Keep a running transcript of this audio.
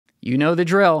You know the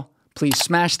drill. Please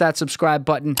smash that subscribe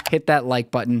button, hit that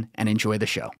like button, and enjoy the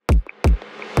show.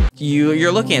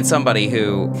 You're looking at somebody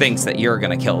who thinks that you're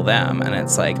gonna kill them, and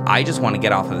it's like, I just want to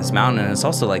get off of this mountain. And it's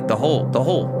also like the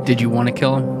whole. Did you want to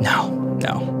kill him? No.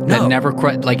 That never,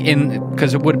 like,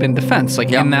 because it would have been defense.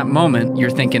 Like, in that moment, you're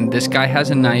thinking, this guy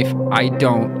has a knife, I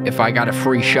don't. If I got a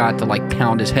free shot to, like,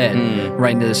 pound his head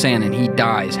right into the sand and he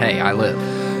dies, hey, I live.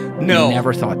 No. You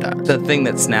never thought that. The thing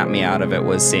that snapped me out of it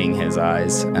was seeing his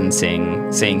eyes and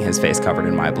seeing his face covered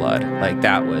in my blood. Like,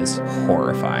 that was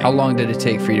horrifying. How long did it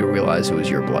take for you to realize it was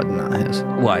your blood and not his?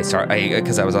 Well,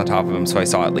 because I was on top of him, so I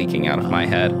saw it leaking out of my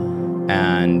head.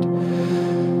 And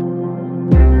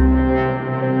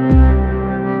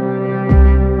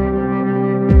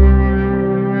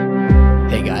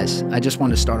hey guys, I just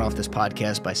want to start off this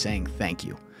podcast by saying thank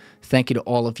you. Thank you to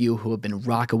all of you who have been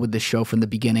rocking with this show from the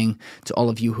beginning, to all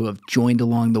of you who have joined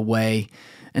along the way,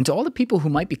 and to all the people who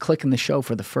might be clicking the show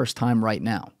for the first time right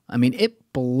now. I mean,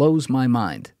 it blows my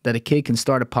mind that a kid can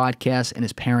start a podcast in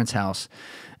his parents' house,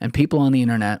 and people on the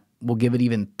internet will give it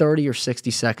even 30 or 60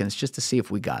 seconds just to see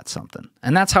if we got something.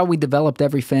 And that's how we developed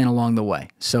every fan along the way.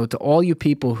 So to all you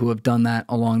people who have done that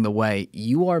along the way,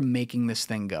 you are making this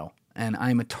thing go. And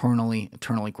I'm eternally,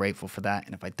 eternally grateful for that.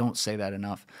 And if I don't say that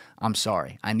enough, I'm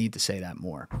sorry. I need to say that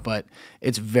more. But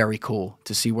it's very cool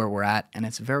to see where we're at, and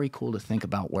it's very cool to think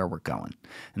about where we're going.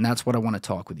 And that's what I want to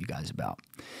talk with you guys about.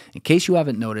 In case you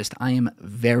haven't noticed, I am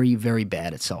very, very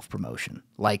bad at self-promotion,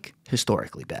 like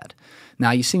historically bad.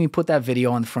 Now, you see me put that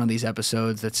video on the front of these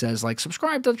episodes that says, like,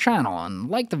 subscribe to the channel and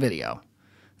like the video.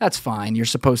 That's fine. You're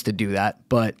supposed to do that,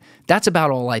 but that's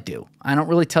about all I do. I don't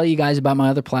really tell you guys about my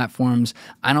other platforms.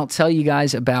 I don't tell you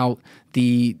guys about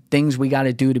the things we got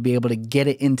to do to be able to get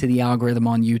it into the algorithm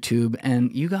on YouTube,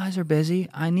 and you guys are busy.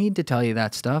 I need to tell you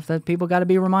that stuff, that people got to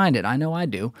be reminded. I know I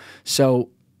do. So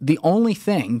the only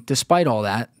thing, despite all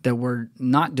that we're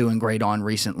not doing great on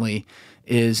recently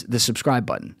is the subscribe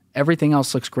button. Everything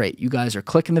else looks great. You guys are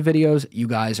clicking the videos. You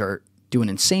guys are doing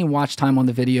insane watch time on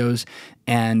the videos,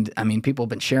 and I mean, people have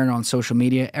been sharing it on social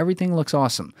media. Everything looks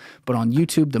awesome. But on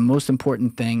YouTube, the most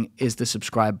important thing is the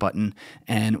subscribe button,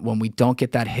 and when we don't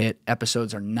get that hit,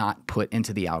 episodes are not put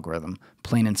into the algorithm,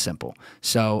 plain and simple.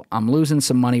 So I'm losing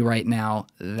some money right now.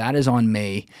 That is on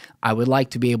me. I would like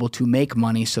to be able to make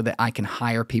money so that I can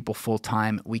hire people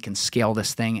full-time. We can scale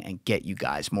this thing and get you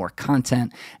guys more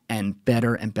content and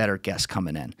better guests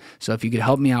coming in. So if you could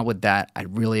help me out with that,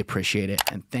 I'd really appreciate it.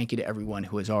 And thank you to everyone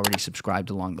who has already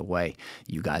subscribed along the way.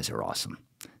 You guys are awesome.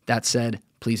 That said,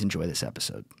 please enjoy this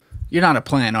episode. You're not a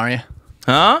plant, are you?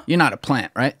 Huh? You're not a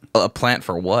plant, right? A plant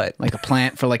for what? Like a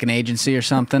plant for like an agency or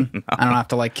something? No. I don't have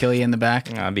to like kill you in the back?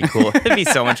 That'd be cool. It'd be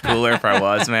so much cooler if I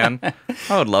was, man.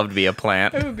 I would love to be a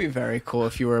plant. It would be very cool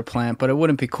if you were a plant, but it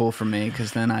wouldn't be cool for me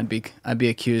because then I'd be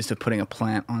accused of putting a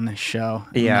plant on this show.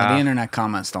 Yeah. You know, the internet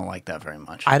comments don't like that very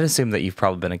much. I'd assume that you've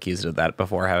probably been accused of that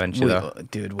before, haven't you, though?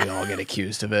 Dude, we all get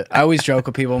accused of it. I always joke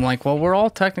with people. I'm like, well, we're all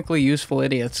technically useful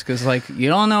idiots because, like, you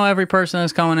don't know every person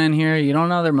that's coming in here. You don't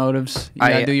know their motives. You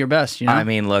gotta do your best, you know? I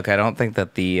mean, look, I don't think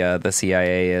that the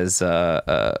CIA is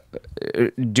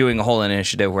doing a whole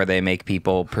initiative where they make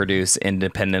people produce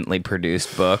independently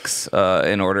produced books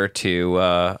in order to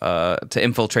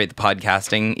infiltrate the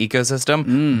podcasting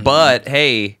ecosystem. But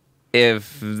hey,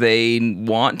 if they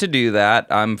want to do that,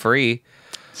 I'm free.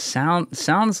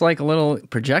 Sounds like a little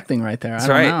projecting right there. That's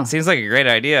right. Seems like a great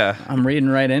idea. I'm reading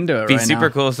right into it right now. Be super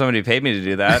cool if somebody paid me to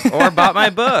do that or bought my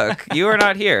book. You Are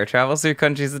Not Here. Travels Through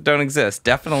Countries That Don't Exist.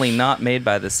 Definitely not made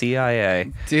by the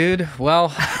CIA. Dude,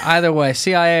 well, either way,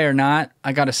 CIA or not,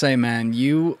 I got to say, man,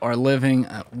 you are living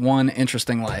one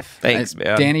interesting life. Thanks,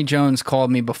 man. Danny Jones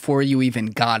called me before you even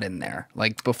got in there.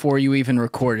 Like, before you even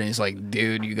recorded. He's like,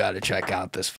 dude, you got to check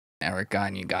out this Eric guy,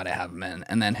 and you got to have him in.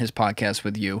 And then his podcast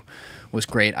with you was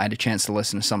great. I had a chance to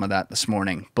listen to some of that this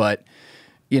morning. But,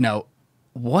 you know,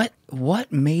 what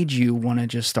made you want to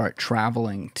just start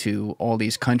traveling to all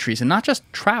these countries, and not just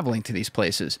traveling to these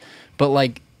places, but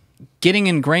like getting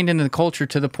ingrained into the culture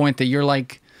to the point that you're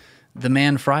like the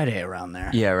man Friday around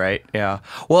there? Yeah, right. Yeah.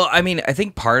 Well, I mean, I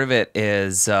think part of it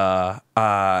is, you know,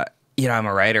 I'm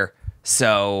a writer.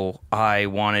 So I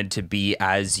wanted to be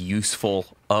as useful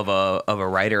of a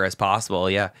writer as possible.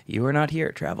 Yeah, You Are Not Here.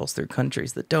 It travels through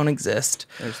countries that don't exist.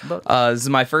 There's the book. This is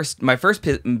my first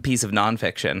piece of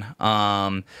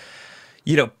nonfiction.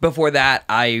 You know, before that,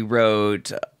 I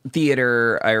wrote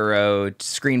theater. I wrote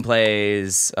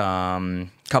screenplays.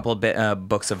 Couple of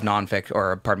books of nonfiction,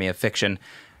 or pardon me, of fiction.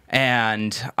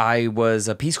 And I was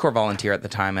a Peace Corps volunteer at the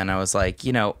time, and I was like,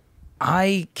 you know,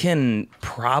 I can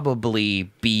probably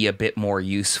be a bit more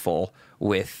useful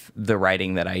with the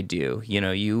writing that I do. You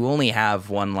know, you only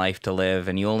have one life to live,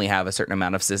 and you only have a certain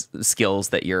amount of skills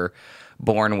that you're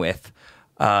born with.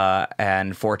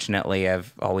 And fortunately,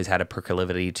 I've always had a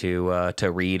proclivity to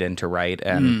read and to write.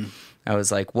 And I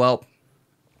was like, well,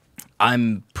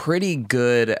 I'm pretty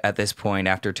good at this point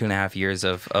after 2.5 years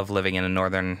of living in a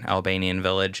northern Albanian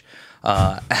village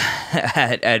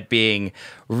at being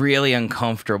really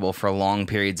uncomfortable for long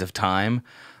periods of time.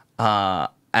 And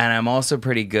I'm also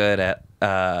pretty good at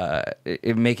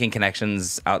making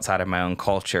connections outside of my own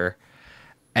culture.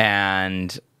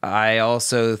 And I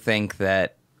also think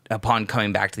that upon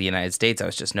coming back to the United States, I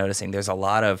was just noticing there's a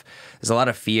lot of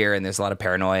fear and there's a lot of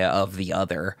paranoia of the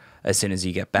other as soon as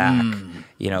you get back.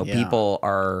 You know, people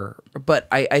are, but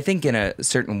I think in a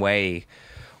certain way,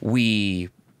 we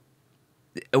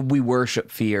worship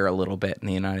fear a little bit in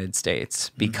the United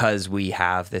States because we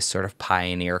have this sort of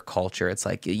pioneer culture. It's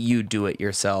like you do it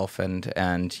yourself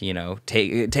and you know,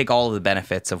 take all of the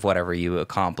benefits of whatever you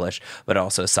accomplish, but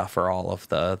also suffer all of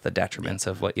the detriments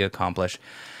of what you accomplish.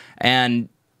 And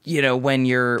you know, when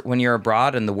you're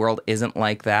abroad and the world isn't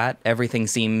like that, everything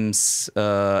seems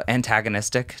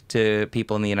antagonistic to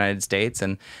people in the United States.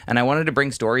 And I wanted to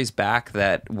bring stories back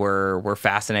that were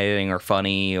fascinating or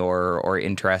funny or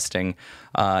interesting,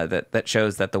 that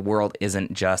shows that the world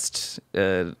isn't just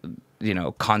you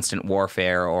know, constant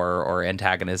warfare or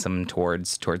antagonism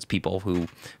towards people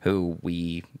who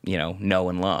we know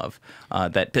and love.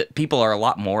 That people are a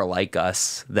lot more like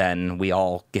us than we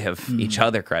all give each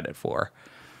other credit for.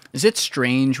 Is it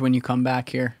strange when you come back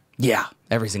here? Yeah,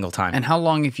 every single time. And how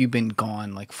long have you been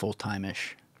gone, like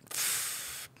full-time-ish?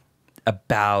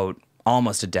 About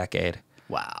almost a decade.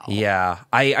 Wow. Yeah.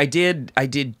 I did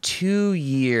 2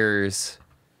 years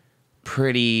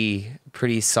pretty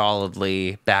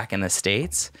solidly back in the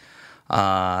States. So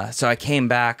I came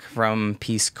back from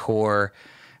Peace Corps,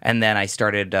 and then I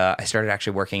started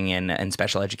actually working in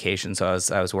special education. So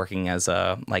I was working as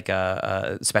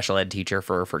a special ed teacher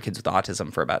for kids with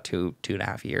autism for about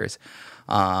 2.5 years.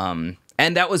 And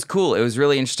that was cool. It was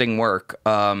really interesting work.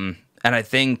 And I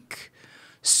think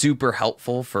super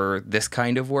helpful for this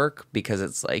kind of work because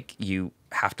it's like you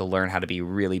have to learn how to be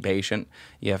really patient.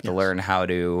 You have to learn how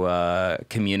to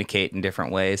communicate in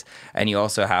different ways. And you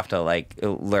also have to like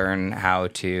learn how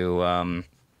to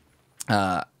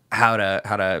how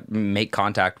to make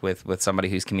contact with somebody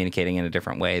who's communicating in a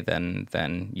different way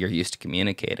than you're used to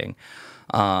communicating.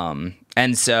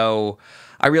 And so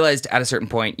I realized at a certain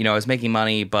point, you know, I was making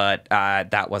money, but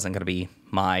that wasn't going to be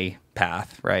my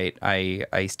path, right?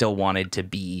 I still wanted to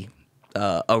be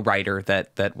a writer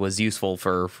that was useful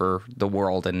for the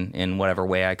world in whatever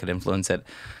way I could influence it.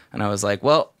 And I was like,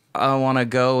 well, I want to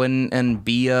go and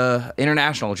be a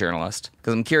international journalist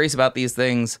because I'm curious about these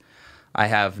things. I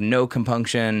have no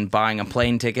compunction buying a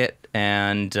plane ticket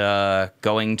and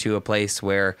going to a place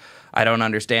where I don't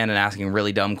understand and asking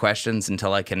really dumb questions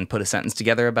until I can put a sentence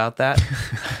together about that,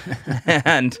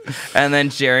 and then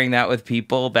sharing that with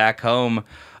people back home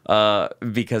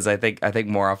because I think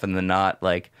more often than not,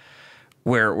 like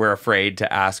we're afraid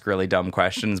to ask really dumb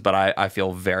questions, but I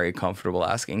feel very comfortable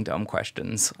asking dumb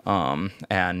questions,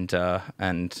 and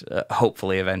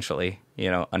hopefully eventually, you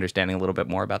know, understanding a little bit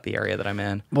more about the area that I'm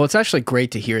in. Well, it's actually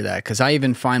great to hear that because I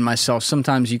even find myself,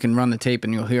 sometimes you can run the tape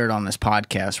and you'll hear it on this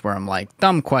podcast where I'm like,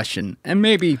 dumb question. And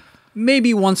maybe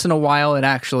once in a while it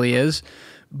actually is.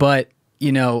 But,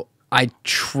 you know, I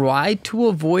try to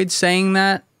avoid saying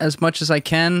that as much as I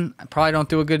can. I probably don't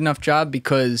do a good enough job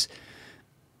because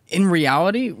in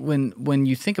reality, when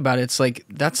you think about it, it's like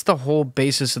that's the whole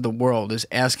basis of the world is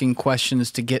asking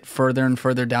questions to get further and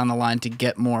further down the line to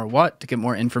get more what? To get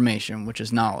more information, which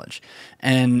is knowledge.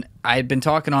 And I had been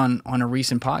talking on a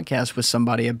recent podcast with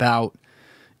somebody about,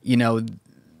 you know,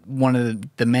 one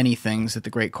of the many things that the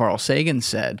great Carl Sagan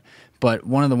said, but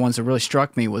one of the ones that really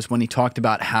struck me was when he talked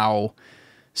about how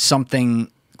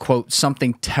something, quote,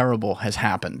 something terrible has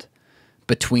happened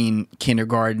between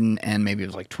kindergarten and maybe it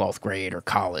was like 12th grade or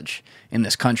college in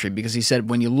this country. Because he said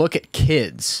when you look at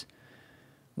kids,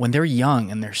 when they're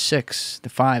young and they're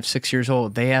 5, 6 years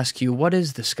old, they ask you, what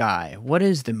is the sky? What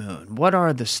is the moon? What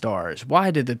are the stars?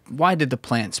 Why did the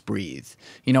plants breathe?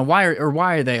 You know, why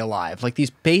are they alive? Like these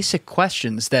basic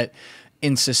questions that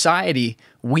in society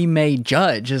we may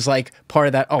judge as like part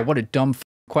of that, oh, what a dumb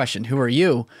question. Who are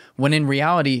you? When in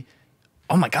reality,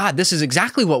 oh my God, this is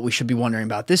exactly what we should be wondering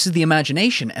about. This is the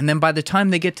imagination. And then by the time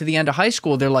they get to the end of high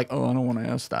school, they're like, oh, I don't want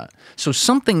to ask that. So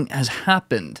something has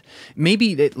happened.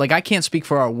 Maybe, like, I can't speak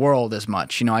for our world as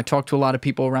much. You know, I talk to a lot of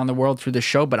people around the world through this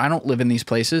show, but I don't live in these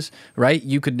places, right?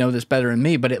 You could know this better than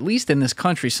me. But at least in this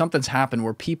country, something's happened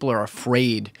where people are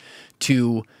afraid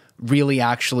to really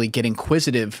actually get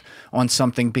inquisitive on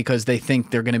something because they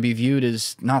think they're going to be viewed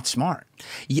as not smart.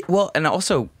 Yeah, well, and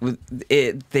also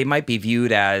they might be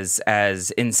viewed as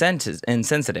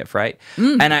insensitive, right?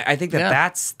 And I think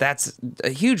that's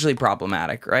hugely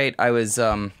problematic, right? I was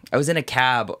in a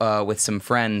cab with some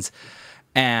friends,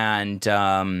 and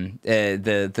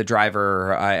the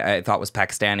driver I thought was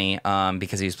Pakistani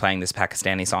because he was playing this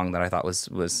Pakistani song that I thought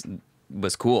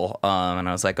was cool, and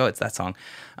I was like, oh, it's that song,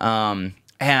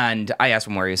 and I asked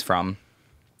him where he was from.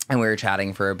 And we were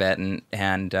chatting for a bit,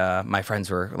 and my friends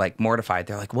were like mortified.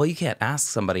 They're like, "Well, you can't ask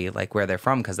somebody like where they're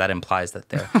from because that implies that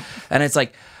they're." And it's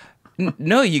like,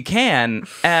 no, you can.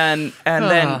 And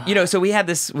then so we had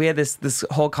this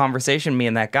whole conversation, me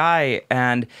and that guy,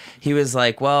 and he was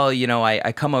like, "Well,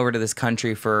 I come over to this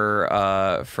country for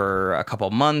a couple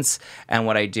months, and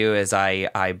what I do is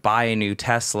I buy a new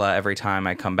Tesla every time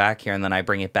I come back here, and then I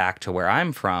bring it back to where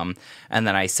I'm from, and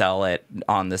then I sell it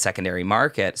on the secondary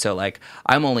market. So like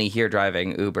I'm only here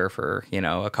driving Uber for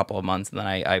a couple of months, and then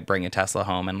I bring a Tesla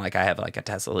home, and like I have like a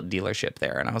Tesla dealership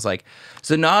there." And I was like,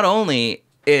 so not only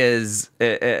was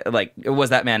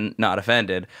that man not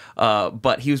offended,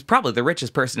 but he was probably the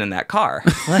richest person in that car.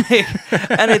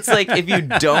 And it's like, if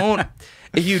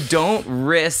you don't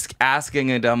risk asking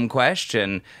a dumb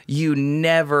question, you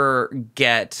never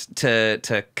get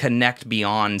to connect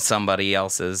beyond somebody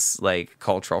else's like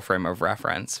cultural frame of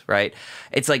reference, right?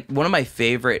 It's like one of my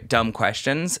favorite dumb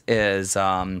questions is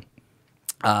like,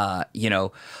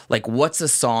 what's a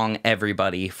song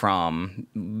everybody from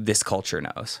this culture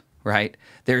knows? Right?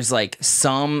 There's like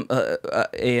some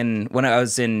when I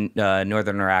was in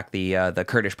northern Iraq, the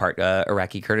Kurdish part,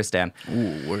 Iraqi Kurdistan.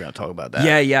 Ooh, we're gonna talk about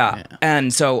that. Yeah.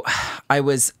 And so I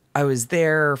was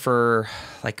there for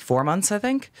like 4 months, I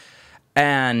think,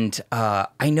 and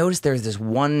I noticed there was this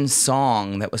one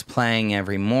song that was playing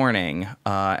every morning,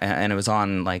 and it was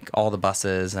on like all the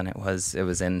buses, and it was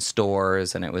in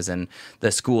stores, and it was in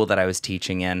the school that I was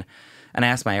teaching in. And I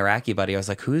asked my Iraqi buddy, I was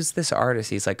like, "Who's this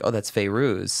artist?" He's like, "Oh, that's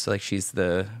Fairuz. Like she's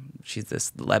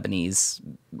this Lebanese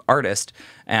artist,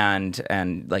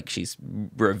 and like she's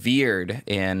revered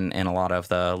in a lot of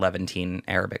the Levantine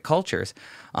Arabic cultures.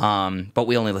 But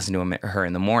we only listen to her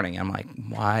in the morning." I'm like,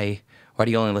 "Why? Why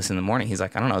do you only listen in the morning?" He's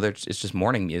like, "I don't know. It's just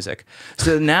morning music."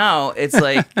 So now it's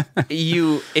like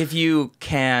if you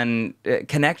can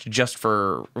connect just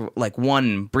for like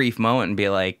one brief moment and be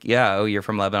like, "Yeah, oh, you're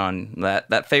from Lebanon, that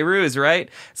Fairuz, right?"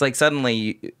 It's like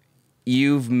suddenly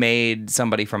you've made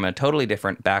somebody from a totally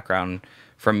different background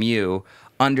from you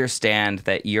understand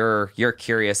that you're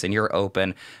curious and you're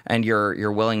open and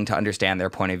you're willing to understand their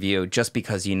point of view just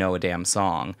because you know a damn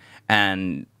song.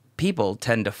 And people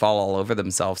tend to fall all over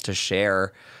themselves to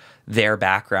share their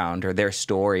background or their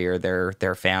story or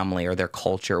their family or their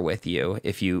culture with you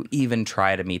if you even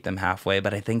try to meet them halfway.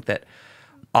 But I think that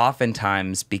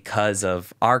oftentimes, because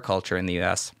of our culture in the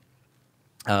U.S.,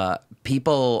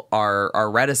 people are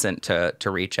reticent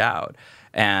to reach out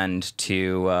and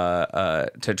to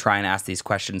try and ask these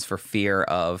questions for fear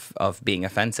of being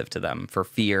offensive to them, for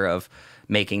fear of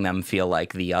making them feel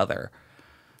like the other.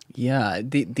 Yeah,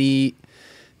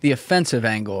 the offensive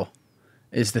angle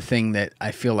is the thing that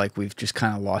I feel like we've just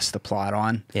kind of lost the plot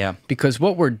on. Yeah. Because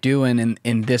what we're doing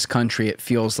in this country, it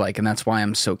feels like, and that's why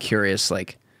I'm so curious,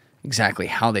 like exactly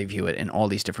how they view it in all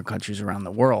these different countries around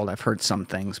the world. I've heard some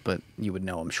things, but you would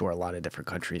know, I'm sure, a lot of different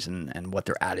countries and what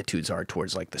their attitudes are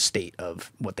towards like the state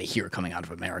of what they hear coming out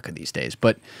of America these days.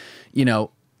 But,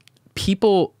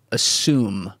 people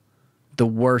assume the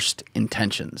worst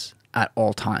intentions at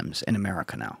all times in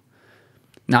America now.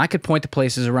 Now, I could point to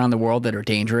places around the world that are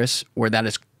dangerous, or that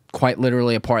is quite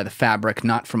literally a part of the fabric,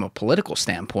 not from a political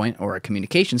standpoint or a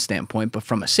communication standpoint, but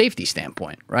from a safety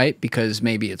standpoint, right? Because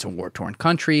maybe it's a war-torn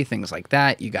country, things like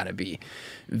that. You got to be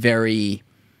very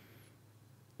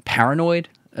paranoid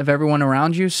of everyone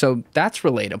around you. So that's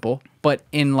relatable. But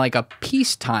in like a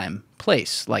peacetime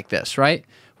place like this, right?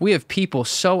 We have people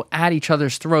so at each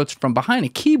other's throats from behind a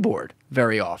keyboard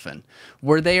very often,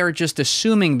 where they are just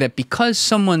assuming that because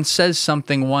someone says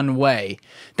something one way,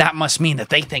 that must mean that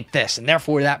they think this, and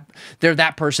therefore that they're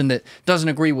that person that doesn't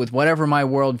agree with whatever my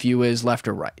worldview is, left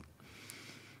or right.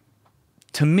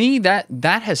 To me, that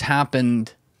has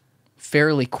happened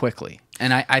fairly quickly.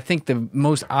 And I think the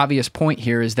most obvious point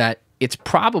here is that it's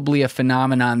probably a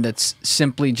phenomenon that's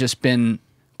simply just been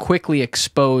quickly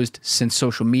exposed since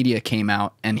social media came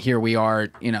out, and here we are,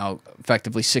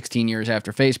 effectively 16 years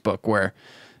after Facebook, where,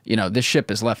 this ship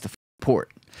has left the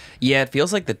port. Yeah, it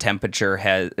feels like the temperature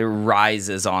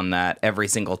rises on that every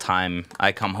single time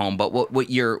I come home. But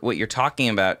what you're talking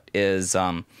about is,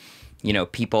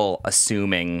 people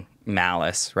assuming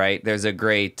malice, right? There's a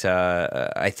great,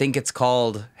 I think it's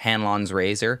called Hanlon's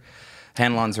Razor.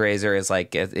 Hanlon's razor is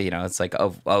like, it's like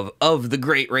of the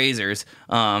great razors,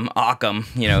 Occam,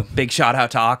 big shout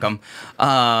out to Occam.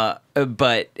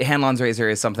 But Hanlon's razor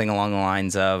is something along the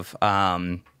lines of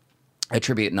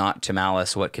attribute not to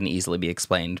malice what can easily be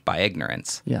explained by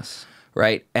ignorance. Yes.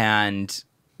 Right? And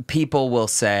people will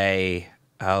say,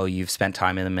 oh, you've spent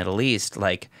time in the Middle East.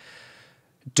 Like,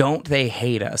 don't they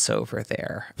hate us over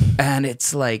there? And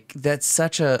it's like, that's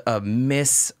such a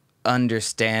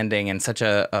misunderstanding and such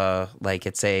a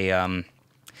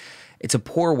it's a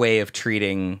poor way of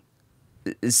treating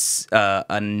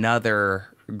another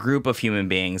group of human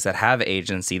beings that have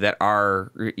agency, that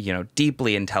are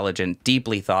deeply intelligent,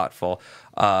 deeply thoughtful,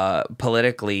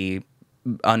 politically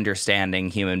understanding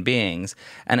human beings.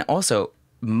 And also,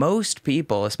 most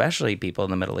people, especially people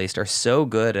in the Middle East, are so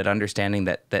good at understanding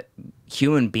that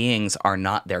human beings are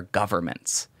not their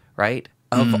governments, right?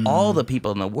 Of all the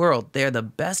people in the world, they're the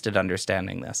best at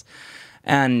understanding this.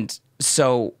 And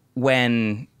so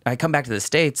when I come back to the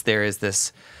States, there is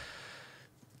this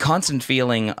constant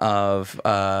feeling of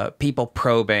people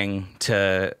probing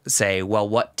to say, well,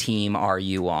 what team are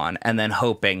you on? And then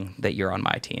hoping that you're on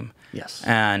my team. Yes.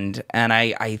 And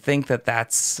I think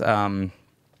that's,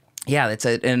 it's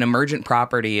an emergent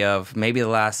property of maybe the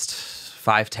last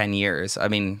 5-10 years. I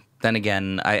mean, then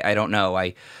again, I don't know.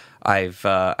 I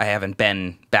haven't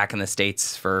been back in the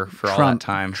States for all that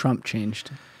time. Trump changed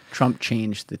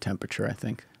the temperature, I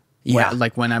think. Yeah.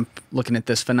 When I'm looking at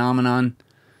this phenomenon,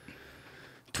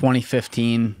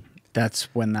 2015, that's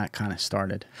when that kind of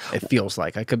started. It feels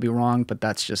like. I could be wrong, but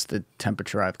that's just the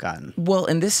temperature I've gotten. Well,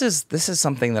 and this is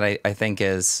something that I think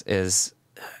is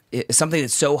something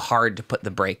that's so hard to put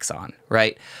the brakes on,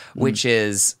 right? Which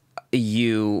is,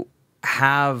 you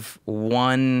have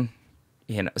one,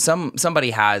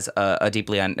 somebody has a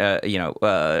deeply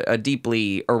a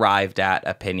deeply arrived at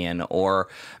opinion, or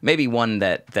maybe one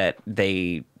that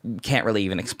they can't really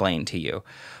even explain to you,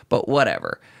 but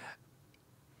whatever.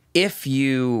 If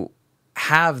you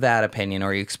have that opinion,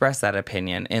 or you express that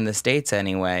opinion in the States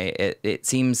anyway, it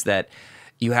seems that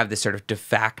you have this sort of de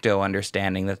facto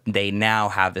understanding that they now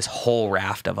have this whole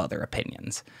raft of other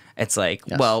opinions. It's like,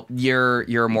 yes, well,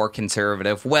 you're more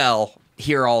conservative. Well,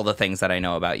 here are all the things that I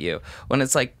know about you. When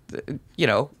it's like,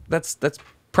 that's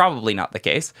probably not the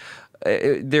case.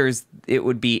 It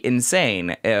would be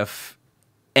insane if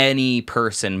any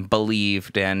person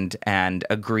believed and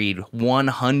agreed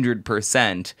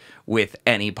 100% with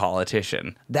any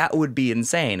politician. That would be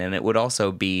insane, and it would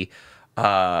also be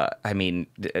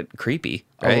creepy,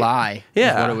 right? A lie, yeah,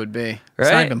 is what it would be. Right?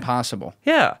 It's not even possible.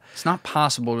 Yeah. It's not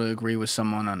possible to agree with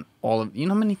someone on all of... You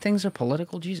know how many things are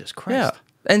political? Jesus Christ. Yeah.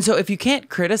 And so if you can't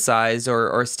criticize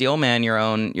or steelman your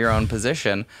own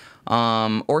position,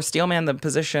 or steelman the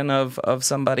position of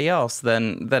somebody else,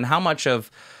 then how much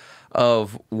of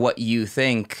what you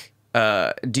think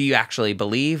do you actually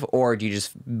believe, or do you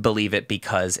just believe it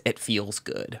because it feels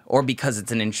good, or because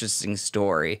it's an interesting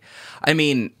story? I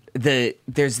mean,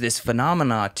 there's this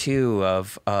phenomena too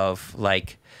of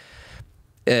like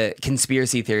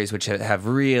conspiracy theories, which have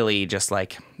really just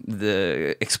like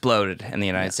exploded in the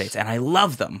United States, and I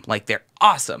love them. Like, they're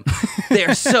awesome.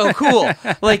 They're so cool.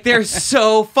 Like, they're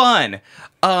so fun.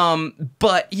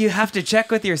 But you have to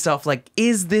check with yourself, like,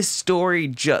 is this story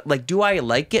do I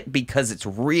like it because it's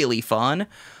really fun?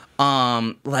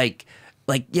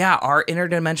 Yeah, are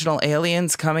interdimensional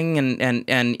aliens coming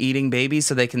and eating babies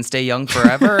so they can stay young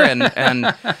forever?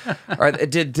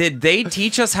 Did they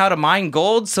teach us how to mine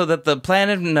gold so that the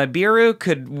planet Nibiru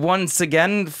could once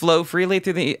again flow freely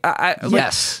through the...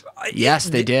 Yes. Yes,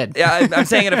 they did. Yeah, I'm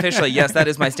saying it officially. Yes, that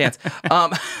is my stance.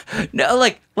 No,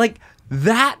 like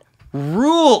that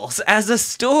rules as a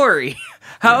story.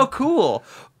 How cool.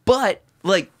 But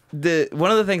like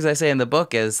one of the things I say in the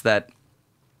book is that,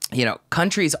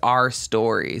 countries are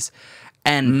stories,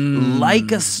 and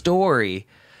like a story,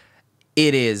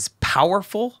 it is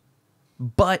powerful,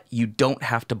 but you don't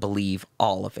have to believe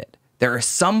all of it. There are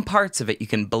some parts of it you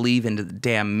can believe into the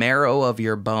damn marrow of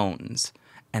your bones,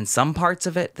 and some parts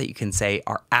of it that you can say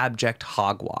are abject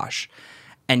hogwash.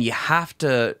 And you have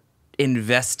to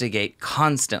investigate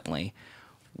constantly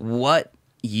what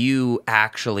you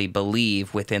actually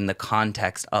believe within the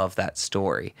context of that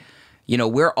story.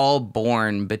 We're all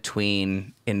born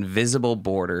between invisible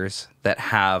borders that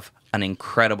have an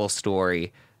incredible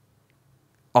story,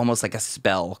 almost like a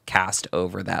spell cast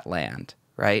over that land,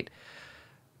 right?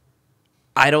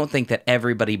 I don't think that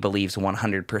everybody believes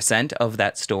 100% of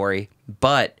that story,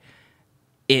 but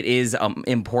it is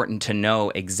important to know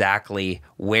exactly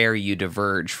where you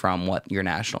diverge from what your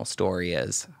national story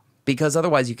is. because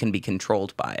otherwise you can be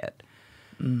controlled by it.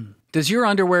 Does your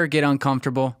underwear get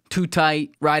uncomfortable, too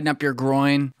tight, riding up your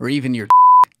groin, or even your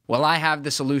Well, I have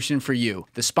the solution for you.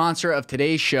 The sponsor of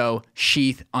today's show,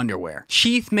 Sheath Underwear.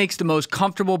 Sheath makes the most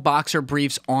comfortable boxer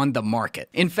briefs on the market.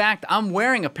 In fact, I'm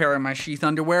wearing a pair of my Sheath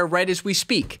underwear right as we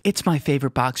speak. It's my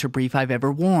favorite boxer brief I've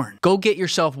ever worn. Go get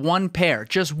yourself one pair,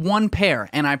 just one pair,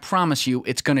 and I promise you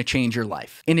it's gonna change your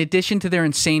life. In addition to their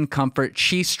insane comfort,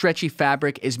 Sheath's stretchy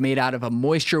fabric is made out of a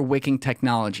moisture wicking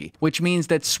technology, which means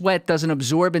that sweat doesn't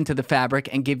absorb into the fabric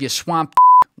and give you swamp.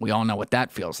 We all know what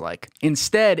that feels like.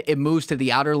 Instead, it moves to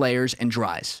the outer layers and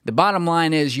dries. The bottom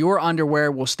line is your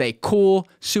underwear will stay cool,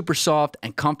 super soft,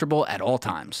 and comfortable at all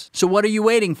times. So what are you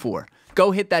waiting for?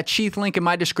 Go hit that Sheath link in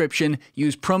my description,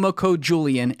 use promo code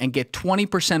Julian, and get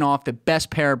 20% off the best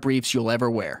pair of briefs you'll ever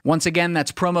wear. Once again,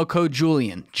 that's promo code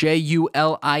Julian, Julian,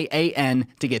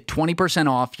 to get 20%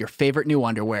 off your favorite new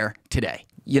underwear today.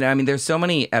 You know, I mean, there's so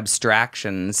many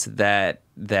abstractions that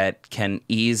can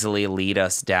easily lead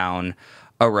us down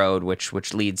a road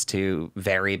which leads to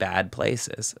very bad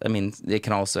places. I mean, it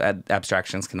can also,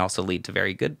 abstractions can also lead to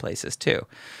very good places too.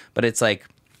 But it's like,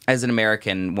 as an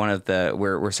American,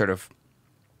 we're sort of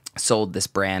sold this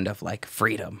brand of like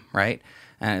freedom, right?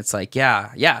 And it's like,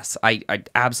 yeah, yes, I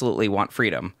absolutely want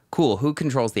freedom. Cool, who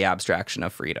controls the abstraction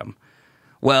of freedom?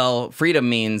 Well, freedom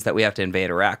means that we have to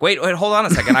invade Iraq. Wait, hold on a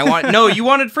second. No, you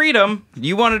wanted freedom.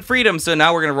 You wanted freedom, so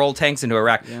now we're gonna roll tanks into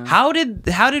Iraq. Yeah. How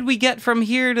did we get from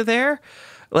here to there?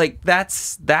 Like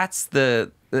that's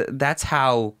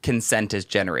how consent is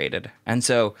generated. And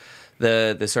so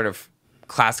the sort of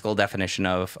classical definition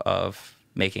of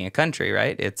making a country,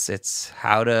 right? It's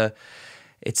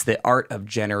the art of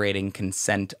generating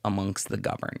consent amongst the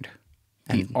governed.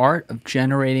 The art of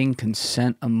generating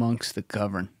consent amongst the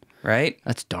governed. Right?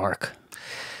 That's dark.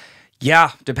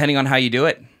 Yeah, depending on how you do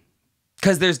it.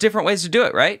 Because there's different ways to do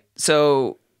it, right?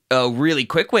 So a really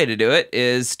quick way to do it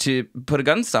is to put a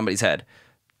gun to somebody's head.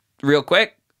 Real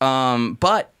quick.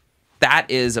 But that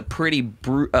is a pretty...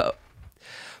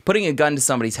 putting a gun to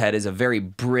somebody's head is a very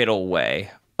brittle way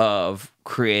of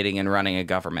creating and running a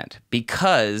government.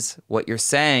 Because what you're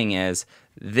saying is,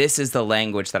 this is the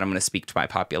language that I'm going to speak to my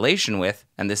population with,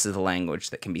 and this is the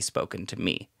language that can be spoken to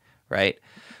me, right?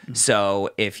 Mm-hmm.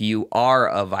 So if you are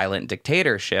a violent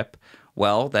dictatorship,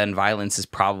 well, then violence is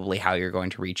probably how you're going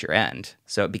to reach your end.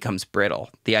 So it becomes brittle.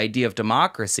 The idea of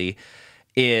democracy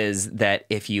is that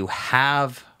if you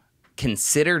have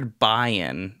considered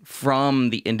buy-in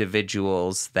from the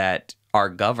individuals that are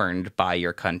governed by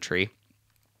your country,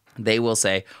 they will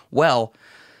say, well,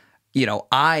 you know,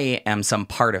 I am some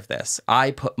part of this. I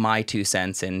put my 2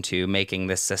 cents into making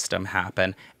this system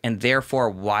happen, and therefore,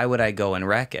 why would I go and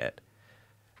wreck it?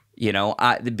 You know,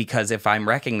 because if I'm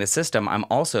wrecking the system, I'm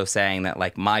also saying that,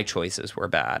 like, my choices were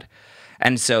bad.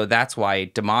 And so that's why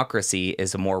democracy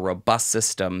is a more robust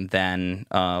system than,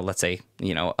 let's say,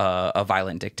 you know, a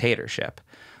violent dictatorship.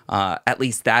 At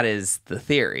least that is the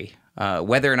theory.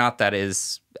 Whether or not that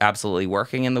is absolutely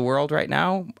working in the world right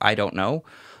now, I don't know.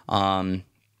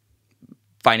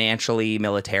 Financially,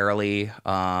 militarily,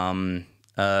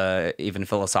 even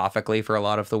philosophically for a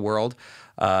lot of the world,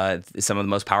 some of the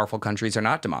most powerful countries are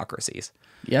not democracies.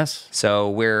 Yes. So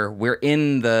we're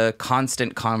in the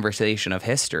constant conversation of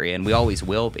history, and we always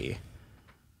will be.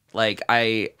 Like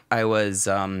I was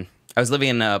living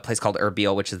in a place called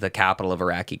Erbil, which is the capital of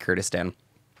Iraqi Kurdistan,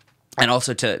 and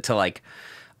also to like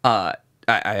I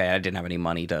didn't have any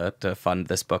money to fund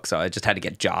this book, so I just had to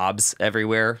get jobs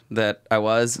everywhere that I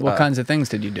was. What kinds of things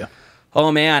did you do? Oh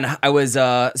man, I was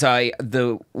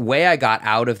the way I got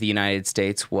out of the United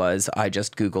States was I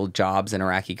just Googled jobs in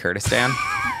Iraqi Kurdistan.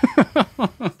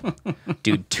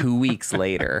 Dude, 2 weeks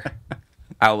later,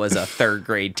 I was a 3rd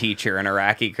grade teacher in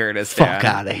Iraqi Kurdistan. Fuck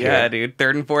out of here. Yeah, dude,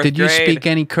 3rd and 4th grade. Did you speak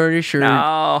any Kurdish or?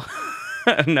 No.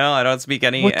 No, I don't speak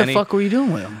any. What the fuck were you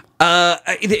doing with them?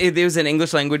 It was an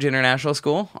English language international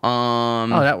school. Oh,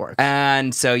 that works.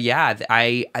 And so yeah,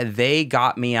 they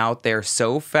got me out there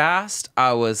so fast.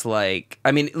 I was like,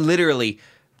 I mean, literally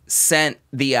sent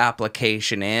the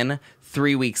application in.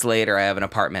 3 weeks later, I have an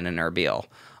apartment in Erbil.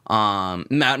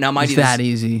 Now mind you, that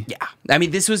easy? Yeah, I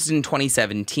mean, this was in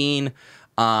 2017. You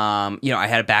know, I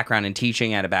had a background in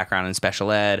teaching, I had a background in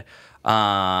special ed.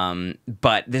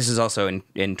 But this is also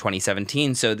in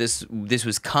 2017. So this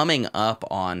was coming up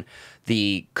on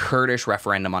the Kurdish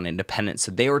referendum on independence.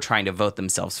 So they were trying to vote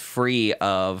themselves free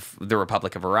of the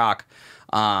Republic of Iraq,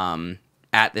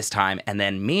 at this time. And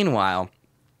then meanwhile,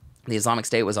 the Islamic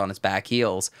State was on its back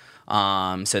heels.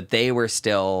 So they were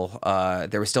still,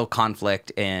 there was still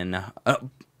conflict in,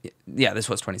 Yeah, this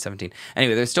was 2017.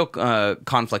 Anyway, there's still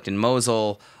conflict in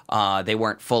Mosul. They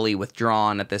weren't fully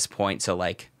withdrawn at this point, so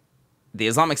like the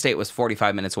Islamic State was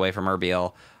 45 minutes away from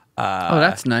Erbil. Oh,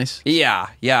 that's nice. Yeah,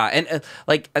 and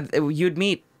you'd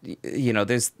meet,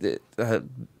 there's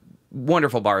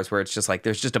wonderful bars where it's just like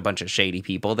there's just a bunch of shady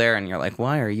people there, and you're like,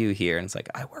 why are you here? And it's like,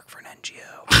 I work for an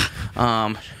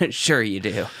NGO. Sure you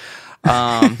do.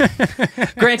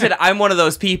 Granted, I'm one of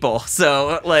those people,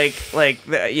 so I'm like,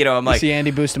 see Andy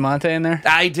Bustamante in there?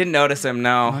 I didn't notice him,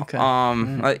 no.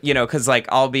 Okay. Because like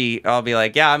I'll be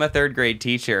like, yeah, I'm a third grade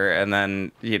teacher, and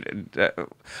then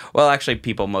well, actually,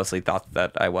 people mostly thought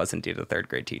that I was indeed a third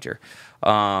grade teacher.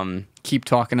 Keep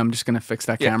talking. I'm just gonna fix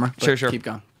that camera. Sure. Keep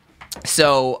going.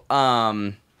 So,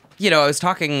 I was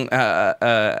talking at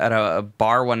a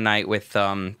bar one night with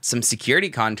some security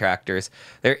contractors.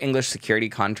 They're English security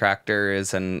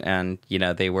contractors, and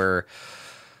they were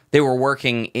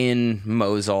working in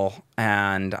Mosul.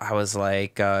 And I was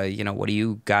like, what do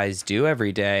you guys do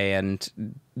every day? And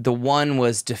the one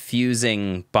was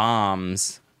defusing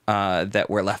bombs that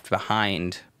were left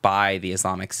behind by the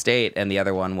Islamic State, and the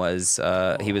other one was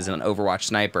he was an Overwatch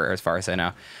sniper, as far as I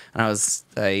know. And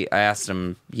I asked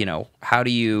him, how do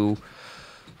you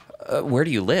where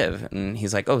do you live? And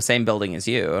he's like, oh, same building as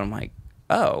you. And I'm like,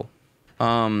 oh,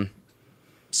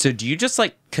 so do you just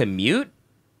like commute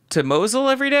to Mosul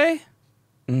every day?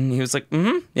 And he was like,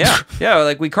 yeah,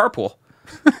 like we carpool.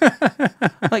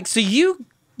 Like, so you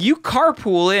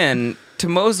carpool in to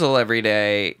Mosul every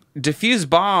day, defuse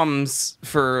bombs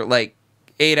for like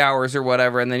 8 hours or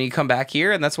whatever, and then you come back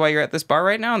here, and that's why you're at this bar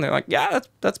right now? And they're like, yeah,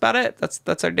 that's about it.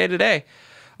 That's our day to day.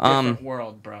 Different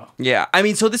world, bro. Yeah, I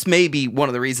mean, so this may be one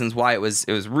of the reasons why it was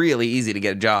really easy to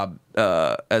get a job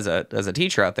as a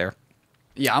teacher out there.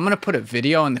 Yeah, I'm gonna put a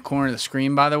video in the corner of the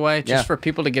screen, by the way, just for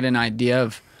people to get an idea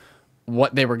of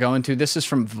what they were going to. This is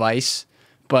from Vice,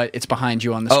 but it's behind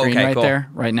you on the screen there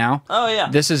right now. Oh yeah.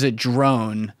 This is a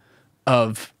drone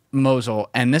of Mosul,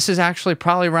 and this is actually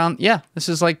probably around, this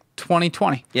is like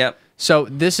 2020. Yep. So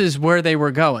this is where they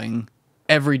were going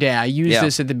every day. I used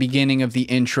this at the beginning of the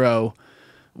intro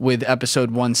with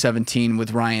episode 117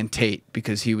 with Ryan Tate,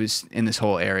 because he was in this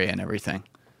whole area and everything.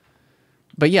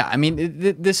 But yeah, I mean,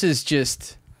 this is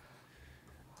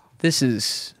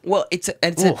well, it's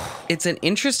an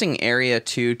interesting area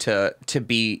too to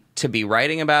be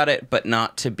writing about it, but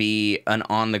not to be an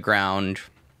on the ground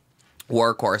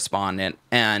war correspondent,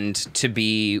 and to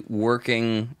be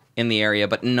working in the area,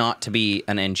 but not to be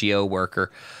an NGO worker.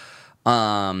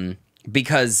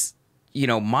 Because,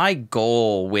 my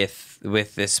goal with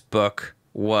this book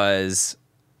was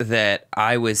that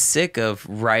I was sick of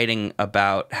writing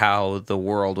about how the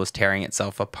world was tearing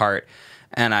itself apart.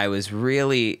 And I was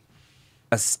really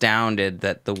astounded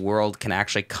that the world can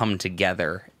actually come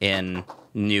together in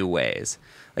new ways.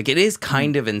 Like, it is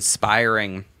kind of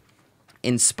inspiring,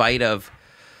 in spite of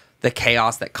the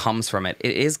chaos that comes from it.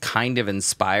 It is kind of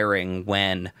inspiring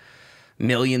when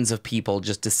millions of people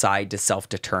just decide to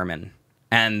self-determine,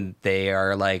 and they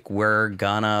are like, we're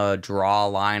gonna draw a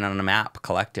line on a map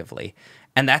collectively.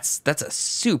 And that's a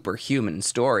superhuman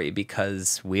story,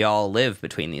 because we all live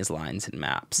between these lines and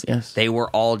maps. Yes. They were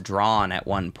all drawn at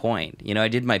one point. I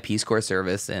did my Peace Corps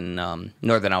service in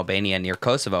northern Albania near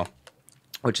Kosovo,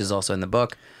 which is also in the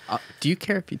book. Do you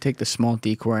care if you take the small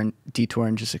detour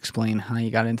and just explain how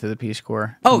you got into the Peace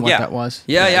Corps? Oh, and what that was?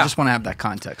 Yeah. I just want to have that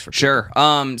context for people. Sure.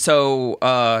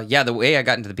 The way I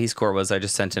got into the Peace Corps was I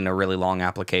just sent in a really long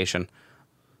application.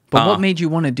 But what made you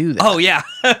want to do that? Oh yeah,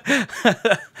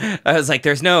 I was like,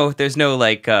 there's no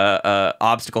like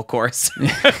obstacle course.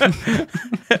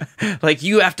 Like,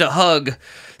 you have to hug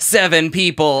 7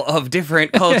 people of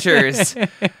different cultures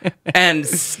and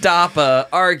stop a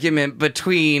argument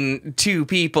between 2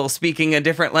 people speaking a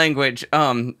different language.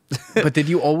 But did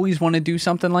you always want to do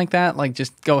something like that? Like,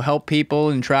 just go help people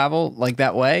and travel like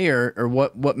that way, or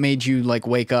what made you like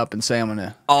wake up and say, I'm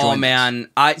gonna? Oh man,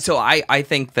 I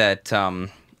think that.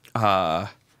 I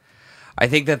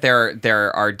think that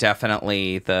there are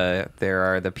definitely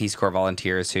the Peace Corps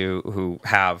volunteers who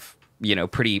have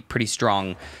pretty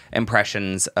strong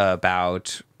impressions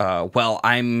about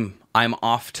I'm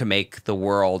off to make the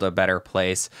world a better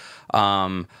place.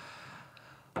 I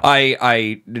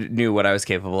knew what I was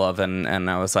capable of, and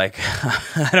I was like,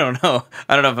 I don't know if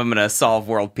I'm gonna solve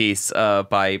world peace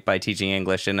by teaching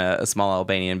English in a small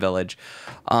Albanian village.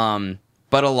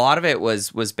 But a lot of it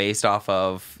was based off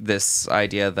of this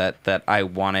idea that I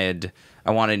wanted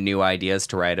new ideas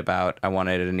to write about. I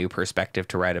wanted a new perspective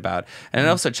to write about. And it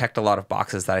also checked a lot of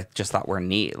boxes that I just thought were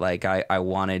neat. Like, I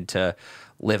wanted to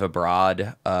live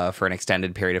abroad for an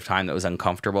extended period of time that was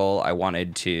uncomfortable. I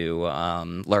wanted to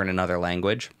learn another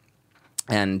language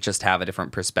and just have a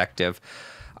different perspective.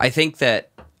 I think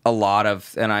that a lot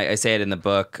of, and I say it in the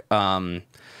book, a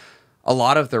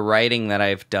lot of the writing that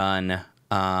I've done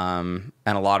and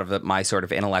a lot of my sort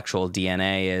of intellectual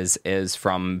DNA is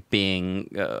from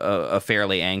being a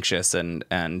fairly anxious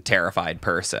and terrified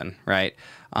person, right?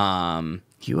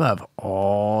 You have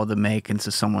all the makings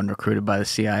of someone recruited by the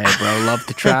CIA, bro. Love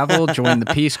to travel, join the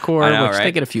Peace Corps, I know, which right?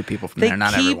 they get a few people from there,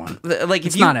 not everyone. Like,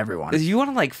 it's not everyone. If you want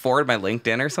to like forward my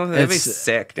LinkedIn or something, that'd be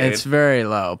sick, dude. It's very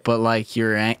low, but like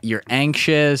you're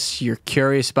anxious, you're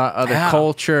curious about other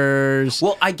cultures.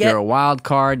 Well, I get you're a wild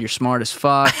card. You're smart as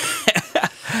fuck.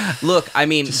 Look, I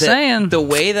mean, saying. The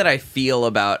way that I feel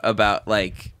about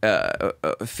like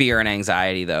fear and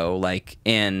anxiety, though, like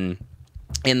in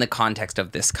the context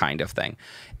of this kind of thing,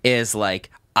 is like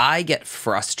I get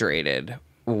frustrated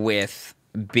with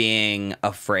being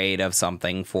afraid of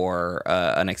something for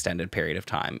an extended period of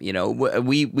time. You know,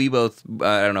 we both,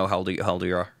 I don't know how old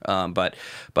you are, but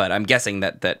I'm guessing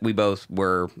that we both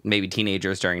were maybe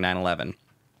teenagers during 9/11.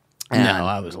 No,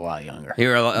 I was a lot younger. You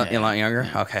were a lot younger?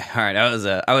 Yeah. Okay. All right. I was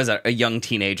a young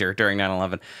teenager during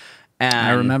 9/11. And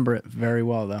I remember it very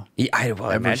well, though. Yeah, I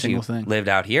imagine you lived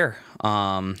out here.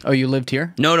 Oh, you lived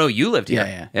here? No, you lived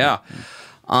here. Yeah.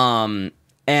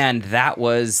 And that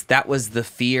was the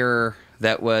fear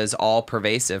that was all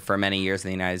pervasive for many years in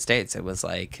the United States. It was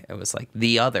like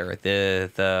the other,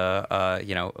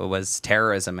 you know, it was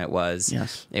terrorism. It was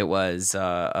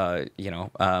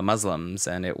Muslims,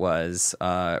 and it was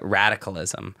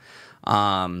radicalism.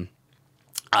 I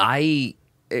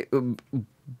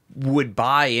would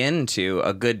buy into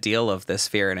a good deal of this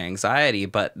fear and anxiety,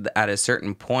 but at a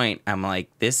certain point, I'm like,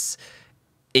 this.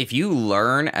 If you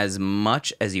learn as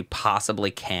much as you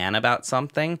possibly can about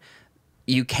something,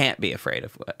 you can't be afraid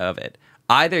of it.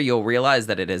 Either you'll realize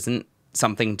that it isn't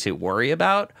something to worry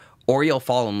about, or you'll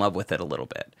fall in love with it a little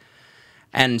bit.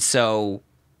 And so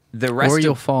the rest, or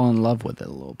you'll fall in love with it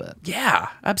a little bit. Yeah,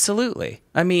 absolutely.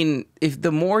 I mean, if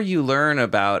the more you learn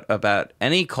about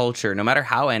any culture, no matter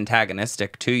how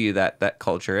antagonistic to you that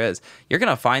culture is, you're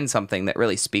gonna find something that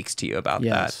really speaks to you about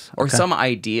that, or some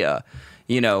idea.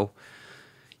 You know,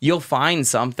 you'll find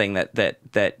something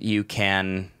that you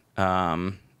can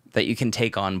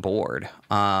take on board.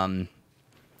 And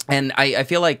I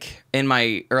feel like in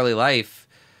my early life,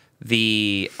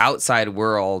 the outside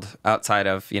world, outside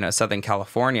of, you know, Southern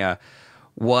California,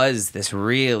 was this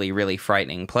really, really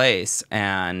frightening place.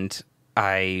 And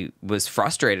I was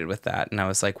frustrated with that. And I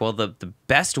was like, well, the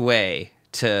best way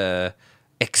to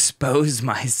expose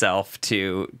myself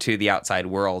to the outside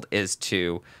world is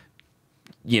to,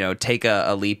 you know, take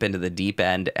a leap into the deep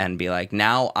end and be like,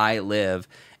 now I live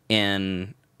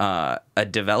in a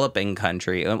developing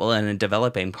country, well, in a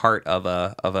developing part of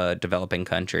a developing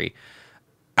country,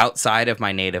 outside of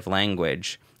my native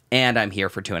language, and I'm here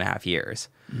for 2.5 years.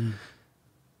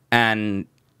 And,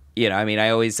 you know, I mean,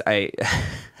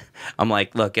 I'm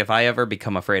like, look, if I ever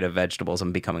become afraid of vegetables,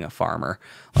 I'm becoming a farmer.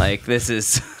 Like, this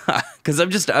is, because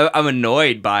I'm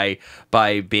annoyed by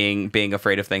being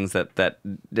afraid of things that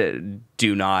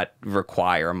do not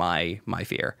require my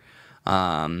fear.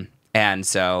 And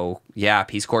so, yeah,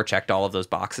 Peace Corps checked all of those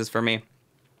boxes for me,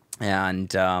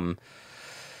 and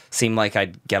seemed like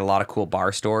I'd get a lot of cool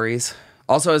bar stories.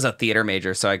 Also, I was a theater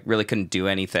major, so I really couldn't do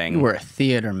anything. You were a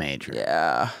theater major.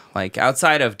 Yeah, like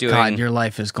outside of doing. God, your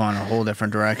life has gone a whole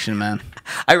different direction, man.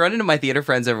 I run into my theater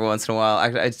friends every once in a while.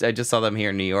 I just saw them here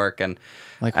in New York, and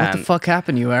like, what the fuck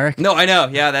happened to you, Eric? No, I know.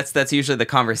 Yeah, that's usually the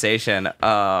conversation.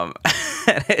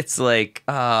 It's like,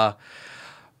 I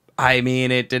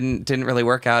mean, it didn't really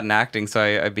work out in acting, so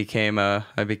I became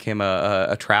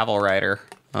a travel writer.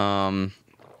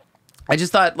 I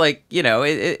just thought, like, you know,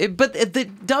 it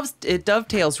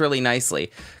dovetails really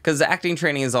nicely, because acting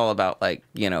training is all about, like,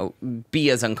 you know, be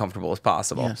as uncomfortable as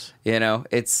possible. Yes. You know,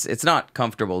 it's not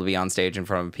comfortable to be on stage in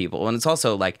front of people, and it's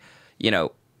also like, you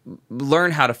know,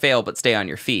 learn how to fail but stay on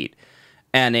your feet.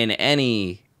 And in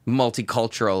any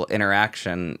multicultural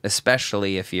interaction,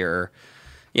 especially if you're,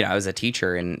 you know, I was a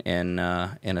teacher in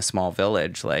a small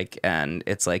village, like, and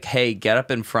it's like, hey, get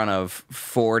up in front of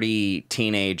 40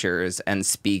 teenagers and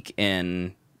speak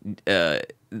in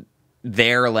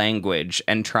their language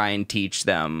and try and teach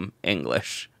them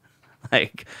English.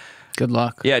 Like, good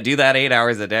luck. Yeah, do that 8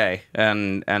 hours a day.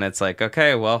 And it's like,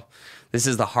 okay, well, this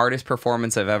is the hardest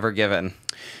performance I've ever given.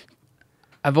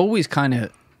 I've always kind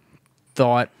of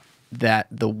thought that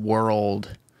the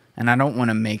world, and I don't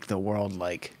want to make the world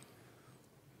like,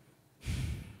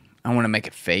 I want to make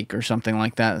it fake or something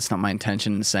like that. That's not my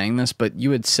intention in saying this, but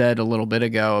you had said a little bit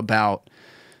ago about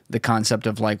the concept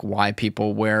of like why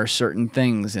people wear certain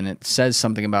things, and it says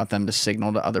something about them to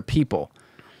signal to other people.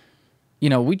 You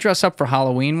know, we dress up for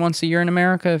Halloween once a year in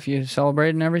America if you celebrate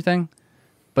and everything.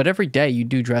 But every day you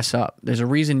do dress up. There's a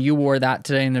reason you wore that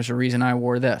today, and there's a reason I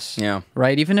wore this. Yeah.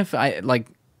 Right? Even if I didn't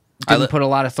put a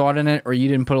lot of thought in it, or you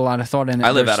didn't put a lot of thought in it.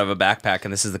 I live out of a backpack,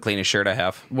 and this is the cleanest shirt I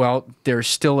have. Well, there's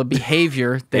still a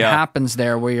behavior that happens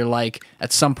there where you're like,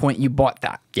 at some point you bought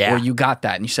that. Yeah. Or you got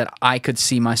that, and you said, I could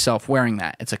see myself wearing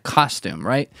that. It's a costume,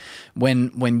 right?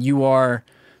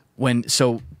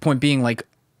 So point being, like,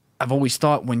 I've always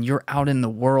thought when you're out in the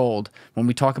world, when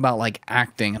we talk about like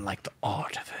acting and like the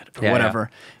art of it or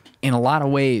whatever, in a lot of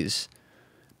ways,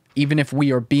 even if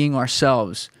we are being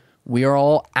ourselves, we are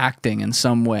all acting in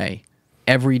some way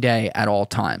every day at all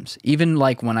times. Even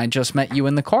like when I just met you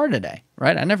in the car today,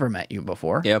 right? I never met you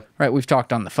before. Yep. Right? We've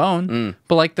talked on the phone,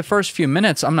 but like the first few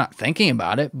minutes, I'm not thinking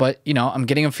about it, but you know, I'm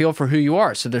getting a feel for who you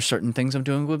are. So there's certain things I'm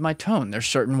doing with my tone. There's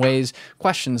certain ways,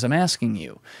 questions I'm asking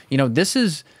you. You know,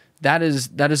 that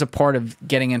is a part of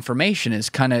getting information, is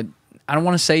kind of, I don't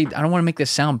want to make this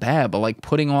sound bad, but like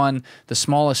putting on the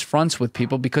smallest fronts with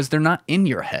people because they're not in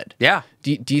your head. Yeah.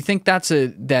 Do you think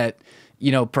that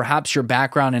you know, perhaps your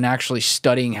background in actually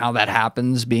studying how that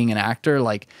happens, being an actor,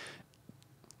 like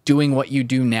doing what you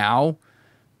do now,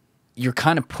 you're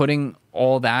kind of putting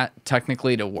all that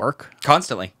technically to work?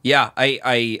 Constantly. Yeah.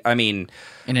 I mean,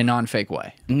 in a non-fake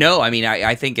way. No, I mean,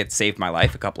 I think it saved my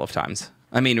life a couple of times.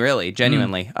 I mean, really,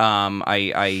 genuinely.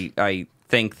 I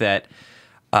think that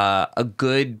a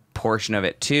good portion of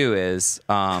it too is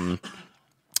a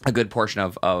good portion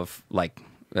of like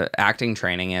acting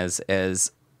training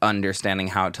is understanding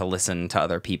how to listen to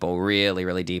other people really,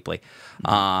 really deeply,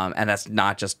 and that's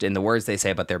not just in the words they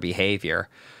say, but their behavior,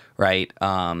 right?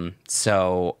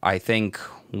 So I think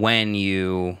when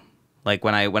you like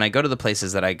when I go to the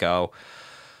places that I go,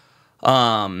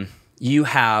 you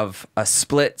have a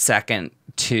split second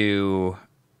to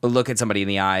look at somebody in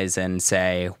the eyes and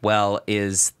say, well,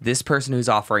 is this person who's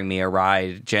offering me a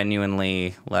ride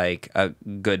genuinely like a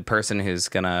good person who's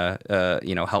gonna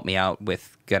help me out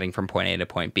with getting from point A to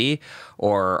point B,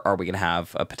 or are we gonna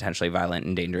have a potentially violent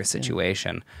and dangerous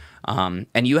situation? And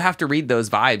you have to read those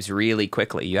vibes really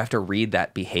quickly. You have to read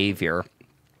that behavior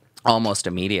almost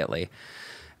immediately.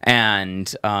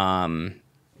 And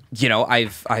you know,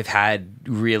 I've had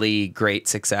really great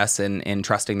success in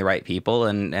trusting the right people,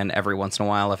 and every once in a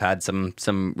while I've had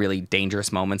some really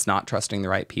dangerous moments not trusting the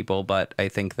right people. But I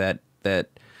think that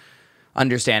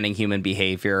understanding human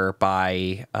behavior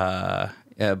by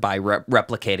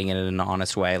replicating it in an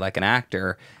honest way, like an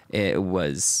actor, it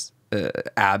was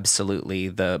absolutely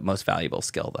the most valuable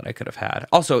skill that I could have had.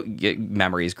 Also,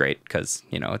 memory is great because,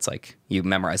 you know, it's like you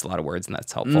memorize a lot of words, and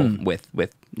that's helpful with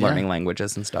learning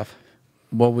languages and stuff.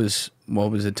 What was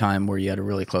a time where you had a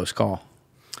really close call?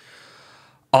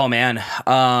 Oh man,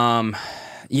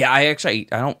 yeah. I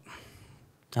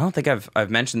don't think I've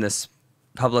mentioned this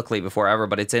publicly before ever,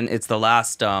 but it's the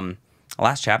last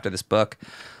chapter of this book.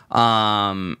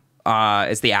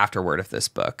 It's the afterword of this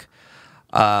book.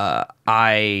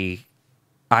 I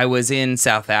was in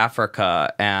South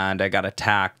Africa and I got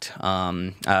attacked.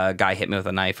 A guy hit me with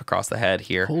a knife across the head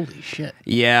here. Holy shit!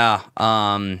 Yeah.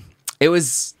 It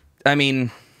was. I mean,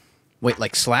 wait,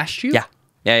 like slashed you?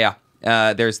 Yeah.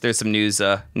 There's some news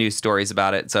stories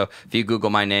about it. So if you Google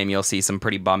my name, you'll see some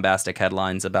pretty bombastic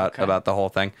headlines about the whole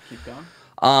thing. Keep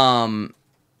going.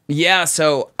 Yeah.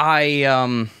 So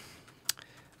I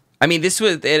mean, this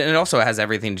was, and it also has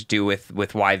everything to do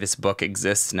with why this book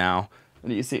exists now. What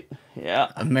do you see?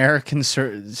 Yeah. American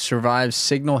survives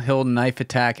Signal Hill knife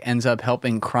attack, ends up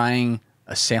helping crying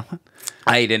assailant.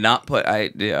 I did not put.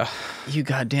 You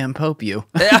goddamn Pope, you.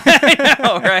 I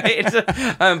know, right?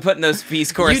 I'm putting those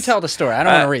Peace Corps. You tell the story. I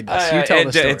don't want to read this. You tell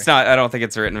the story. It's not. I don't think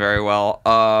it's written very well.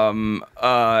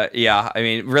 Yeah. I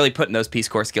mean, really putting those Peace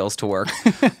Corps skills to work.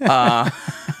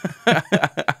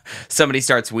 Somebody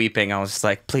starts weeping. I was just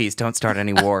like, please don't start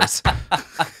any wars.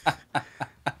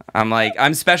 I'm like,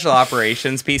 I'm Special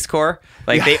Operations Peace Corps.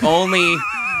 Like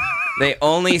They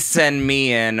only send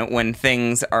me in when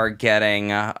things are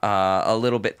getting a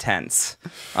little bit tense.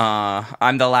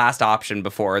 I'm the last option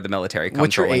before the military comes.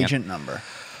 What's your agent number?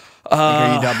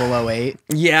 Are you 008?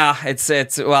 Yeah, it's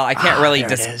well, I can't really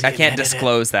I can't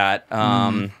disclose that.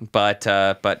 But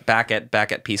back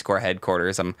at Peace Corps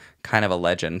headquarters, I'm kind of a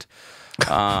legend.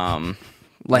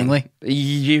 Langley?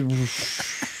 You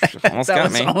almost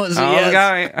got me. Almost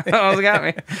got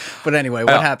me. But anyway,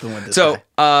 what happened with this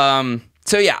guy?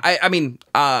 So yeah, I mean,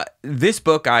 this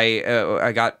book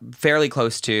I got fairly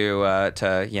close to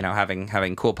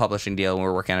having cool publishing deal. And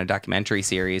we're working on a documentary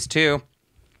series too,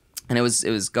 and it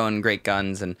was going great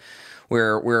guns, and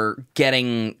we're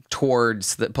getting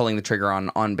towards pulling the trigger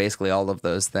on basically all of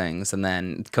those things. And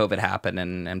then COVID happened,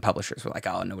 and publishers were like,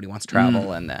 oh, nobody wants to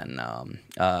travel. And then,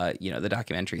 the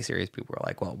documentary series, people were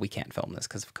like, well, we can't film this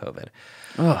because of COVID.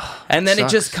 And then it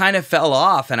just kind of fell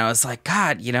off. And I was like,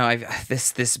 God,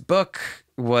 this book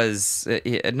was,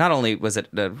 not only was it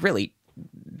a really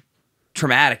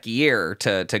traumatic year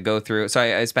to go through. So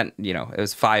I spent, it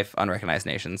was 5 unrecognized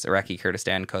nations: Iraqi,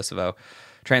 Kurdistan, Kosovo,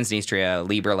 Transnistria,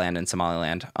 Liberland, and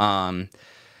Somaliland. I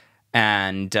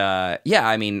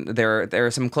mean, there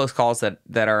are some close calls that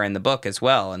are in the book as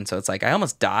well. And so it's like, I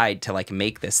almost died to like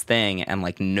make this thing, and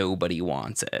like nobody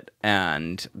wants it.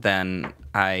 And then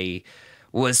I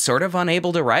was sort of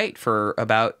unable to write for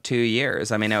about 2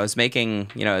 years. I mean, I was making,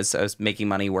 I was making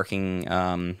money working,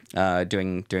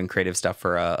 doing creative stuff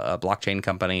for a blockchain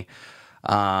company.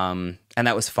 And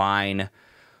that was fine.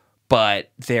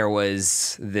 But there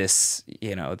was this,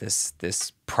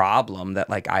 this problem that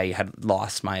like I had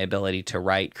lost my ability to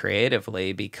write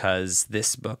creatively because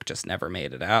this book just never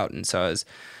made it out. And so I was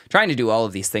trying to do all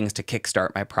of these things to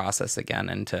kickstart my process again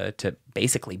and to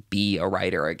basically be a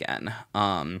writer again.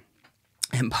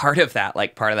 And part of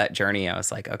that journey, I was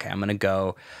like, okay, I'm going to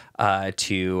go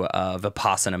to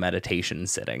Vipassana meditation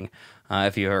sitting.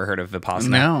 If you ever heard of Vipassana.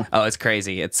 No. Oh, it's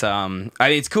crazy. It's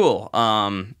it's cool.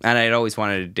 And I'd always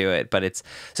wanted to do it, but it's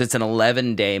an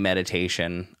 11-day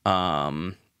meditation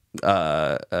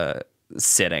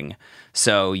sitting.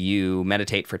 So you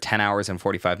meditate for 10 hours and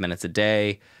 45 minutes a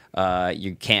day.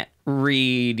 You can't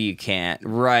read, you can't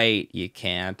write, you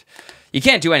can't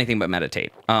do anything but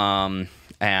meditate.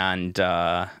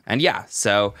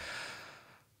 So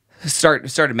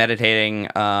started meditating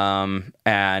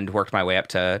and worked my way up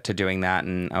to doing that.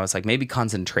 And I was like, maybe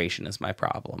concentration is my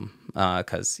problem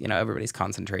because, everybody's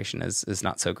concentration is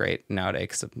not so great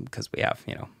nowadays because we have,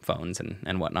 phones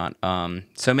and whatnot.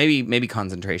 So maybe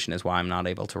concentration is why I'm not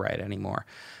able to write anymore.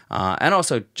 And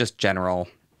also just general,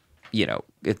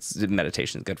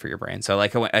 meditation is good for your brain. So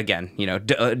like, again,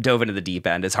 dove into the deep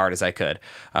end as hard as I could.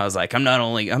 I was like, I'm not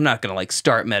going to like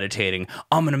start meditating.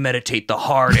 I'm going to meditate the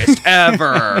hardest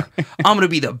ever. I'm going to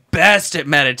be the best at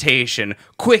meditation,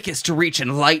 quickest to reach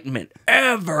enlightenment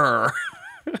ever.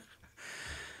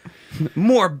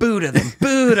 More Buddha than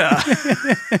Buddha.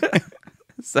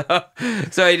 So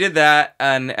I did that,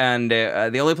 and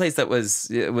the only place that was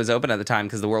open at the time,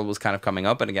 because the world was kind of coming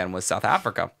open again, was South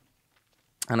Africa.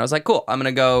 And I was like, cool, I'm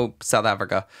going to go South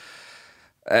Africa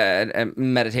and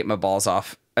meditate my balls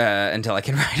off until I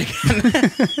can write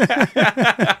again.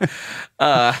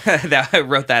 I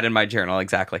wrote that in my journal,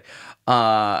 exactly.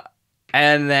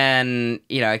 And then,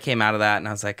 I came out of that and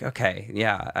I was like, okay,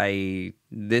 yeah,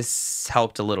 this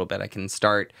helped a little bit. I can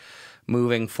start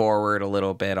moving forward a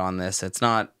little bit on this. It's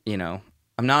not, I'm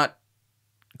not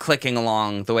clicking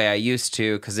along the way I used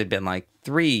to because it'd been like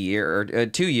 2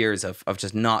 years of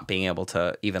just not being able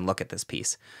to even look at this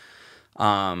piece.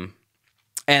 And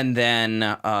then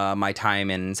my time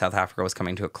in South Africa was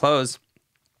coming to a close.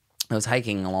 I was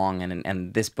hiking along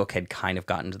and this book had kind of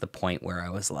gotten to the point where I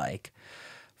was like,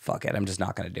 fuck it, I'm just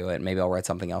not going to do it. Maybe I'll write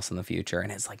something else in the future.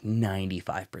 And it's like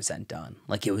 95% done.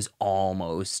 Like it was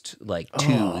almost like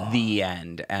to the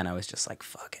end. And I was just like,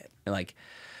 fuck it. Like,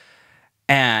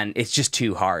 and it's just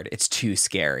too hard. It's too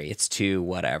scary. It's too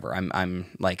whatever. I'm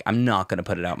not going to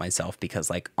put it out myself because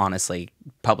like, honestly,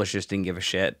 publishers didn't give a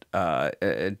shit.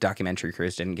 Documentary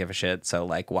crews didn't give a shit. So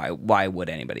like, why would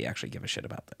anybody actually give a shit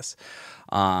about this?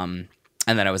 And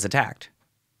then I was attacked.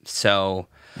 So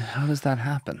how does that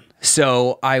happen?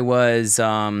 So I was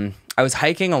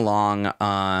hiking along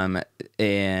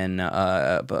in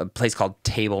a place called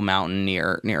Table Mountain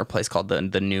near a place called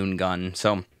the Noon Gun.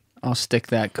 So I'll stick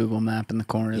that Google map in the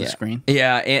corner of the screen.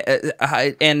 Yeah,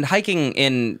 and hiking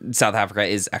in South Africa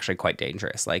is actually quite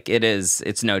dangerous. Like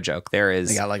it's no joke. They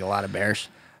got like a lot of bears.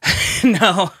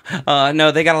 No,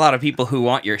 they got a lot of people who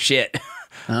want your shit.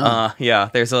 Oh. Yeah,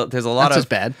 there's a lot That's of just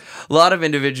bad. A lot of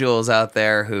individuals out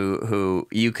there who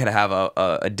you could have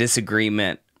a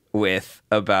disagreement with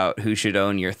about who should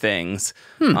own your things.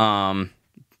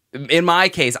 In my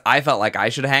case, I felt like I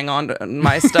should hang on to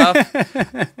my stuff.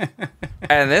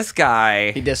 And this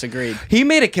guy, he disagreed. He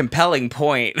made a compelling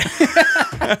point.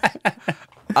 So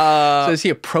does he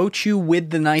approach you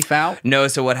with the knife out? No.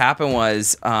 So what happened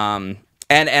was, and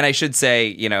I should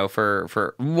say,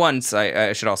 for once,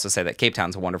 I should also say that Cape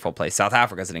Town's a wonderful place. South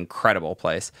Africa is an incredible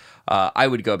place. I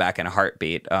would go back in a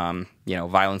heartbeat.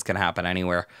 Violence can happen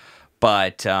anywhere,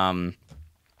 but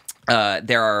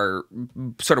there are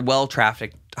sort of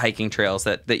well-trafficked hiking trails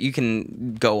that you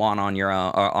can go on your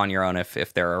own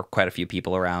if there are quite a few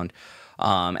people around.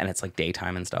 And it's like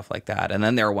daytime and stuff like that. And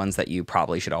then there are ones that you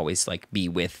probably should always like be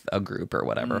with a group or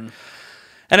whatever.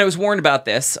 And I was warned about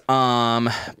this,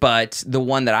 but the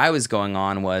one that I was going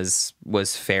on was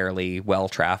fairly well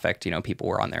trafficked. You know, people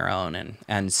were on their own,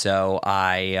 and so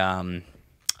I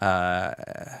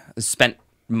spent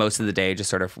most of the day just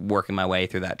sort of working my way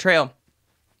through that trail.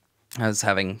 I was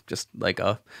having just like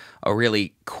a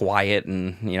really quiet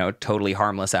and, you know, totally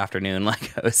harmless afternoon.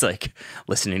 Like I was like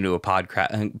listening to a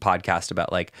podcast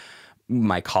about like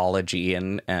mycology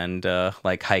and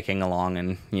like hiking along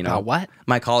and, you know, what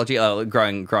mycology,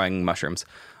 growing mushrooms.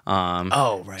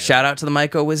 Right. Shout out to the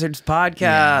Myco Wizards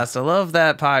podcast. I love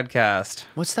that podcast.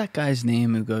 What's that guy's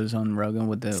name who goes on Rogan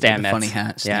with the funny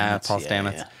hat? Stamets. Paul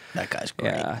Stamets. Yeah. That guy's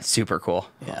great. Yeah, super cool.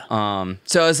 Yeah.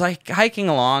 So I was like hiking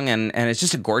along, and it's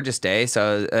just a gorgeous day.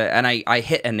 So and I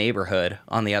hit a neighborhood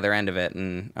on the other end of it,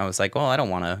 and I was like, well, I don't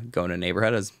want to go in a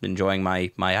neighborhood. I was enjoying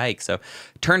my hike, so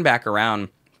turned back around.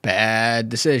 Bad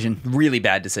decision. Really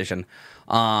bad decision.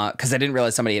 Because I didn't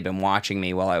realize somebody had been watching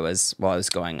me while I was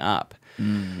going up,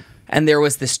 and there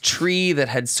was this tree that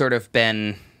had sort of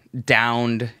been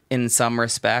downed in some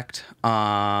respect,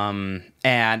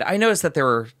 and I noticed that there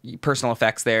were personal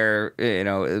effects there. You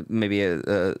know, maybe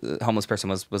a homeless person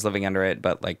was living under it,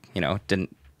 but like, you know,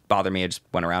 didn't bother me. I just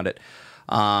went around it,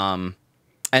 and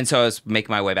so I was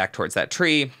making my way back towards that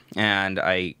tree, and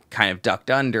I kind of ducked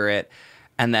under it.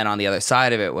 And then on the other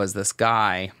side of it was this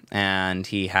guy, and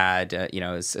he had, you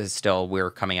know, still, we were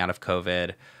coming out of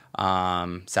COVID.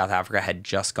 South Africa had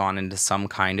just gone into some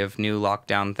kind of new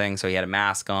lockdown thing, so he had a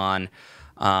mask on.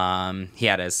 He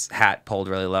had his hat pulled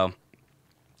really low,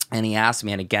 and he asked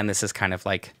me, and again, this is kind of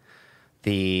like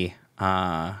the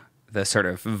sort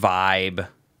of vibe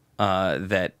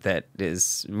that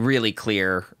is really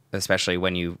clear, especially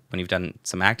when you've done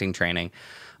some acting training.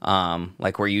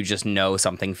 Like where you just know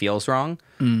something feels wrong.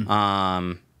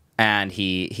 And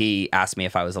he asked me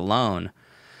if I was alone.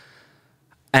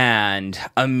 And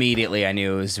immediately I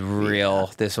knew it was real.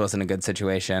 Yeah. This wasn't a good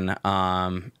situation.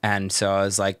 And so I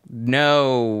was like,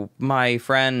 no, my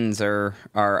friends are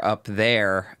up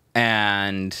there.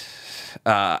 And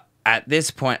at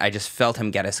this point, I just felt him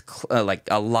get us like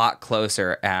a lot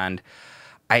closer. And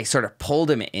I sort of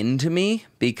pulled him into me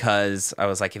because I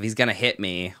was like, if he's gonna hit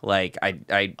me, like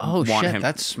I want him.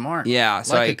 That's smart. Yeah,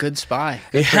 so like a good spy.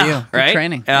 Good for you. Good right?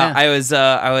 Training. Yeah. I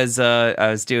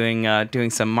was doing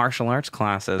some martial arts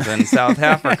classes in South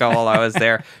Africa while I was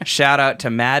there. Shout out to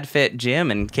Mad Fit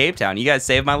Gym in Cape Town. You guys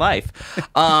saved my life.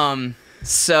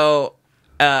 So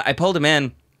I pulled him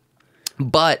in.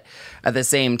 But at the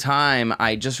same time,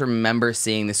 I just remember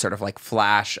seeing this sort of like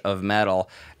flash of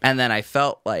metal, and then I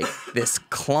felt like this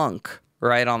clunk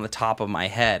right on the top of my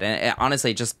head, and honestly,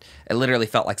 it literally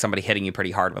felt like somebody hitting you pretty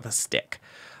hard with a stick.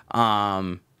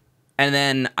 And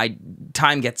then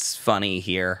time gets funny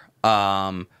here.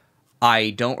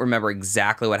 I don't remember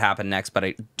exactly what happened next, but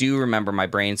I do remember my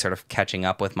brain sort of catching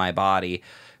up with my body,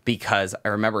 because I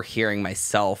remember hearing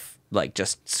myself like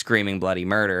just screaming bloody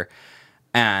murder.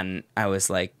 And I was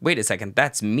like, wait a second,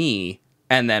 that's me.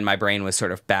 And then my brain was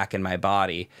sort of back in my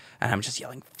body, and I'm just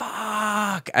yelling,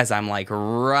 fuck, as I'm like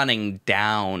running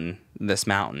down this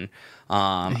mountain.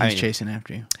 He's chasing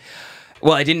after you.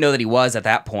 Well, I didn't know that he was at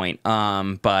that point.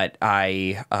 But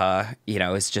I, you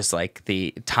know, it's just like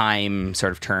the time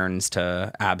sort of turns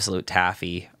to absolute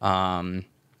taffy.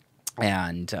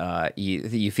 And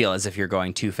you feel as if you're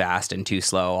going too fast and too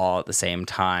slow all at the same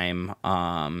time.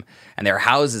 And there are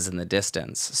houses in the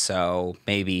distance, so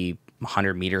maybe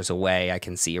 100 meters away I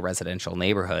can see a residential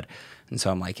neighborhood. And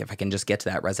so I'm like, if I can just get to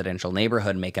that residential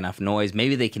neighborhood and make enough noise,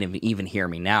 maybe they can even hear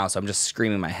me now. So I'm just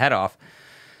screaming my head off.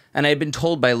 And I had been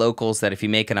told by locals that if you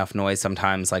make enough noise,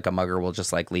 sometimes like a mugger will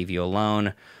just like leave you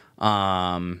alone.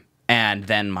 And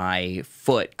then my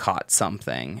foot caught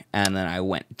something, and then I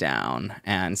went down.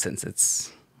 And since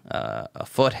it's a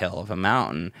foothill of a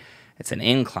mountain, it's an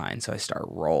incline, so I start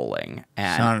rolling.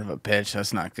 And son of a bitch,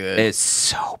 that's not good. It's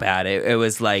so bad. It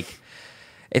was like,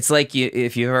 it's like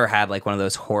if you ever had like one of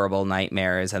those horrible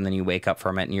nightmares, and then you wake up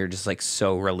from it, and you're just like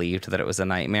so relieved that it was a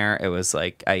nightmare. It was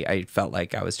like I felt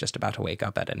like I was just about to wake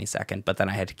up at any second, but then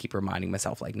I had to keep reminding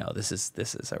myself, like, no, this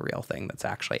is a real thing that's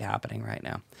actually happening right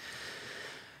now.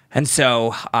 And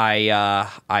so I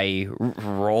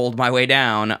rolled my way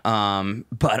down,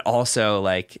 but also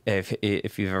like if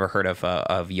you've ever heard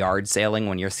of yard sailing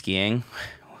when you're skiing.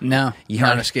 No,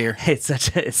 not a skier. It's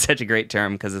such a great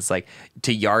term, because it's like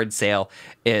to yard sail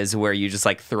is where you just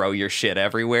like throw your shit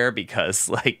everywhere because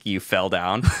like you fell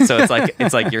down. So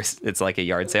it's like a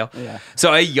yard sail. Yeah.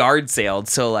 So I yard sailed.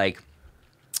 So like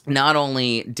not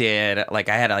only did like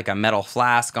I had like a metal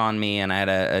flask on me, and I had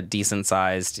a decent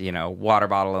sized, you know, water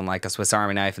bottle and like a Swiss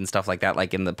Army knife and stuff like that,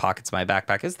 like in the pockets of my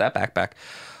backpack. Is that backpack?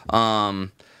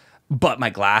 But my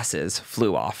glasses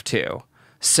flew off too.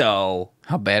 So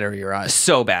how bad are your eyes?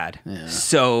 So bad. Yeah.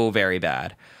 So very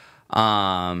bad.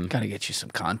 Gotta get you some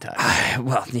contacts.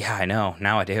 Well, yeah, I know.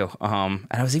 Now I do. And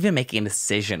I was even making a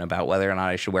decision about whether or not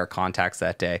I should wear contacts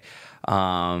that day.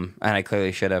 And I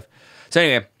clearly should have. So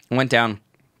anyway, I went down.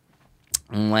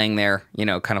 I'm laying there, you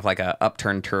know, kind of like a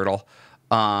upturned turtle.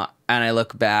 And I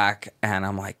look back and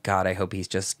I'm like, God, I hope he's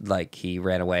just like, he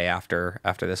ran away after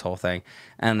this whole thing.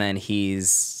 And then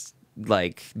he's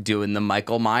like doing the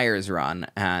Michael Myers run.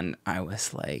 And I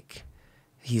was like,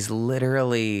 he's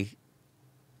literally,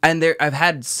 and I've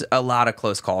had a lot of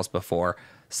close calls before,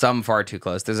 some far too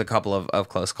close. There's a couple of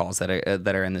close calls that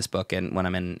are in this book and when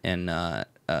I'm in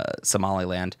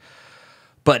Somaliland,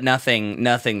 but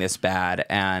nothing this bad.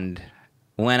 And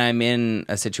when I'm in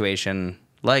a situation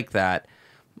like that,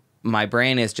 my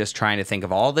brain is just trying to think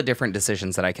of all the different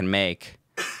decisions that I can make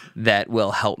that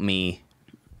will help me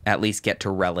at least get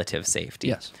to relative safety.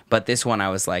 Yes. But this one, I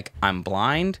was like, I'm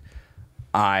blind.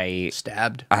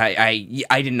 Stabbed. I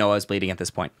didn't know I was bleeding at this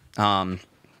point. Yeah,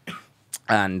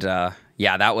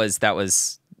 that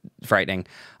was frightening.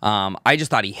 I just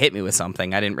thought he hit me with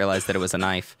something. I didn't realize that it was a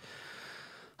knife.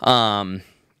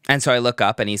 And so I look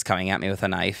up and he's coming at me with a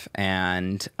knife,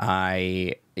 and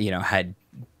I, you know, had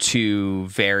two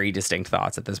very distinct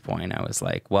thoughts at this point. I was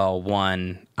like, well,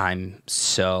 one, I'm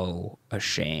so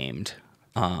ashamed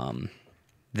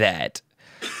that,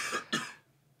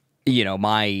 you know,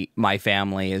 my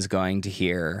family is going to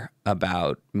hear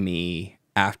about me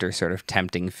after sort of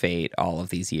tempting fate all of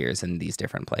these years in these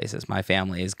different places. My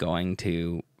family is going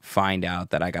to find out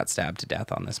that I got stabbed to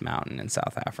death on this mountain in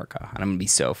South Africa, and I'm gonna be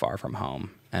so far from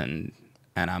home, and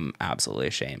I'm absolutely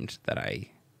ashamed that I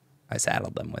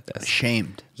saddled them with this.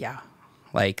 Ashamed. Yeah.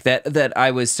 Like that I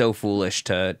was so foolish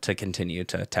to continue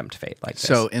to tempt fate like this.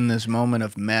 So in this moment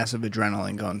of massive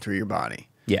adrenaline going through your body,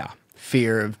 yeah,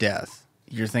 fear of death,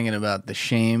 you're thinking about the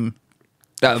shame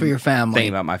for your family.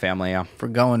 Thinking about my family, yeah. For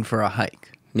going for a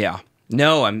hike. Yeah.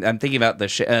 No, I'm thinking about the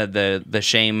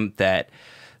shame that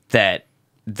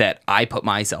I put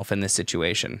myself in this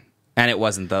situation. And it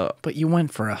wasn't the... But you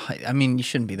went for a hike. I mean, you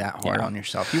shouldn't be that hard on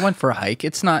yourself. You went for a hike.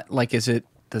 It's not like, does it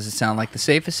sound like the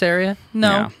safest area? No.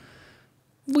 Yeah.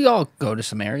 We all go to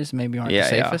some areas that maybe aren't the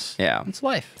safest. Yeah. It's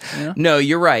life. You know? No,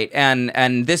 you're right.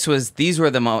 And these were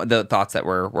the thoughts that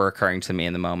were occurring to me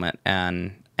in the moment.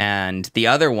 And the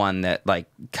other one that like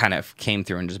kind of came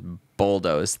through and just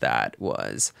bulldozed that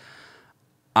was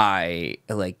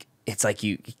it's like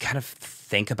you kind of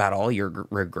think about all your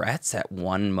regrets at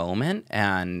one moment.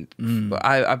 And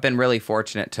I've been really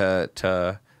fortunate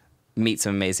to meet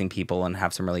some amazing people and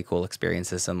have some really cool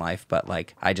experiences in life. But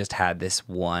like, I just had this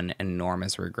one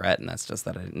enormous regret, and that's just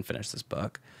that I didn't finish this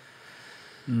book.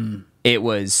 It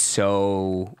was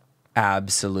so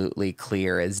absolutely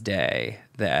clear as day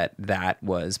that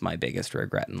was my biggest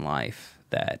regret in life,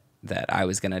 that I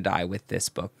was going to die with this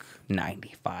book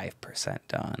 95%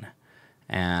 done.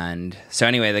 And so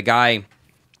anyway, the guy,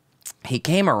 he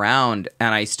came around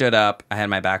and I stood up. I had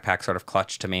my backpack sort of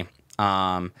clutched to me.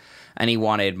 And he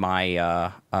wanted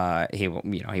my, he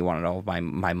wanted all of my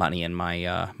money and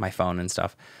my phone and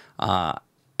stuff.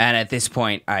 And at this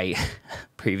point, I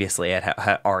previously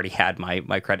had already had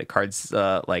my credit cards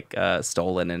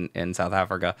stolen in South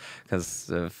Africa because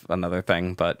of another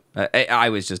thing. But I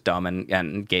was just dumb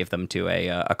and gave them to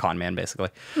a con man, basically.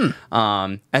 And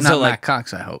not so, like, Matt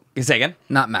Cox, I hope. You say again?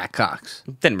 Not Matt Cox.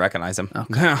 Didn't recognize him.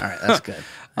 Okay. All right, that's good.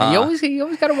 You always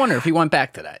got to wonder if he went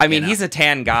back to that. I mean, he's a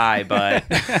tan guy, but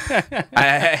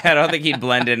I don't think he'd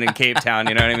blend in Cape Town.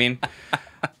 You know what I mean?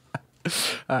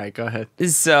 All right, go ahead.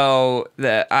 So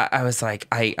I was like,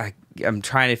 I'm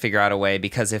trying to figure out a way,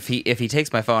 because if he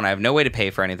takes my phone, I have no way to pay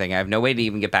for anything. I have no way to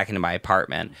even get back into my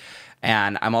apartment,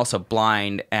 and I'm also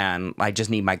blind, and I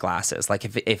just need my glasses. Like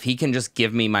if he can just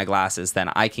give me my glasses, then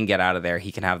I can get out of there.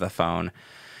 He can have the phone,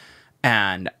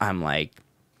 and I'm like,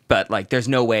 but like, there's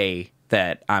no way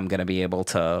that I'm gonna be able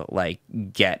to like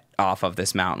get off of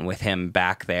this mountain with him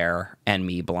back there and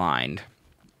me blind.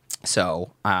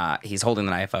 So he's holding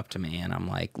the knife up to me, and I'm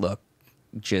like, look,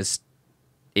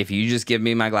 if you just give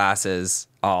me my glasses,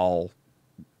 I'll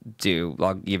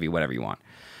give you whatever you want.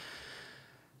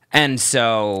 And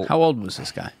so... How old was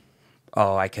this guy?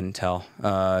 Oh, I couldn't tell.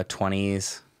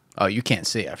 20s. Oh, you can't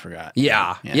see, I forgot.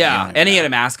 Yeah. And he had a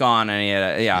mask on,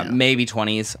 and he had maybe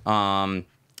 20s.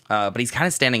 But he's kind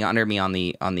of standing under me on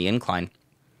the incline.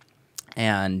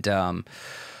 And...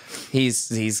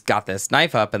 He's got this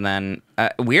knife up, and then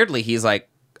weirdly he's like,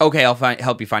 okay, I'll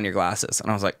help you find your glasses.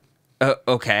 And I was like,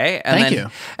 okay. And Thank then,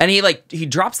 you. And he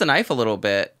drops the knife a little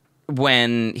bit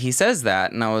when he says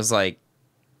that. And I was like,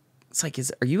 it's like,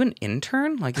 are you an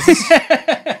intern? Like, is this...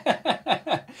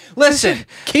 Listen,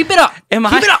 keep it up. Am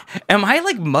I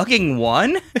like mugging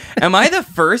one? Am I the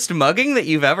first mugging that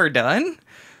you've ever done?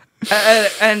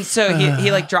 And so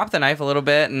he like dropped the knife a little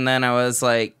bit, and then I was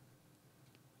like,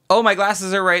 oh, my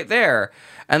glasses are right there.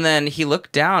 And then he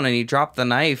looked down and he dropped the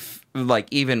knife like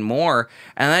even more,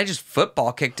 and I just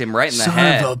football kicked him right in the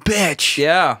head. Son of a bitch.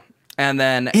 Yeah. And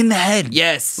then in the head.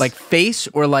 Yes. Like face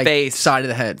or like face. Side of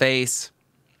the head? Face.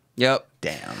 Yep.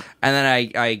 Damn. And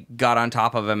then I got on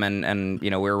top of him, and we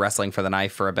were wrestling for the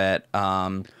knife for a bit.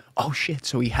 Oh shit!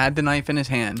 So he had the knife in his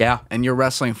hand. Yeah. And you're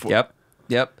wrestling for.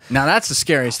 Yep. Now that's the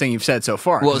scariest thing you've said so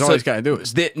far. Well, all he's got to do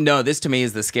is. This to me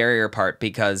is the scarier part,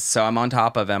 because so I'm on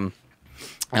top of him,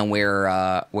 and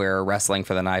we're wrestling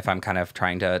for the knife. I'm kind of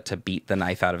trying to beat the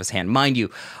knife out of his hand. Mind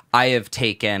you, I have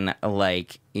taken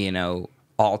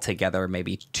altogether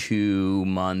maybe 2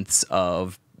 months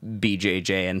of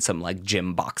BJJ and some like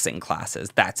gym boxing classes.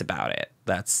 That's about it.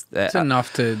 That's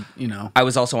enough to I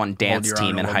was also on dance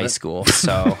team in high school,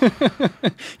 so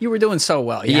you were doing so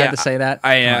well. You had to say that.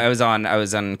 I was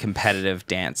on competitive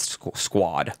dance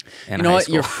squad. In you know high what?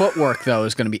 school. Your footwork though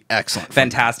is going to be excellent.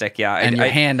 Fantastic, yeah. And your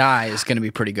hand-eye is going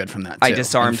to to be good from that. Too, I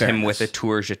disarmed him with a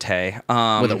tour jeté.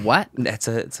 With a what? It's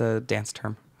a dance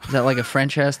term. Is that like a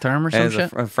French ass term or some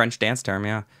shit? A French dance term,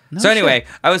 yeah. No so anyway, shit.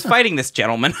 I was fighting this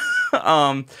gentleman,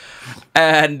 and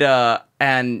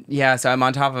yeah, so I'm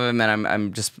on top of him, and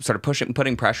I'm just sort of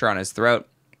putting pressure on his throat.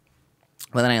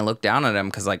 But then I look down at him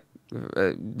because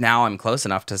now I'm close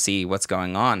enough to see what's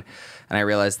going on, and I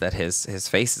realize that his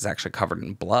face is actually covered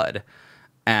in blood,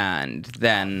 and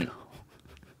then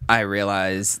I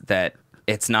realize that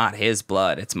it's not his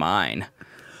blood, it's mine.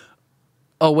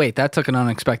 Oh wait, that took an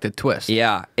unexpected twist.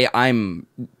 Yeah, I'm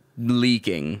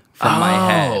leaking from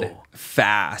my head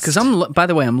fast. Because by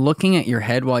the way, I'm looking at your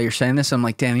head while you're saying this. I'm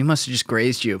like, damn, he must have just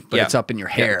grazed you, but it's up in your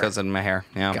hair. Yeah, it goes in my hair.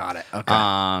 Yeah, got it. Okay.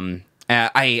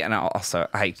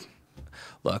 I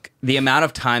look, the amount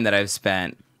of time that I've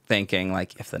spent thinking,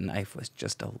 like, if the knife was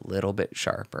just a little bit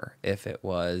sharper, if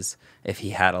he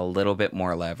had a little bit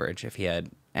more leverage, if he had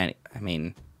any,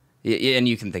 and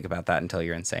you can think about that until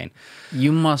you're insane.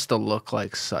 You must have looked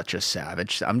like such a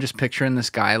savage. I'm just picturing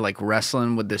this guy like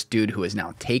wrestling with this dude who has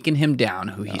now taken him down,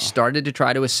 who he started to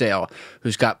try to assail,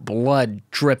 who's got blood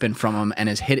dripping from him and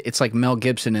is hit. It's like Mel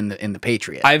Gibson in the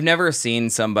Patriot. I've never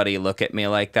seen somebody look at me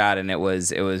like that, and it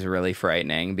was really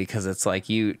frightening, because it's like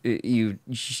you're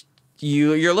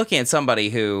looking at somebody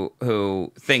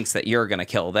who thinks that you're gonna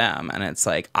kill them, and it's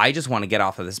like, I just want to get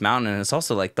off of this mountain. And it's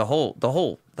also like the whole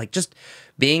like just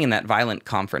being in that violent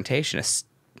confrontation is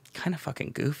kind of fucking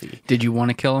goofy. Did you want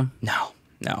to kill him? No.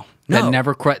 That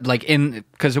never like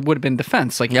because it would have been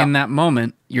defense. Like in that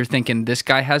moment, you're thinking, this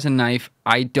guy has a knife.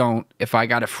 I don't. If I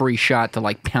got a free shot to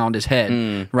like pound his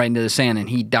head right into the sand and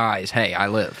he dies, hey, I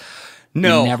live.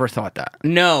 No, you never thought that.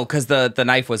 No, because the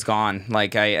knife was gone.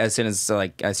 Like as soon as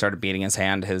I started beating his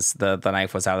hand, the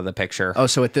knife was out of the picture. Oh,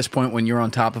 so at this point, when you're on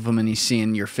top of him and he's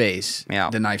seeing your face,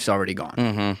 the knife's already gone.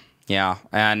 Mm-hmm. Yeah,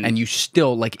 and you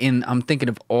still like I'm thinking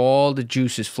of all the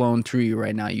juices flowing through you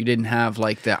right now. You didn't have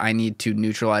like I need to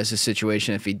neutralize the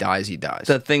situation. If he dies, he dies.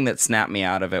 The thing that snapped me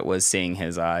out of it was seeing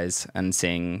his eyes and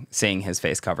seeing his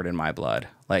face covered in my blood.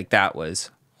 Like, that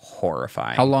was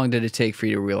horrifying. How long did it take for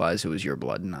you to realize it was your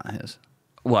blood and not his?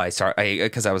 Well,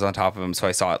 because I was on top of him, so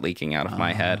I saw it leaking out of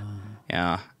my head.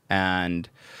 Yeah, and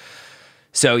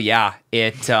so yeah,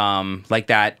 it like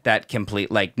that complete,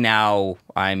 like, now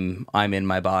I'm in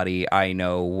my body. I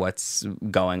know what's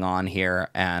going on here,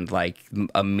 and like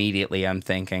immediately I'm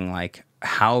thinking, like,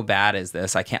 how bad is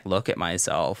this? I can't look at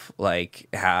myself. Like,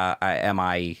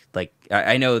 I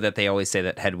know that they always say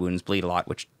that head wounds bleed a lot,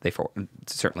 which they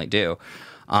certainly do.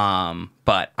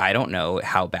 But I don't know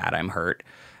how bad I'm hurt.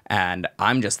 And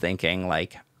I'm just thinking,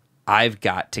 like, I've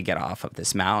got to get off of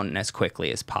this mountain as quickly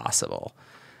as possible.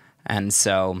 And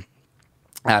so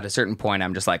at a certain point,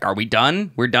 I'm just like, are we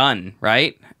done? We're done,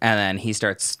 right? And then he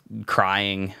starts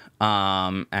crying.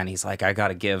 And he's like, I've got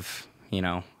to give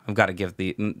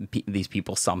these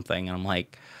people something. And I'm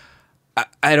like,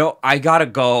 I gotta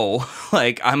go.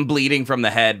 Like, I'm bleeding from the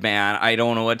head, man. I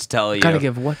don't know what to tell you. Gotta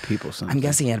give what people something? I'm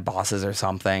guessing he had bosses or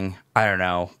something. I don't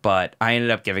know. But I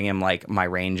ended up giving him, like, my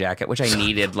rain jacket, which I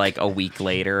needed, like, a week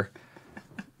later.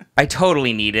 I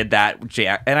totally needed that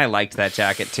jacket, and I liked that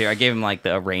jacket, too. I gave him, like,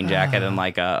 the rain jacket and,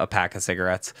 like, a pack of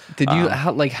cigarettes. Did you,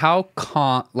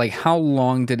 how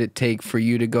long did it take for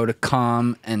you to go to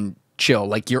calm and chill?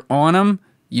 Like, you're on him,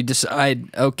 You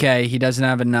decide, okay, he doesn't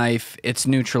have a knife. It's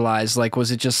neutralized. Like,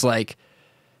 was it just like,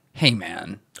 hey,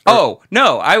 man? Oh,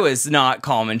 no, I was not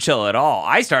calm and chill at all.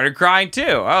 I started crying too.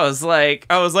 I was like,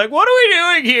 what are we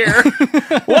doing here?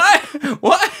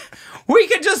 What? We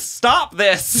could just stop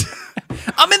this.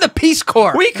 I'm in the Peace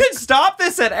Corps. We could stop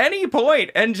this at any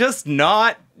point and just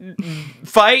not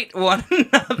fight one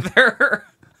another.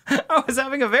 I was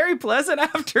having a very pleasant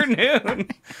afternoon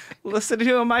listening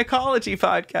to a mycology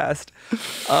podcast.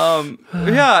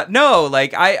 Yeah, no,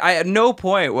 like I at no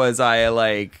point was I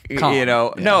like, calm.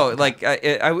 No, like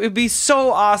it would be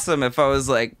so awesome if I was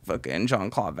like fucking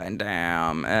Jean-Claude Van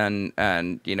Damme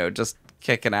and just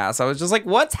kicking ass. I was just like,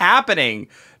 what's happening?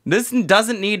 This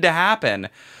doesn't need to happen.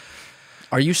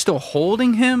 Are you still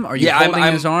holding him? Are you holding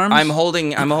his arms? I'm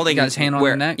holding. You got his hand on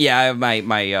the neck? Yeah, I have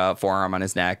my forearm on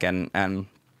his neck and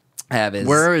I have his.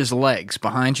 Where are his legs?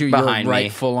 Behind you? Behind You're right me.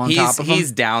 full on top of him? He's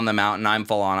down the mountain. I'm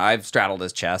full on. I've straddled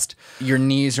his chest. Your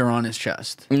knees are on his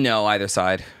chest. No, either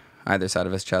side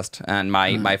of his chest, and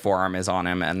my forearm is on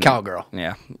him. And cowgirl.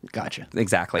 Yeah, gotcha.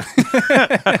 Exactly.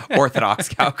 Orthodox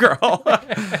cowgirl,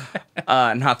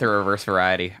 not the reverse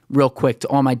variety. Real quick to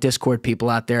all my Discord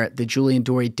people out there, the Julian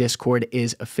Dorey Discord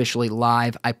is officially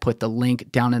live. I put the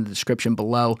link down in the description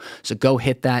below, so go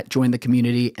hit that, join the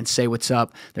community, and say what's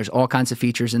up. There's all kinds of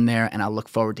features in there, and I look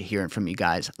forward to hearing from you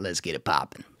guys. Let's get it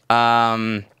popping.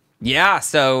 Yeah.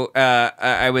 So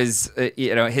I was,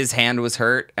 his hand was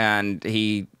hurt, and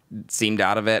he seemed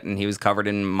out of it, and he was covered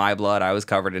in my blood. I was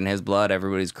covered in his blood.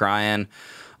 Everybody's crying.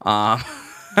 I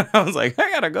was like, I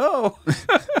gotta go.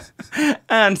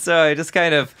 And so I just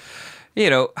kind of,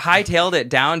 hightailed it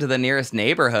down to the nearest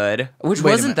neighborhood, which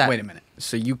wasn't that. Wait a minute.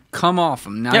 So you come off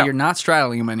him. Now you're not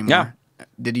straddling him anymore. Yeah.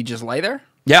 Did he just lay there?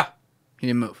 Yeah. He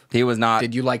didn't move. He was not.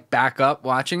 Did you back up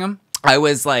watching him? I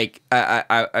was like,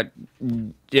 no,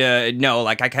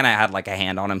 like I kind of had a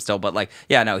hand on him still, but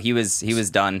he was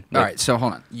done. All right, so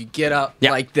hold on. You get up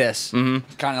like this, kind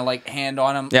of hand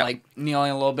on him,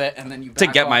 kneeling a little bit, and then you back to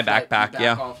get off my backpack,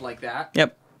 back off like that.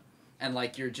 Yep.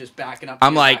 And you're just backing up.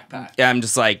 I'm your like, backpack. I'm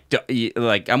just like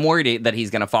I'm worried that he's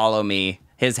gonna follow me.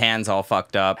 His hand's all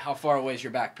fucked up. How far away is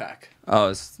your backpack? Oh,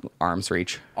 it's arm's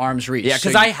reach. Arm's reach. Yeah,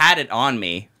 because I had it on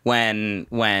me when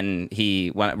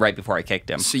right before I kicked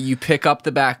him. So you pick up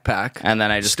the backpack, and then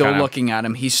I just still looking at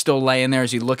him. He's still laying there.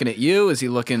 Is he looking at you? Is he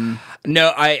looking?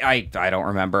 No, I don't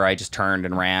remember. I just turned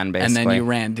and ran. Basically, and then you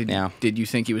ran. Did you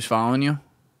think he was following you?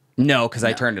 No, because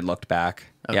I turned and looked back.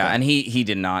 Okay. Yeah, and he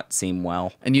did not seem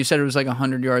well. And you said it was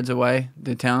 100 yards away,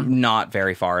 the town? Not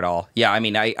very far at all. Yeah, I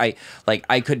mean, I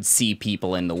could see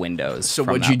people in the windows. So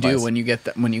what'd you do when you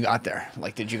got there?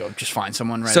 Did you go just find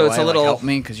someone right away? It's a little help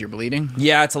me because you're bleeding.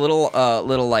 Yeah, it's a little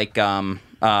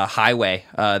highway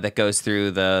that goes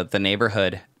through the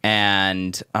neighborhood,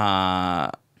 and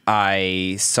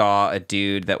I saw a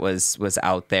dude that was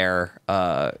out there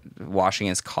washing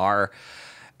his car,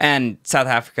 and South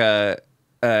Africa.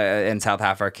 And South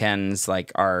Africans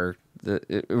are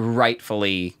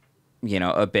rightfully,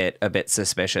 a bit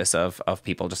suspicious of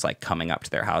people just coming up to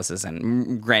their houses.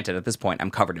 And granted, at this point,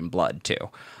 I'm covered in blood too.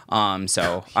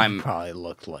 So I'm probably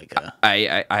looked like a.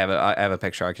 I have a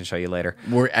picture I can show you later.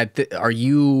 Are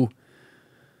you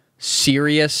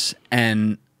serious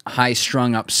and high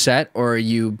strung upset, or are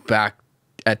you back?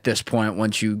 At this point,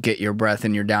 once you get your breath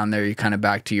and you're down there, you're kind of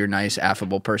back to your nice,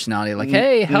 affable personality.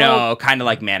 Hey, help. No, kind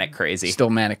of manic crazy. Still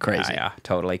manic crazy. Yeah,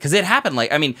 totally. Because it happened.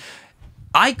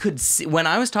 I could see when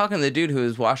I was talking to the dude who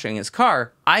was washing his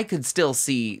car. I could still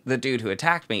see the dude who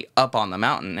attacked me up on the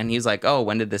mountain, and he's like, "Oh,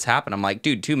 when did this happen?" I'm like,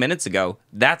 "Dude, 2 minutes ago.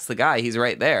 That's the guy. He's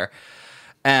right there."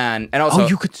 And also,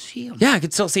 you could see him. Yeah, I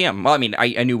could still see him. Well, I mean,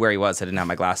 I knew where he was. I didn't have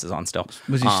my glasses on still.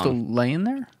 Was he still laying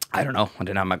there? I don't know. I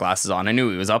didn't have my glasses on. I knew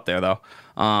he was up there though.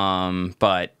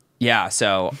 But yeah,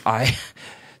 so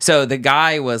the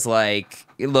guy was like,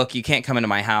 look, you can't come into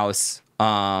my house.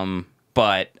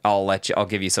 But I'll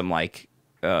give you some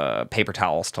paper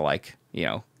towels to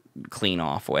clean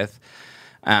off with.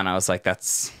 And I was like,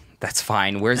 that's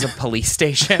fine. Where's a police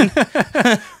station?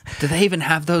 Do they even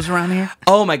have those around here?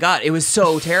 Oh my God. It was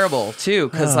so terrible too.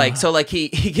 Cause he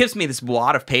gives me this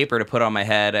wad of paper to put on my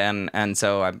head. And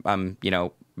so I'm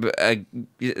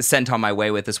sent on my way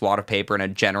with this wad of paper and a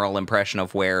general impression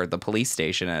of where the police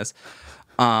station is.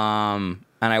 And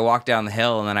I walk down the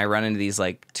hill, and then I run into these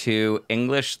two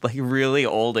English, really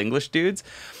old English dudes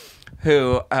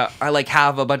who I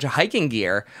have a bunch of hiking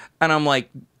gear. And I'm like,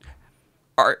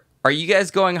 are you guys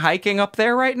going hiking up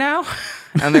there right now?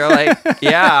 And they're like,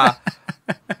 yeah.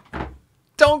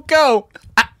 Don't go.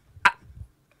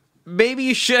 Maybe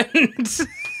you shouldn't.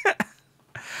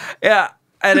 Yeah.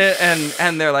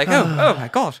 and they're like, oh my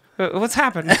gosh, what's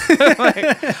happened?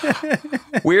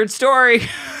 Like, weird story.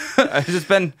 I've just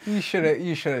been. You should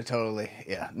have totally.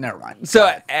 Yeah, never mind.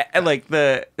 So like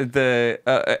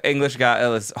the English guy,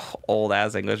 this old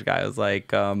ass English guy, was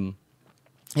like, we'll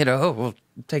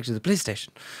take you to the police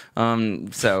station.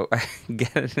 So I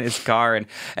get in his car and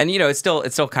it's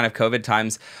still kind of COVID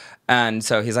times, and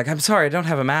so he's like, I'm sorry, I don't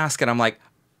have a mask, and I'm like,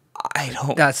 I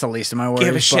don't. That's the least of my worries,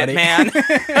 give a shit, buddy. man.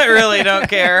 I really don't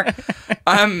care.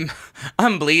 I'm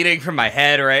bleeding from my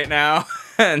head right now,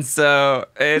 and so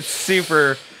it's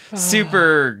super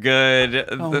good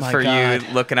for God. you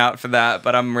looking out for that.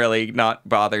 But I'm really not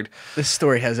bothered. This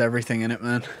story has everything in it,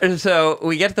 man. And so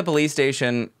we get to the police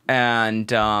station, and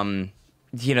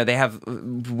they have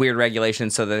weird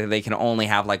regulations so that they can only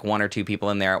have like 1 or 2 people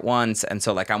in there at once. And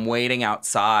so like I'm waiting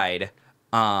outside.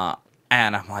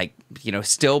 And I'm like,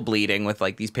 still bleeding with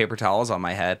like these paper towels on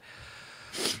my head.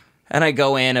 And I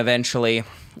go in eventually,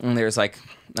 and there's like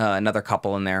another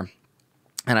couple in there.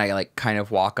 And I like kind of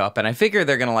walk up, and I figure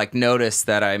they're gonna like notice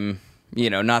that I'm,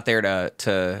 not there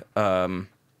to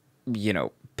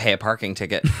pay a parking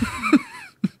ticket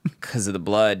because of the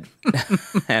blood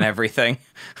and everything.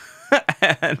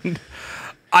 And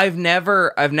I've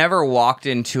never walked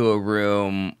into a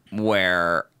room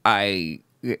where I,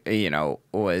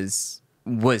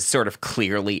 was sort of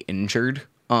clearly injured.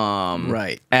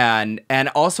 Right. And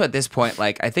also at this point,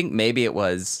 like, I think maybe it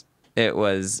was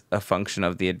a function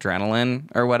of the adrenaline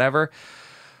or whatever.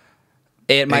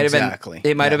 It might have been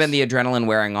the adrenaline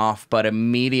wearing off, but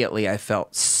immediately I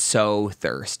felt so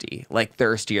thirsty, like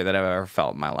thirstier than I've ever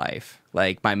felt in my life.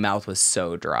 Like my mouth was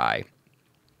so dry.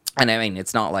 And I mean,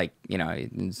 it's not like,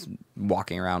 it's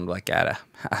walking around like at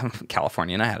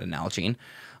California, and I had an Nalgene.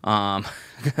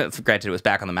 Granted, it was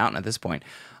back on the mountain at this point.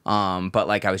 But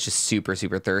like I was just super,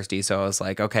 super thirsty. So I was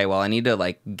like, okay, well, I need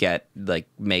to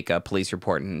make a police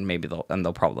report, and maybe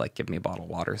they'll probably like give me a bottle of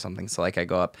water or something. So like I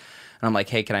go up and I'm like,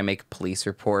 hey, can I make a police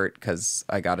report? 'Cause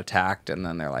I got attacked. And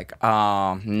then they're like,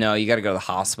 oh, no, you got to go to the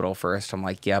hospital first. I'm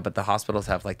like, yeah, but the hospitals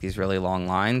have like these really long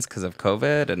lines 'cause of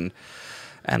COVID.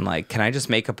 And like, can I just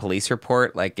make a police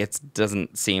report? Like, it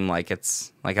doesn't seem like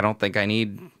it's like, I don't think I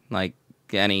need like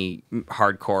any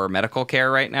hardcore medical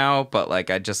care right now, but like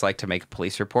I'd just like to make a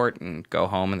police report and go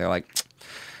home. And they're like,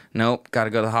 nope, got to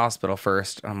go to the hospital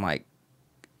first. I'm like,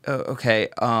 oh, okay,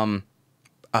 can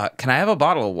I have a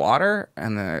bottle of water?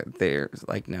 And they're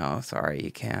like, no, sorry,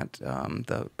 you can't.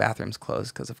 The bathroom's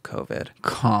closed because of COVID.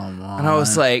 Come on. And I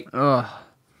was like,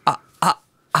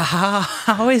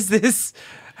 how is this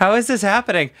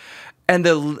happening? And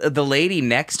the lady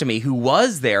next to me, who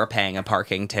was there paying a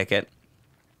parking ticket,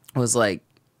 was like,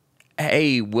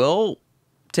 hey, we'll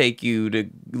take you to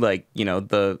like,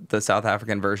 the South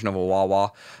African version of a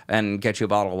Wawa and get you a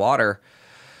bottle of water.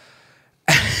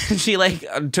 She like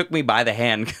took me by the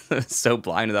hand because I was so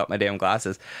blind without my damn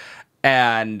glasses.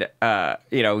 And,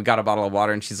 we got a bottle of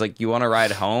water, and she's like, you want to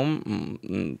ride home?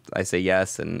 And I say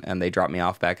yes. And they dropped me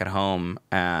off back at home.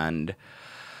 And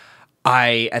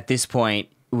I, at this point,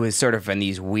 was sort of in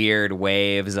these weird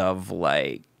waves of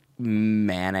like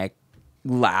manic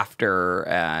laughter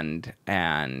and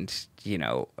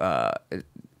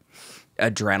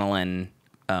adrenaline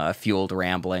fueled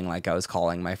rambling. Like I was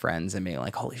calling my friends and being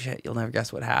like, holy shit, you'll never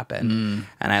guess what happened.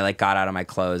 And I like got out of my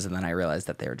clothes, and then I realized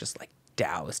that they were just like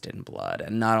doused in blood.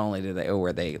 And not only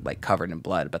were they like covered in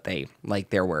blood, but they like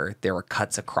there were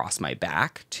cuts across my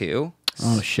back too.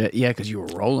 Oh shit. Yeah, because you were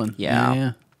rolling.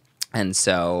 Yeah. And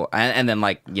so and then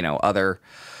like other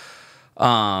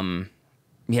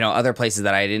other places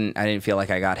that I didn't feel like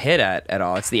I got hit at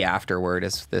all. It's the afterword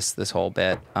is this whole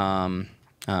bit.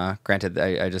 Granted,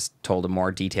 I just told a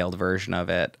more detailed version of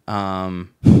it. I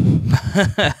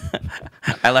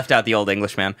left out the old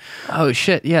Englishman. Oh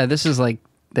shit! Yeah, this is like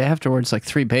the afterwards, like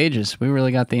 3 pages. We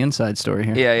really got the inside story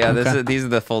here. Yeah. Okay. These are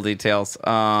the full details.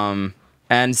 And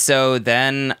so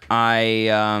then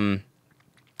I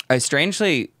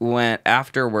strangely went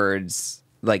afterwards,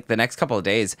 like the next couple of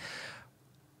days.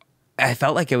 I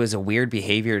felt like it was a weird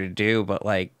behavior to do, but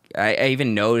like I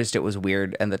even noticed it was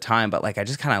weird at the time, but like I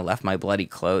just kind of left my bloody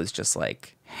clothes just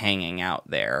like hanging out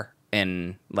there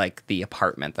in like the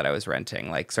apartment that I was renting,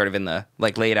 like sort of in the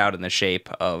like laid out in the shape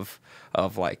of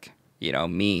like,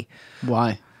 me.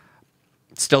 Why?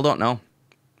 Still don't know.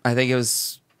 I think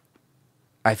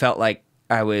I felt like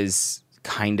I was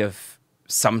kind of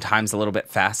sometimes a little bit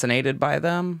fascinated by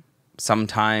them.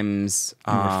 Sometimes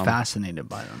You were fascinated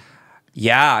by them.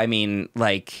 Yeah, I mean,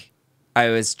 like,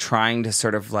 I was trying to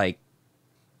sort of like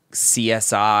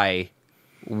CSI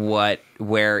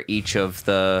where each of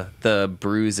the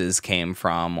bruises came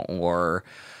from, or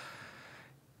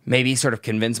maybe sort of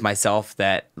convince myself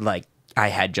that like I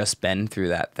had just been through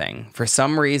that thing. For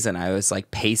some reason, I was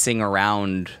like pacing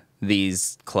around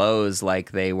these clothes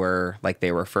like they were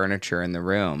furniture in the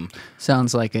room.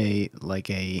 Sounds like a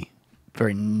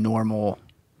very normal,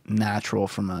 natural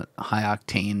from a high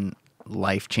octane,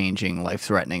 life-changing,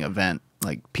 life-threatening event,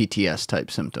 like PTS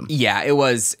type symptom. Yeah, it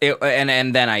was.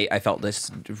 And then I felt this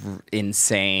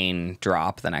insane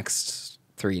drop the next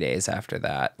 3 days after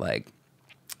that. Like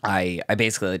I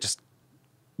basically just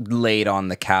laid on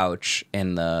the couch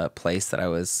in the place that I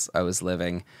was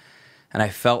living, and I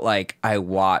felt like I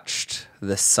watched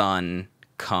the sun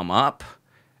come up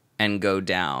and go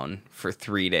down for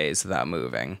 3 days without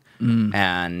moving.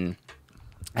 And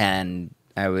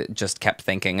I just kept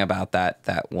thinking about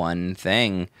that one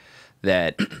thing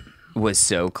that was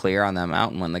so clear on that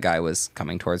mountain when the guy was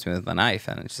coming towards me with the knife,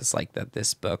 and it's just like that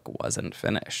this book wasn't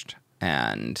finished,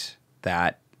 and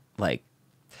that like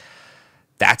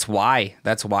that's why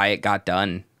it got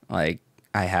done. Like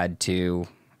I had to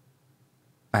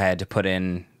put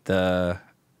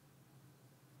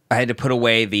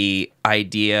away the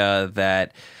idea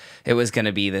that it was going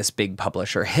to be this big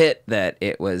publisher hit, that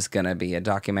it was going to be a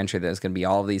documentary, that was going to be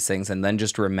all of these things, and then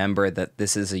just remember that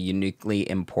this is a uniquely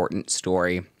important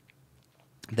story,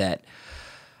 that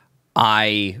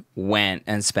I went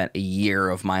and spent a year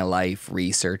of my life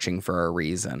researching for a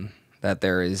reason, that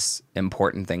there is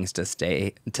important things to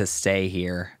stay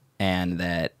here, and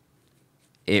that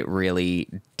it really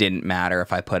didn't matter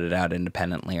if I put it out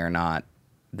independently or not,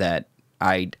 that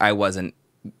I wasn't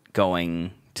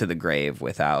going to the grave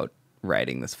without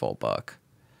writing this full book.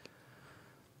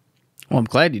 Well, I'm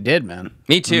glad you did, man.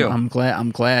 Me too. I'm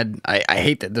glad. I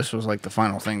hate that this was like the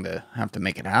final thing to have to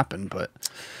make it happen, but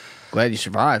glad you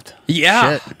survived.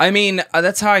 Yeah. Shit. I mean,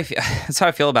 that's how I feel. That's how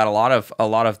I feel about a lot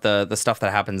of the stuff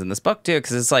that happens in this book too,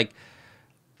 because it's like,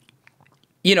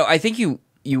 you know, I think you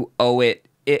owe it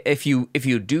if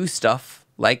you do stuff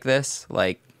like this,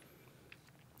 like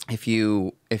if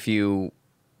you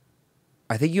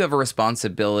I think you have a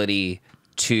responsibility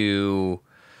to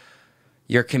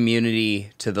your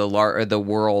community, to the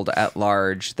world at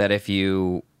large, that if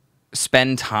you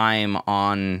spend time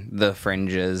on the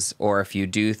fringes, or if you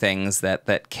do things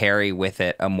that carry with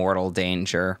it a mortal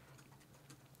danger,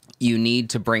 you need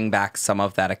to bring back some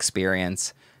of that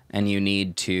experience, and you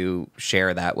need to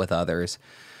share that with others.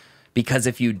 Because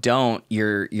if you don't,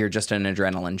 you're just an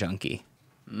adrenaline junkie.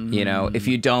 You know, if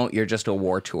you don't, you're just a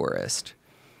war tourist.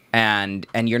 And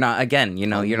you're not, again, you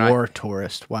know, you're not war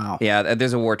tourist. Wow. Yeah,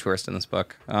 there's a war tourist in this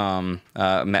book.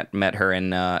 Met her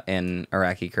in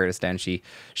Iraqi Kurdistan. She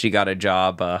got a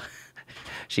job.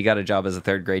 She got a job as a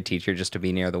third grade teacher just to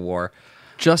be near the war.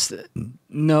 Just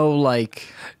no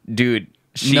dude.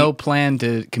 No plan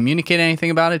to communicate anything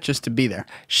about it, just to be there.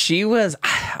 She was.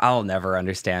 I'll never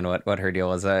understand what her deal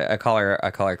was. I call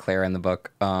her Claire in the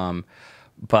book.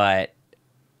 But.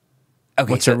 Okay,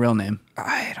 what's her real name?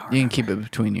 I don't. You can keep it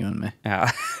between you and me.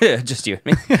 Just you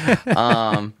and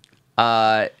me.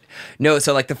 No,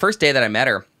 so like the first day that I met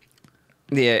her,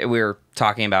 we were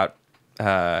talking about,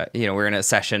 we were in a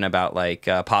session about like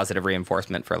positive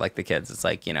reinforcement for like the kids. It's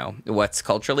like, you know, what's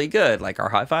culturally good, like our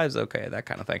high fives, okay, that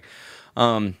kind of thing.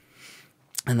 And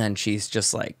then she's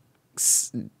just like,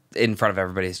 in front of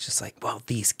everybody, is just like, well,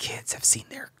 these kids have seen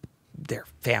their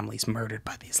families murdered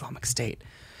by the Islamic State,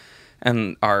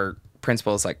 and our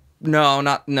principal is like,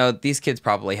 no, these kids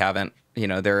probably haven't. You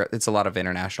know, it's a lot of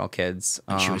international kids.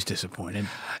 She was disappointed.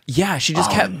 Yeah, she just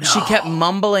kept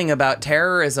mumbling about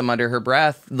terrorism under her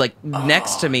breath, like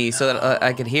next to me, so that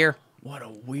I could hear. What a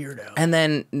weirdo. And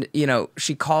then, you know,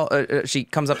 she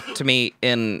comes up to me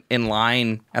in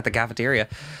line at the cafeteria,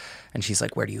 and she's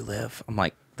like, "Where do you live?" I'm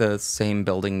like, "The same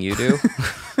building you do."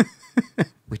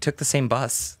 We took the same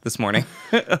bus this morning.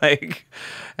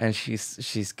 And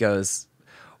she goes,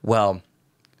 "Well,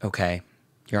 okay,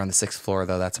 you're on the 6th floor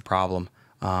though. That's a problem.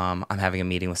 I'm having a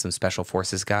meeting with some special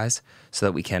forces guys so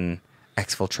that we can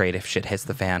exfiltrate if shit hits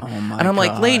the fan." Oh my and I'm God.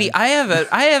 like, "Lady, I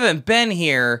haven't been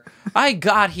here. I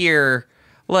got here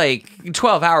like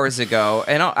 12 hours ago,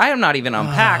 and I am not even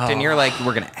unpacked." And you're like,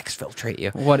 "We're gonna exfiltrate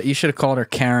you." What? You should have called her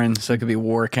Karen, so it could be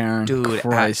War Karen. Dude,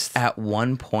 Christ. at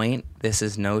one point, this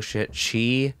is no shit.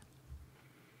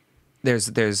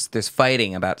 There's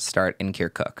fighting about to start in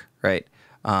Kirkuk, right?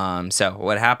 So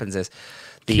what happens is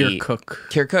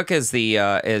Kirkuk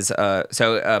is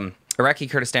Iraqi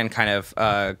Kurdistan kind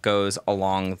of goes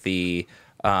along the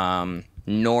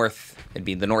north. It'd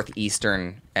be the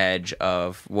northeastern edge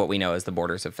of what we know as the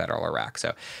borders of federal Iraq.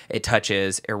 So it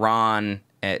touches Iran,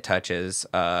 it touches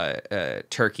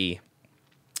Turkey,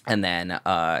 and then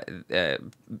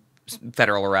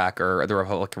federal Iraq or the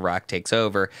Republic of Iraq takes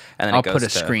over, and then I'll it goes put a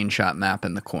to, screenshot map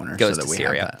in the corner goes so that to we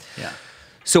Syria. have that. Yeah.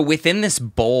 So within this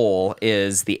bowl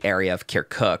is the area of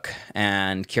Kirkuk,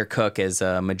 and Kirkuk is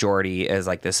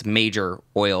like this major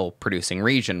oil producing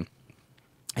region.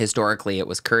 Historically, it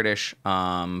was Kurdish.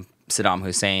 Saddam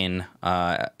Hussein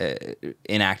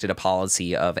enacted a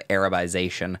policy of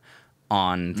Arabization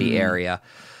on the area.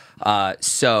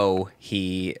 So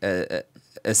he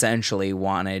essentially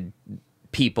wanted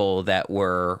people that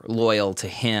were loyal to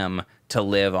him to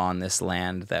live on this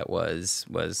land that was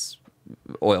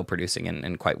oil producing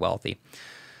and quite wealthy.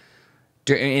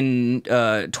 In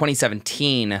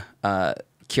 2017,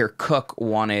 Kirkuk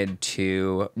wanted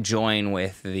to join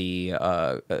with the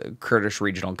Kurdish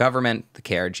regional government, the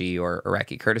KRG or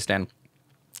Iraqi Kurdistan,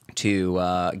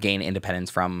 to gain independence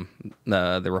from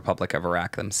the Republic of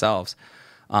Iraq themselves.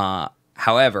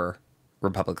 However,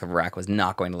 Republic of Iraq was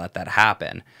not going to let that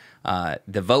happen.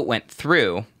 The vote went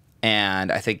through,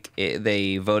 and I think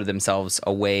they voted themselves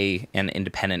away and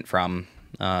independent from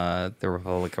the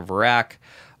Republic of Iraq,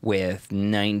 with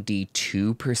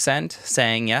 92%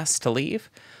 saying yes to leave.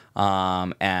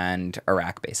 And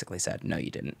Iraq basically said, no,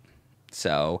 you didn't.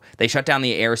 So they shut down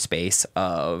the airspace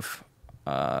of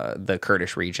the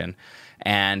Kurdish region,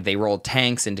 and they rolled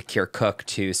tanks into Kirkuk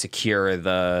to secure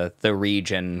the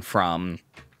region from,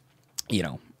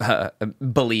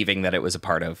 believing that it was a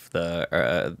part of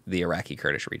the Iraqi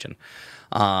Kurdish region.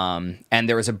 And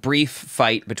there was a brief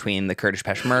fight between the Kurdish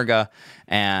Peshmerga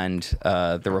and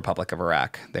the Republic of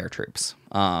Iraq, their troops.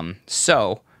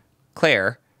 So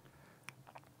Claire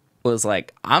was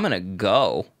like, I'm going to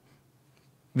go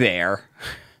there.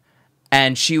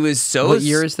 And she was so... What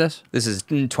year is this? This is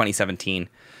 2017.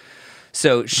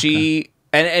 So she... Okay.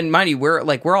 And mind you, we're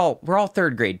all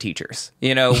third grade teachers.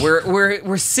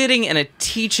 We're sitting in a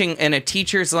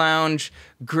teacher's lounge,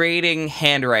 grading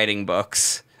handwriting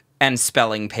books and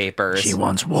spelling papers. She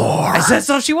wants war. That's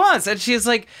all she wants. And she's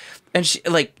like,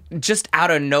 just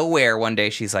out of nowhere one day,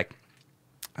 she's like,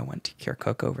 I went to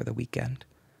Kirkuk over the weekend.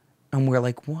 And we're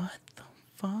like, what the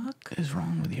fuck is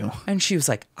wrong with you? And she was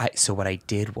like, so what I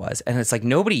did was, and it's like,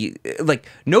 nobody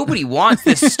wants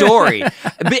this story. And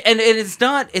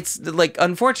it's like,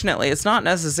 unfortunately, it's not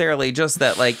necessarily just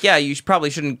that, like, yeah, you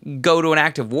probably shouldn't go to an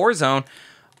active war zone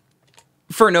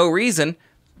for no reason.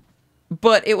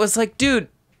 But it was like, dude,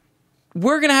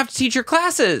 we're going to have to teach your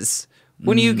classes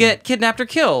when you get kidnapped or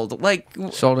killed. Like,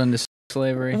 sold into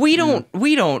slavery. We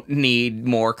don't need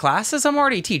more classes. I'm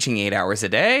already teaching 8 hours a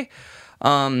day.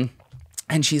 And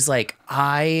she's like,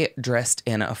 I dressed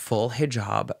in a full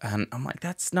hijab, and I'm like,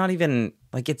 that's not even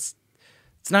like it's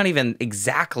not even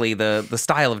exactly the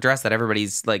style of dress that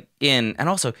everybody's like in. And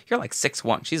also, you're like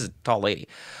 6'1". She's a tall lady.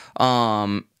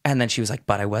 And then she was like,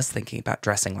 but I was thinking about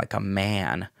dressing like a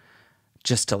man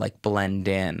just to like blend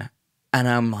in. And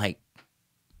I'm like,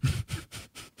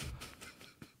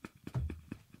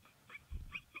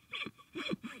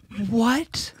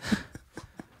 what?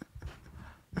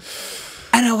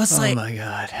 And I was like, oh my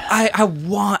God. I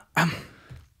want,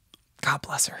 God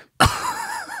bless her.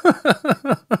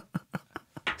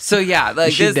 So yeah, like,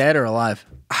 is she dead or alive?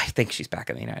 I think she's back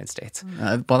in the United States.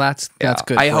 Well, that's good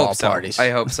for all parties.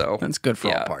 I hope so. That's good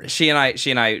for all parties. She and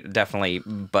I definitely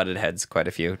butted heads quite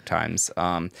a few times.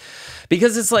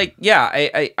 Because it's like,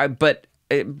 yeah, but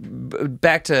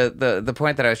back to the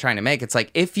point that I was trying to make, it's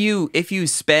like, if you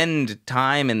spend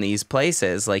time in these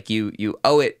places, like you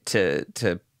owe it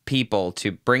to people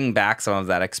to bring back some of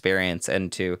that experience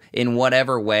and to, in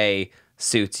whatever way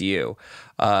suits you,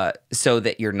 so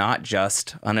that you're not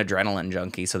just an adrenaline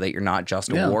junkie, so that you're not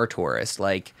just a war tourist,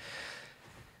 like,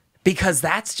 because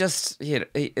that's just,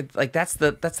 like, that's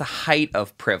the height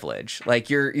of privilege. Like,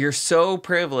 you're so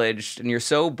privileged and you're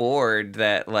so bored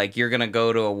that, like, you're gonna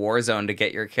go to a war zone to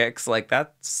get your kicks. Like,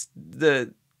 that's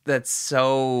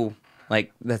so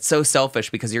selfish,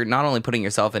 because you're not only putting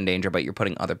yourself in danger, but you're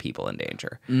putting other people in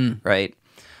danger, right?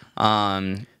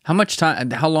 How much time?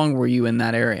 How long were you in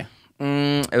that area?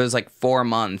 It was like 4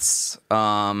 months.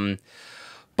 But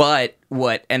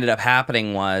what ended up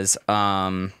happening was,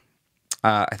 I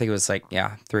think it was like,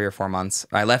 3 or 4 months.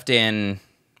 I left would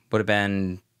have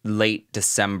been late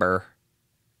December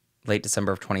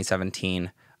of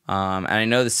 2017. And I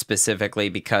know this specifically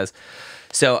because,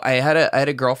 so I had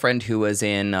a girlfriend who was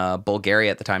in Bulgaria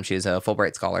at the time. She was a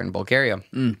Fulbright scholar in Bulgaria.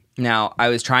 Now I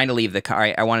was trying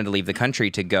to I wanted to leave the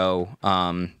country to go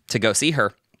see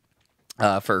her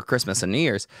for Christmas and New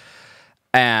Year's.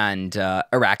 And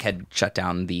Iraq had shut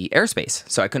down the airspace,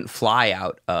 so I couldn't fly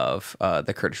out of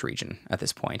the Kurdish region at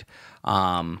this point.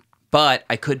 But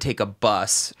I could take a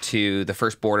bus to the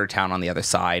first border town on the other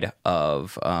side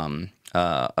of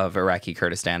of Iraqi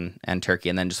Kurdistan and Turkey,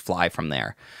 and then just fly from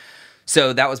there.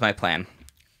 So that was my plan.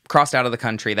 Crossed out of the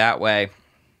country that way.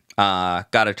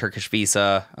 Got a Turkish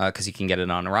visa because you can get it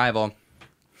on arrival.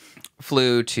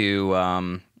 Flew to,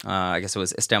 I guess it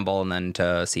was Istanbul, and then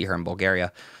to see her in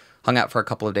Bulgaria. Hung out for a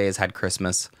couple of days, had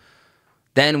Christmas.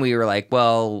 Then we were like,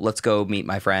 well, let's go meet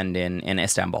my friend in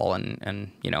Istanbul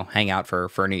and hang out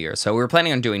for New Year's. So we were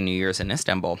planning on doing New Year's in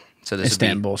Istanbul. So this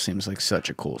Istanbul seems like such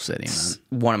a cool city,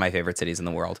 man. One of my favorite cities in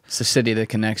the world. It's a city that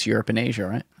connects Europe and Asia,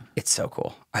 right? It's so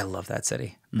cool. I love that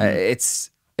city. It's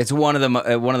one of the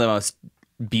most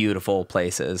beautiful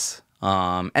places.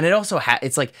 And it also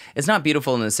it's not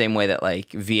beautiful in the same way that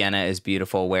like Vienna is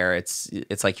beautiful, where it's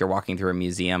like you're walking through a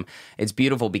museum. It's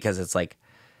beautiful because it's like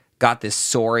got this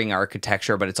soaring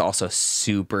architecture, but it's also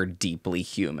super deeply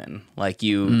human. Like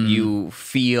you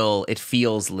feel, it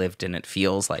feels lived in. It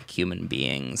feels like human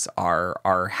beings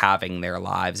are having their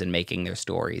lives and making their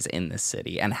stories in this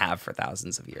city, and have for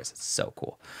thousands of years. It's so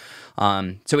cool.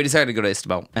 So we decided to go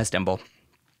to Istanbul,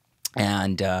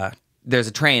 and there's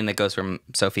a train that goes from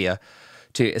Sofia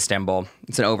to Istanbul.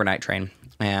 It's an overnight train,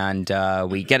 and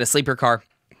we get a sleeper car.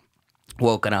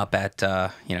 Woken up at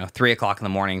 3 o'clock in the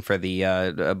morning for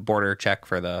the border check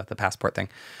for the passport thing,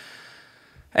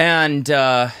 and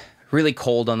really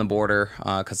cold on the border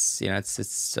because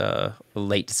it's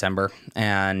late December,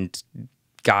 and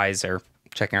guys are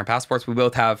checking our passports. We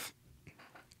both have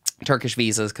Turkish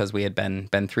visas because we had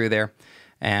been through there,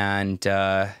 and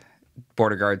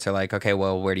border guards are like, okay,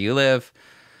 well, where do you live?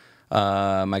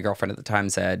 My girlfriend at the time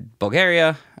said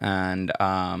Bulgaria, and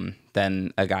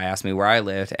then a guy asked me where I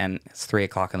lived, and it's 3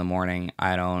 o'clock in the morning.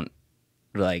 And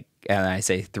I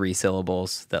say 3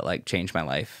 syllables that like changed my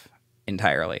life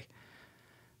entirely.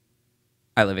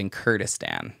 I live in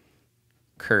Kurdistan.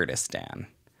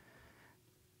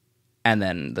 And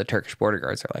then the Turkish border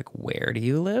guards are like, where do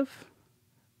you live?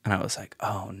 And I was like,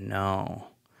 oh no.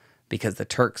 Because the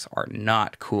Turks are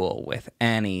not cool with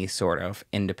any sort of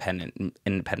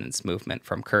independence movement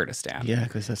from Kurdistan. Yeah,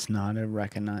 because that's not a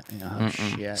recognized... Oh,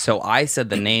 shit. So I said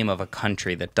the name of a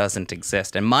country that doesn't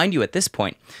exist. And mind you, at this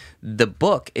point, the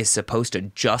book is supposed to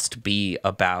just be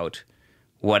about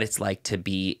what it's like to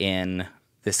be in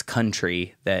this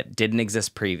country that didn't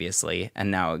exist previously and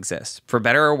now exists. For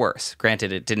better or worse.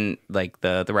 Granted, it didn't, like,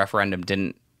 the referendum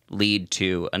didn't lead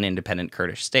to an independent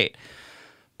Kurdish state.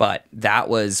 But that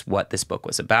was what this book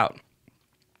was about.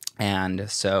 And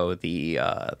so the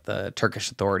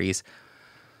Turkish authorities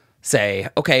say,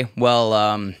 okay,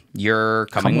 well, you're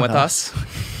coming with us.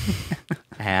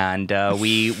 And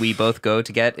we both go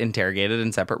to get interrogated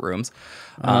in separate rooms.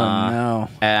 Oh, no.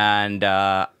 And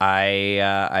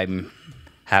I'm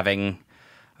having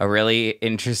a really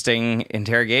interesting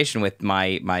interrogation with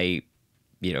my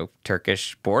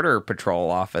Turkish border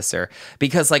patrol officer,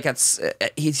 because like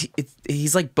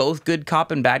he's like both good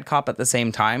cop and bad cop at the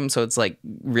same time. So it's like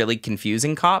really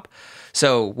confusing cop.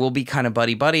 So we'll be kind of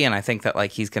buddy, and I think that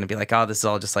like he's going to be like, oh, this is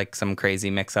all just like some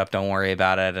crazy mix up. Don't worry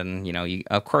about it. And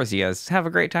of course you guys have a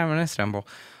great time in Istanbul.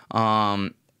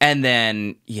 And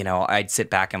then, I'd sit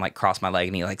back and like cross my leg,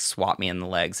 and he like swat me in the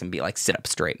legs and be like, sit up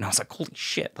straight. And I was like, holy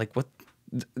shit, like what's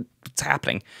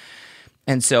happening?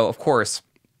 And so of course,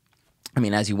 I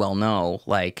mean, as you well know,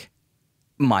 like,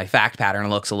 my fact pattern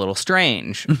looks a little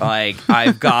strange. Like,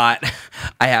 I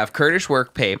have Kurdish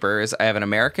work papers, I have an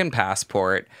American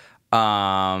passport,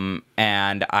 and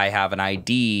I have an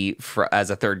ID as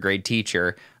a third grade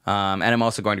teacher. And I'm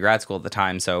also going to grad school at the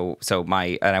time, and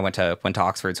I went to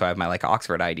Oxford, so I have my like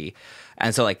Oxford ID.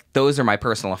 And so like those are my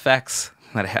personal effects.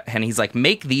 And he's like,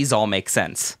 make these all make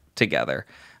sense together.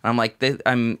 And I'm like,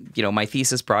 my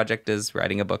thesis project is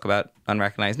writing a book about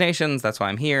unrecognized nations. That's why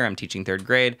I'm here. I'm teaching third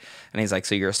grade. And he's like,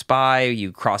 so you're a spy.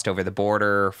 You crossed over the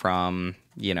border from,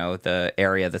 the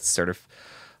area that's sort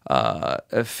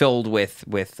of filled with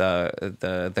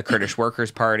the Kurdish Workers'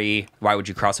 Party. Why would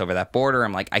you cross over that border?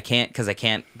 I'm like, I can't, because I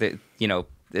can't, the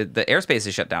airspace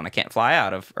is shut down. I can't fly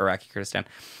out of Iraqi Kurdistan.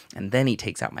 And then he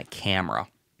takes out my camera.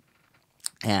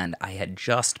 And I had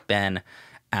just been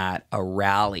at a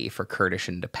rally for Kurdish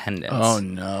independence. Oh,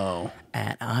 no.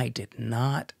 And I did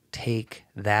not take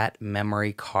that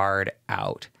memory card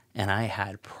out. And I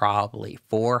had probably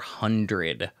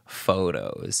 400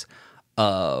 photos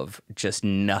of just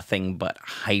nothing but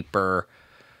hyper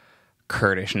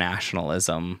Kurdish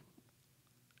nationalism.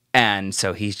 And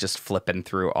so he's just flipping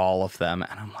through all of them.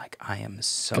 And I'm like, I am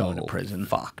so going to prison.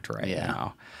 Fucked right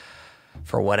now.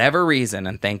 For whatever reason,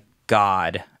 and thank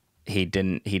God he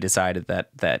decided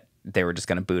that they were just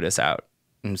going to boot us out.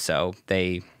 And so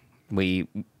we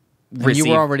received...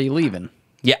 You were already leaving.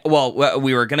 Yeah, well,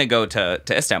 we were gonna go to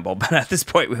Istanbul, but at this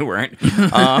point we weren't.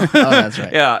 Oh, that's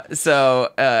right. Yeah,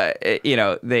 so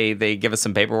they give us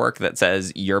some paperwork that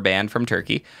says you're banned from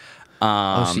Turkey.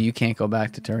 So you can't go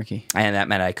back to Turkey. And that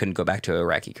meant I couldn't go back to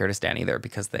Iraqi Kurdistan either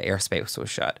because the airspace was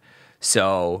shut.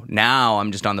 So now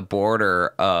I'm just on the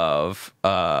border of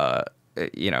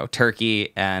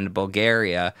Turkey and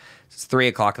Bulgaria. It's 3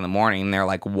 o'clock in the morning. And they're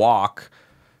like, walk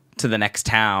to the next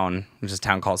town, which is a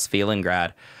town called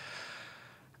Svilengrad.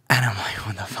 And I'm like,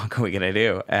 what the fuck are we gonna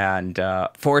do? And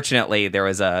fortunately, there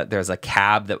was a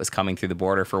cab that was coming through the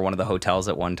border for one of the hotels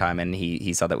at one time, and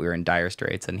he saw that we were in dire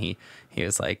straits, and he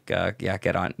was like, yeah,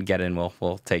 get in,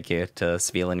 we'll take you to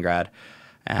Svilengrad.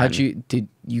 And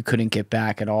you couldn't get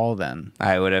back at all then?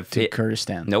 I would have to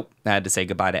Kurdistan. Nope, I had to say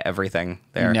goodbye to everything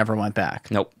there. You never went back.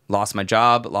 Nope, lost my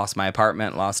job, lost my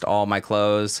apartment, lost all my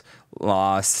clothes,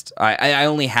 lost. I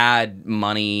only had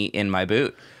money in my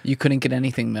boot. You couldn't get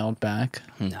anything mailed back?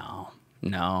 No.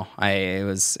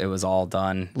 It was all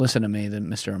done. Listen to me, the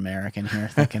Mr. American here,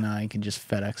 thinking I can just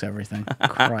FedEx everything.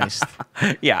 Christ.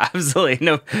 Yeah,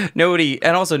 absolutely. Nobody,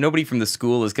 and also nobody from the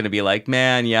school is going to be like,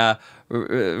 man, yeah,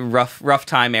 rough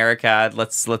time Eric had.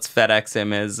 Let's FedEx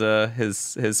him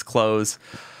his clothes.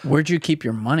 Where'd you keep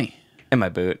your money? In my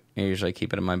boot. I usually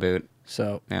keep it in my boot.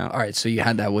 So, yeah. All right, so you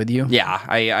had that with you? Yeah,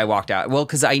 I walked out. Well,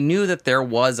 because I knew that there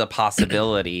was a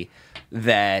possibility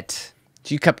that...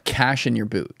 So you kept cash in your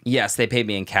boot? Yes, they paid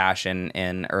me in cash in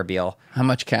Erbil. How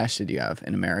much cash did you have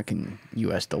in American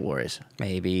U.S. dollars?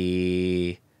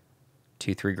 Maybe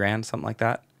 $2-3 grand, something like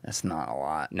that. That's not a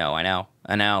lot. No, I know.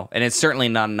 And it's certainly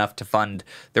not enough to fund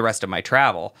the rest of my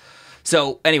travel.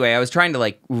 So anyway, I was trying to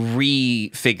like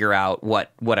figure out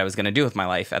what I was going to do with my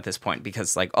life at this point,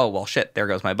 because like, oh, well, shit, there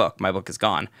goes my book. My book is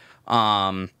gone.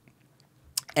 And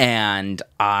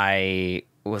I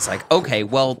was like, okay,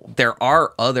 well, there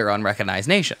are other unrecognized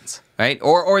nations, right?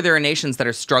 Or there are nations that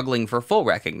are struggling for full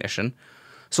recognition.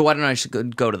 So why don't I just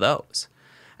go to those?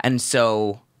 And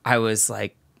so I was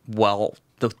like, well,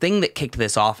 the thing that kicked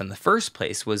this off in the first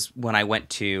place was when I went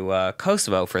to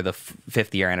Kosovo for the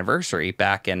 5th year anniversary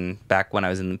back when I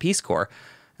was in the Peace Corps.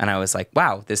 And I was like,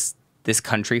 wow, this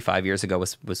country 5 years ago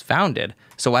was founded.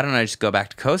 So why don't I just go back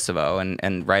to Kosovo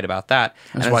and write about that?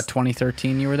 It was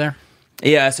 2013 you were there?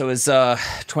 Yeah, so it was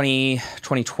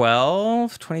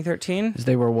 2012, 2013.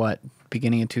 They were what?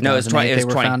 Beginning of 2008 no, it was 20, they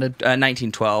were founded?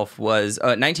 1912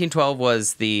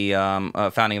 was the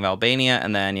founding of Albania,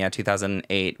 and then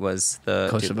 2008 was the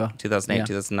Kosovo. 2008,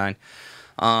 2009.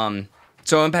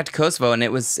 So I went back to Kosovo, and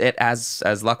it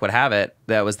as luck would have it,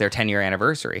 that was their 10-year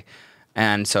anniversary.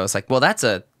 And so it's like, well, that's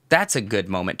a good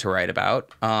moment to write about.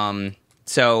 And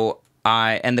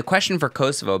the question for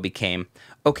Kosovo became,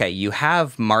 okay, you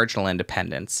have marginal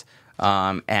independence,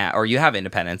 or you have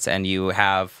independence, and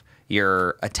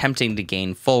you're attempting to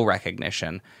gain full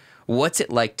recognition. What's it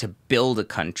like to build a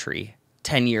country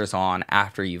 10 years on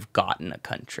after you've gotten a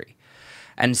country?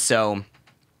 And so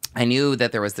I knew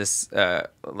that there was this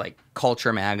like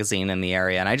culture magazine in the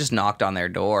area, and I just knocked on their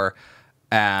door.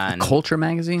 And a culture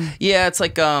magazine? Yeah, it's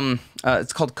like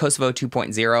it's called Kosovo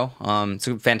 2.0. It's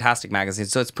a fantastic magazine.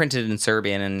 So it's printed in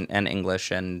Serbian and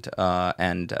English and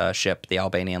Ship, the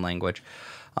Albanian language.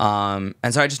 And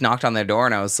so I just knocked on their door,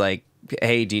 and I was like,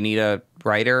 hey, do you need a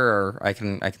writer? Or I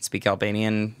can speak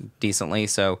Albanian decently,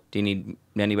 so do you need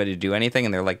anybody to do anything?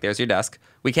 And they're like, there's your desk.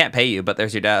 We can't pay you, but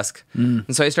there's your desk.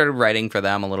 And so I started writing for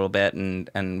them a little bit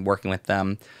and working with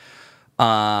them.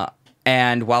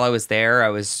 And while I was there, I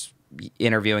was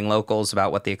interviewing locals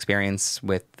about what the experience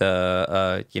with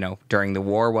the during the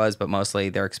war was, but mostly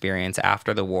their experience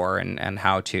after the war and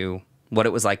what it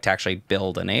was like to actually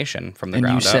build a nation from the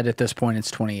ground up. And you said at this point it's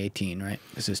 2018, right?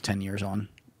 This is 10 years on.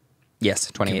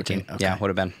 Yes, 2018. Okay. Yeah, would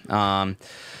have been.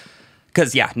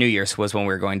 Because New Year's was when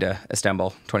we were going to Istanbul,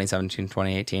 2017,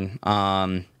 2018.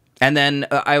 And then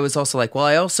I was also like, well,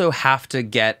 I also have to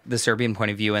get the Serbian point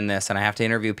of view in this, and I have to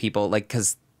interview people, like,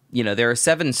 because there are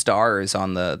 7 stars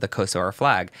on the Kosovo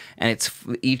flag, and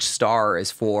each star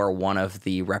is for one of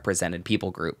the represented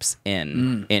people groups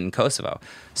in Kosovo.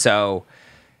 So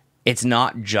it's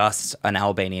not just an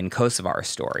Albanian Kosovar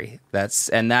story. That's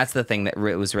the thing that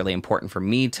was really important for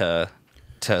me to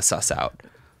suss out.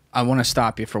 I want to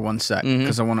stop you for one sec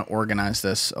because I want to organize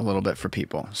this a little bit for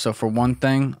people. So for one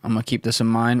thing, I'm going to keep this in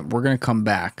mind. We're going to come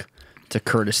back to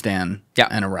Kurdistan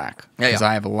and Iraq, because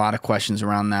I have a lot of questions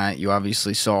around that. You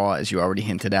obviously saw, as you already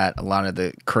hinted at, a lot of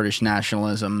the Kurdish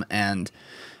nationalism, and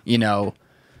in the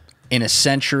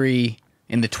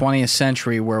 20th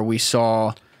century, where we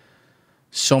saw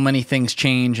so many things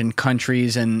change in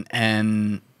countries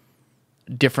and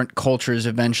different cultures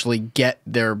eventually get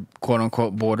their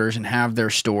quote-unquote borders and have their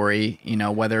story, you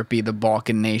know, whether it be the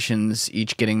Balkan nations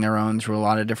each getting their own through a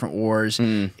lot of different wars,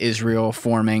 Israel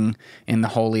forming in the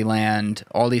Holy Land,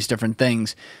 all these different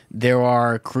things. There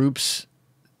are groups,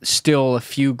 still a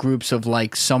few groups of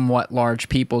like somewhat large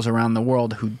peoples around the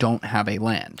world who don't have a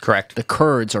land. Correct. The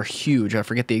Kurds are huge. I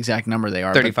forget the exact number they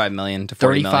are. 35 million to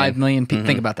 40 million. 35 million people.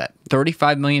 Think about that.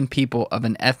 35 million people of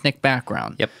an ethnic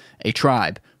background, Yep. a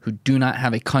tribe, who do not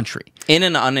have a country. In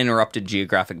an uninterrupted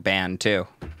geographic band, too.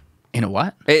 In a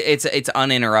what? It's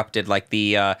uninterrupted. Like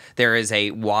there is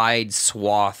a wide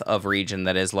swath of region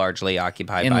that is largely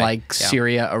occupied In by like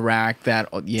Syria, Iraq,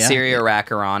 Syria,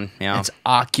 Iraq, Iran. Yeah, it's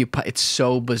occupied. It's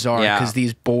so bizarre because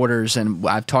these borders, and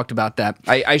I've talked about that.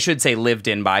 I should say lived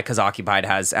in by, because occupied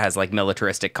has like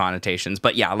militaristic connotations.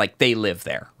 But yeah, like they live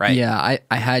there, right? Yeah,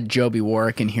 I had Joby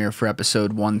Warwick in here for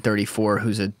episode 134,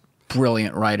 who's a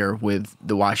brilliant writer with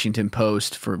the Washington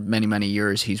Post for many, many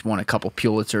years. He's won a couple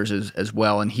Pulitzers as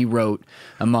well, and he wrote,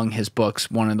 among his books,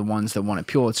 one of the ones that won a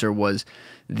Pulitzer was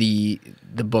the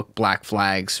book Black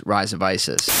Flags, Rise of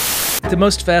ISIS. The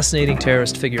most fascinating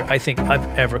terrorist figure I think I've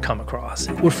ever come across.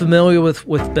 We're familiar with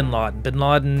bin Laden. Bin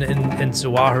Laden and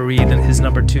Zawahiri and his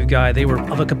number 2 guy, they were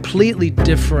of a completely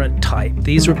different type.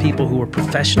 These were people who were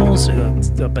professionals.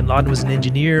 Bin Laden was an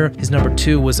engineer. His number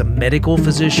 2 was a medical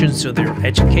physician, so they're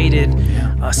educated,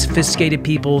 sophisticated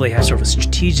people. They have sort of a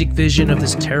strategic vision of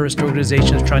this terrorist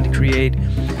organization they're trying to create.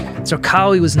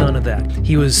 Zarqawi was none of that.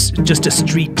 He was just a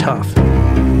street tough.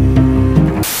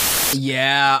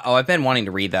 Yeah. Oh, I've been wanting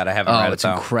to read that. I haven't read it, It's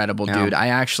though. incredible, dude. I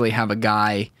actually have a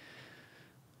guy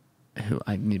who,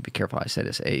 I need to be careful how I say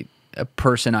this, a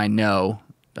person I know,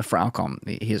 a friend, I'll call him,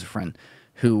 he is a friend,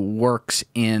 who works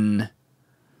in,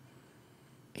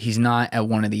 he's not at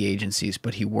one of the agencies,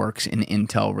 but he works in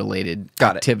intel-related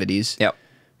activities. Yep.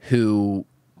 Who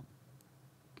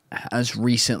has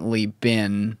recently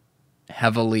been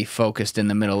heavily focused in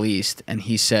the Middle East, and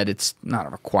he said it's not a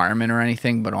requirement or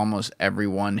anything, but almost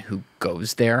everyone who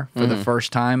goes there for the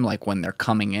first time, like when they're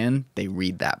coming in, they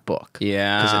read that book.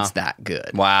 Yeah. Because it's that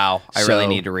good. Wow. I really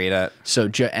need to read it. So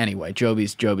anyway,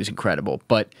 Joby's incredible.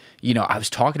 But, you know, I was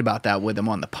talking about that with him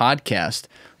on the podcast,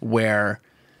 where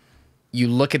you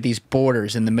look at these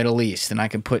borders in the Middle East, and I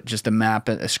can put just a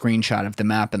screenshot of the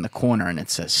map in the corner, and it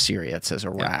says Syria, it says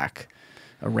Iraq. Yep.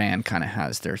 Iran kind of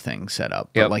has their thing set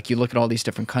up. But like you look at all these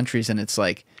different countries and it's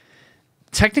like,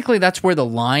 technically that's where the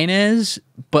line is,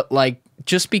 but like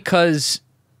just because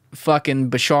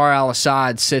fucking Bashar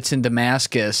al-Assad sits in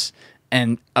Damascus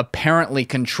and apparently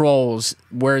controls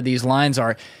where these lines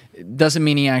are, doesn't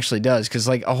mean he actually does, because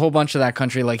like a whole bunch of that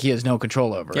country, like he has no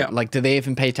control over it. Like, do they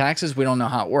even pay taxes? We don't know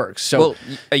how it works. So, well,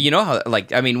 you know how,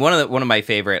 like, I mean, one of my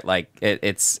favorite, like,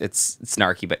 it's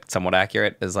snarky but somewhat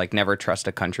accurate, is like never trust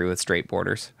a country with straight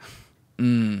borders,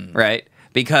 right?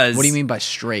 Because what do you mean by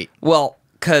straight? Well,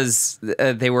 because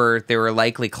they were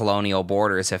likely colonial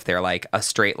borders if they're like a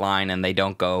straight line and they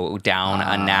don't go down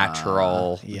a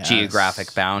natural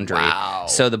geographic boundary. Wow.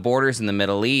 So the borders in the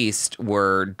Middle East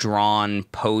were drawn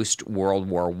post World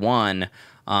War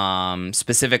I.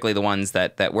 Specifically, the ones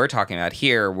that we're talking about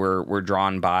here were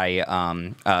drawn by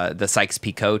the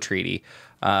Sykes-Picot Treaty.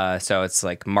 So it's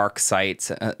like Mark Sykes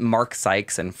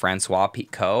and Francois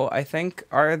Picot, I think,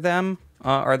 are the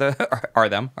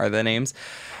names.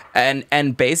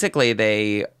 And basically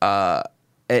it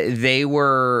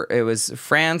was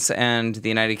France and the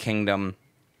United Kingdom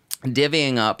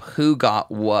divvying up who got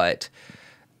what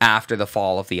after the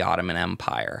fall of the Ottoman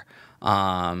Empire.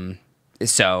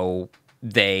 So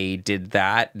they did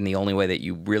that, and the only way that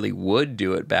you really would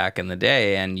do it back in the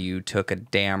day, and you took a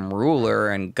damn ruler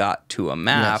and got to a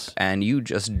map, and you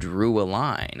just drew a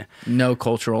line. No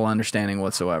cultural understanding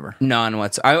whatsoever. None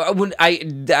whatsoever.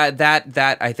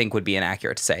 That I think would be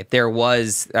inaccurate to say. There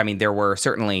were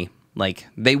certainly, like,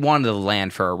 they wanted the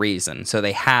land for a reason, so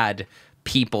they had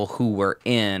people who were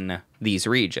in these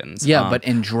regions. Yeah, but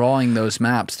in drawing those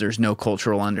maps, there's no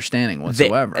cultural understanding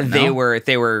whatsoever. They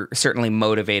were certainly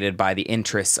motivated by the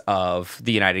interests of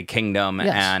the United Kingdom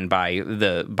and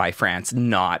by France,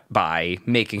 not by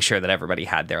making sure that everybody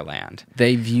had their land.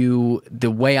 They view,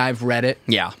 the way I've read it,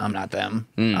 yeah, I'm not them,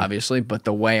 obviously, but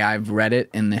the way I've read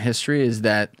it in the history is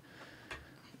that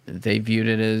they viewed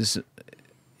it as,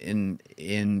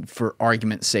 for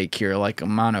argument's sake here, like a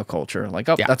monoculture, like,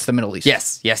 that's the Middle East.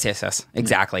 Yes,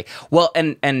 exactly. Well,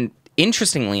 and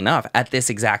interestingly enough, at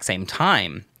this exact same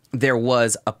time, there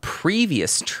was a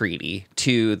previous treaty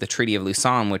to the Treaty of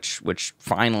Lausanne, which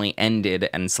finally ended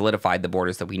and solidified the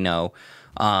borders that we know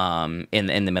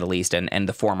in the Middle East and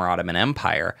the former Ottoman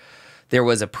Empire. there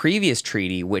was a previous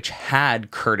treaty which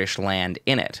had Kurdish land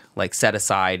in it, like set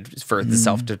aside for the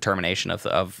self-determination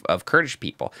of Kurdish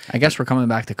people. I guess we're coming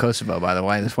back to Kosovo, by the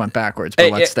way. This went backwards,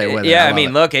 but let's stay with it. Yeah, I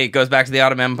mean, look, it goes back to the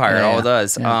Ottoman Empire. It all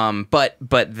does. Yeah. But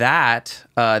that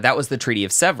was the Treaty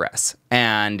of Sèvres,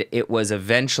 and it was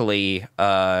eventually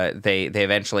they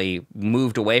eventually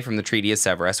moved away from the Treaty of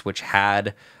Sèvres, which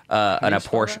had an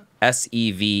apportion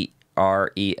Sevres.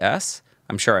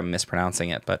 I'm sure I'm mispronouncing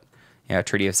it, but yeah,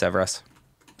 Treaty of Sèvres.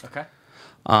 Okay.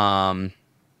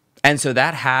 And so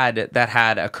that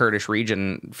had a Kurdish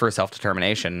region for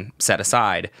self-determination set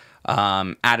aside.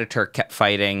 Ataturk kept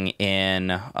fighting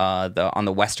on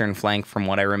the western flank, from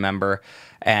what I remember,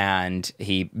 and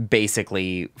he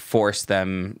basically forced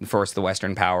the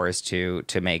Western powers to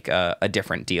make a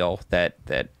different deal that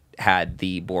had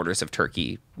the borders of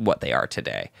Turkey what they are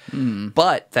today.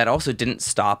 But that also didn't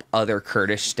stop other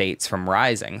Kurdish states from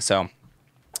rising. So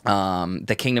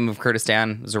the Kingdom of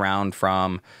Kurdistan was around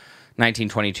from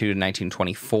 1922 to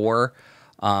 1924.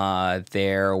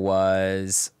 There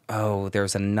was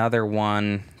another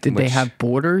one. Did they have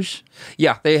borders?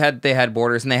 Yeah, they had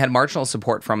borders, and they had marginal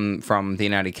support from the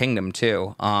United Kingdom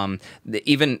too.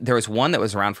 Even there was one that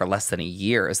was around for less than a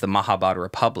year, is the Mahabad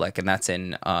Republic, and that's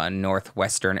in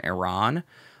northwestern Iran,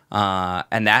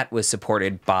 and that was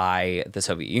supported by the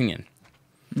Soviet Union.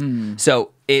 So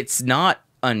it's not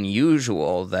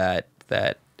unusual that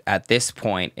at this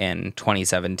point in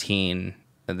 2017,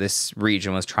 this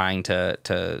region was trying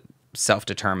to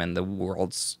self-determine the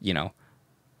world's, they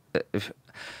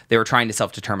were trying to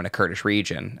self-determine a Kurdish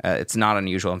region. It's not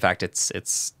unusual. In fact, it's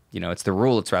the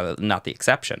rule. It's rather not the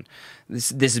exception.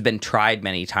 This has been tried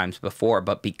many times before,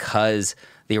 but because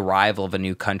the arrival of a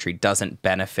new country doesn't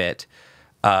benefit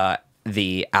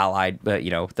the allied,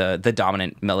 the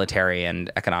dominant military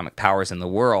and economic powers in the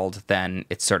world, then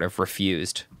it's sort of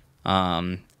refused,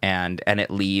 and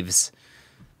it leaves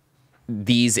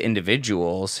these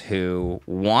individuals who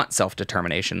want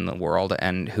self-determination in the world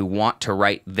and who want to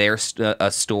write their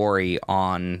a story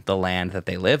on the land that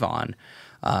they live on.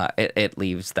 It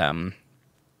leaves them,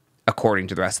 according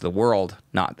to the rest of the world,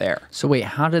 not there. So wait,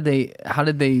 how did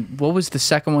they, what was the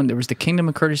second one? There was the Kingdom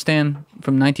of Kurdistan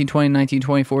from 1920 to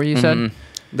 1924, you said?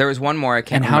 There was one more, I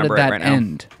can't and how remember did that it right now.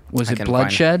 end? Was it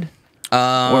bloodshed?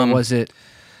 Or was it...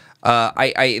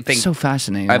 I think so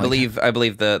fascinating. I believe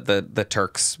the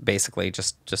Turks basically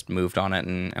just moved on it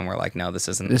and were like, no, this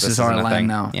isn't. This is our land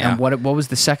now. Yeah. And what was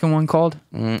the second one called?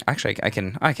 Actually,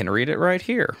 I can read it right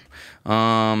here.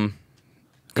 Got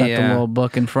the little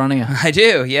book in front of you. I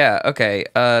do. Yeah. Okay.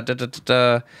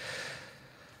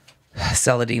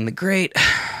 Saladin the Great.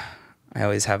 I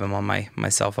always have him on my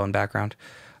cell phone background.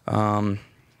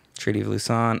 Treaty of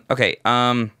Lausanne. Okay.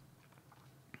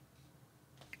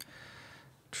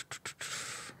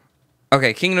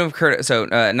 Okay, Kingdom of Kurdistan. So,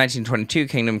 1922,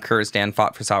 Kingdom of Kurdistan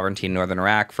fought for sovereignty in northern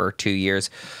Iraq for 2 years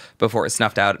before it was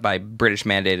snuffed out by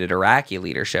British-mandated Iraqi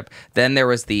leadership. Then there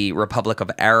was the Republic of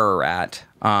Ararat,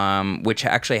 which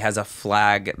actually has a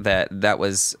flag that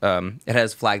was it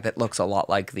has a flag that looks a lot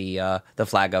like the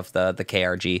flag of the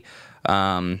KRG,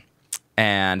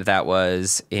 and that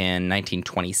was in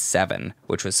 1927,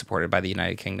 which was supported by the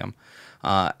United Kingdom.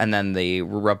 And then the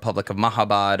Republic of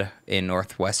Mahabad in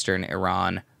northwestern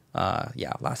Iran,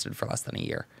 lasted for less than a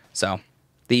year. So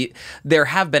there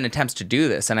have been attempts to do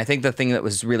this, and I think the thing that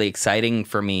was really exciting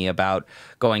for me about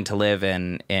going to live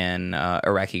in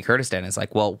Iraqi Kurdistan is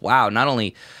like, well, wow, not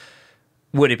only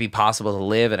would it be possible to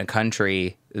live in a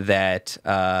country that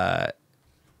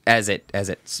as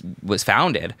it was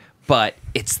founded, but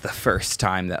it's the first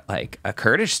time that like a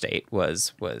Kurdish state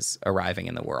was arriving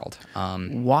in the world.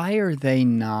 Why are they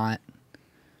not?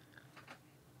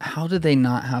 How do they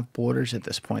not have borders at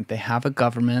this point? They have a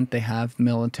government, they have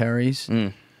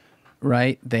militaries,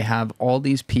 right? They have all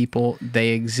these people. They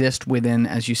exist within,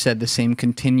 as you said, the same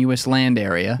continuous land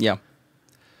area. Yeah.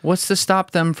 What's to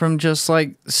stop them from just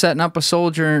like setting up a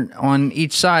soldier on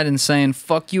each side and saying,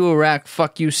 fuck you, Iraq,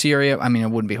 fuck you, Syria? I mean,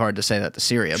 it wouldn't be hard to say that to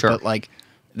Syria, sure. But like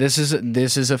this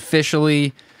is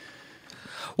officially...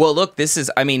 Well, look, this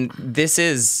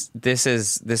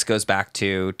goes back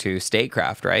to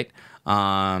statecraft, right?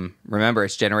 Remember,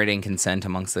 it's generating consent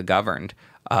amongst the governed.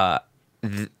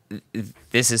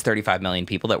 This is 35 million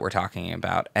people that we're talking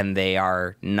about, and they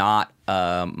are not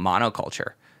a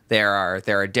monoculture. There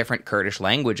are different Kurdish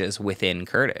languages within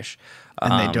Kurdish,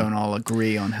 and they don't all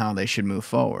agree on how they should move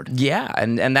forward. Yeah,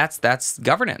 and that's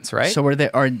governance, right? So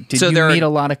did you meet a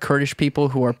lot of Kurdish people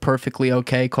who are perfectly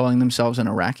okay calling themselves an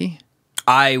Iraqi?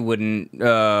 I wouldn't.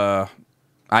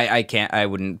 I can't. I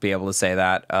wouldn't be able to say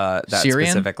that. That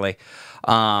Syrian? specifically.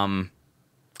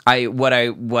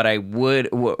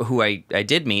 who I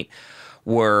did meet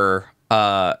were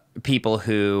people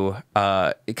who,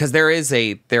 because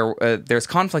there's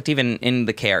conflict even in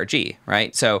the KRG,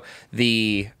 right? So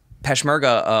the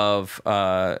Peshmerga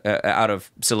out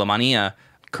of Suleimania,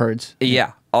 Kurds,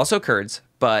 also Kurds,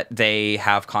 but they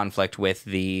have conflict with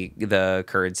the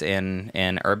Kurds in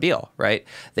Erbil, right?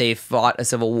 They fought a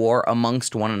civil war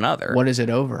amongst one another. What is it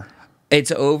over?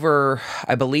 It's over,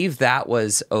 I believe that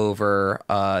was over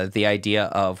the idea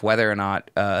of whether or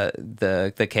not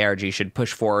the KRG should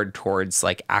push forward towards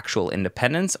like actual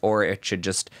independence, or it should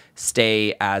just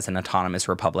stay as an autonomous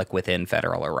republic within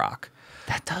federal Iraq.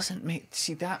 That doesn't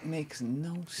that makes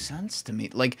no sense to me.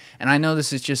 Like, and I know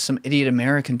this is just some idiot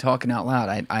American talking out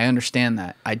loud. I understand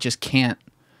that. I just can't.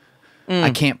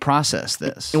 I can't process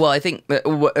this. Well, I think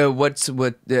you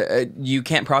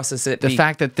can't process it. The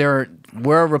fact that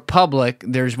we're a republic.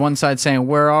 There's one side saying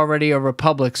we're already a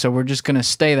republic, so we're just going to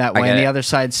stay that way, and the other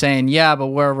side saying, yeah, but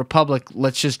we're a republic.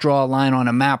 Let's just draw a line on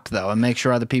a map, though, and make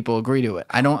sure other people agree to it.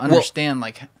 I don't understand.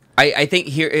 Like, I think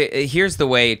here's the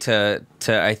way to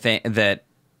I think that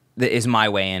is my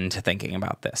way into thinking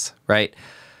about this, right?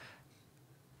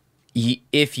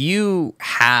 If you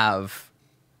have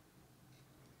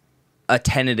a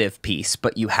tentative peace,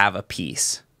 but you have a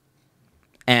peace,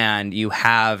 and you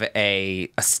have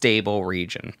a stable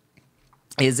region,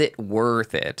 is it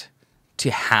worth it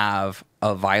to have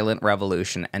a violent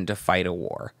revolution and to fight a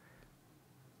war?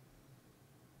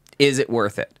 Is it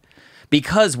worth it?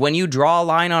 Because when you draw a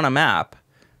line on a map,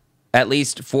 at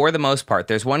least for the most part,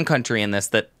 there's one country in this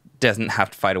that doesn't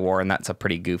have to fight a war, and that's a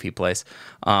pretty goofy place.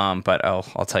 But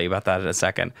I'll tell you about that in a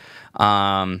second.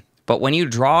 But when you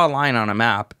draw a line on a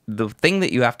map, the thing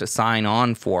that you have to sign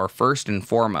on for first and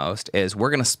foremost is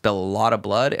we're going to spill a lot of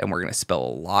blood and we're going to spill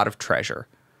a lot of treasure.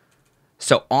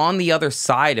 So on the other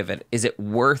side of it, is it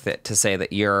worth it to say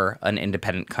that you're an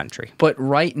independent country? But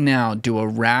right now, do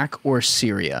Iraq or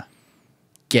Syria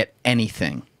get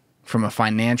anything from a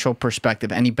financial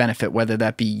perspective, any benefit, whether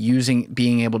that be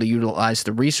being able to utilize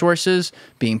the resources,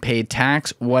 being paid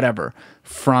tax, whatever,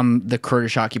 from the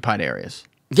Kurdish occupied areas?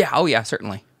 Yeah. Oh, yeah,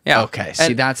 certainly. Yeah. Okay.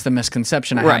 See, that's the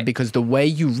misconception I have, because the way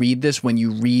you read this, when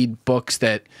you read books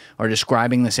that are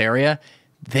describing this area,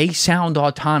 they sound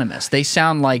autonomous. They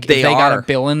sound like if they got a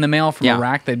bill in the mail from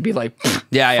Iraq, they'd be like,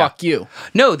 fuck you.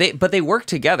 No, but they work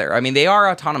together. I mean, they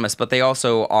are autonomous, but they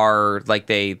also are like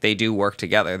they do work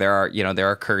together. There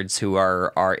are Kurds who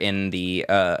are in the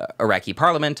Iraqi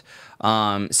parliament.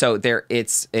 So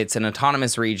it's an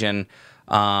autonomous region.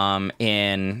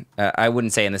 I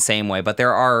wouldn't say in the same way, but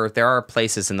there are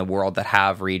places in the world that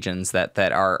have regions that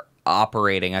are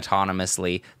operating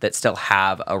autonomously that still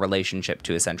have a relationship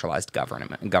to a centralized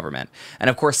government. And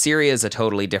of course, Syria is a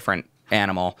totally different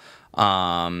animal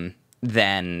than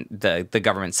the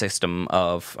government system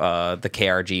of the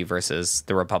KRG versus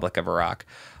the Republic of Iraq.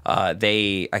 I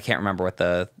can't remember what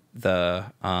the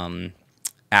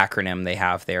acronym they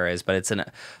have there is, but it's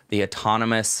the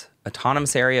autonomous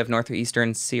area of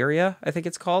northeastern Syria, I think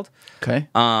it's called. Okay.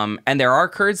 And there are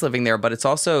Kurds living there, but it's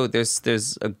also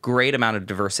there's a great amount of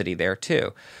diversity there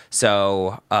too.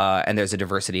 So and there's a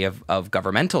diversity of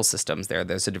governmental systems there.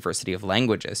 There's a diversity of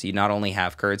languages. You not only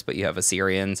have Kurds, but you have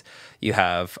Assyrians, you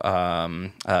have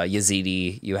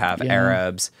Yazidi, you have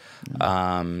Arabs.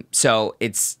 So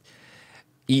it's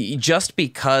just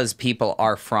because people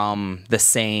are from the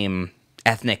same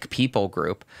ethnic people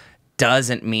group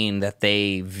doesn't mean that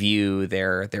they view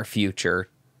their future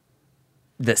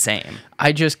the same.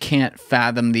 I just can't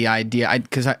fathom the idea,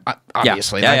 because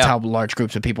obviously that's how large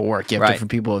groups of people work. You have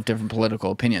different people with different political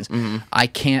opinions. I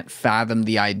can't fathom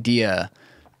the idea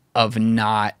of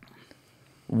not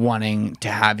wanting to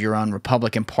have your own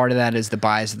republic, and part of that is the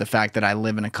bias of the fact that I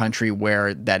live in a country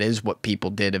where that is what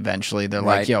people did eventually. They're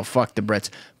like, yo, fuck the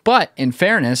Brits. But in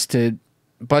fairness, to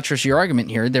buttress your argument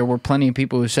here, there were plenty of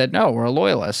people who said, no, we're a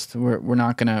loyalist. We're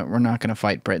not gonna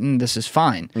fight Britain. This is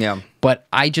fine. Yeah. But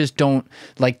I just don't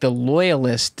like the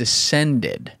loyalists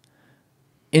descended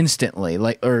instantly,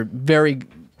 or very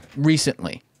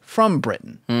recently from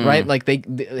Britain, right? Like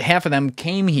half of them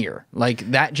came here,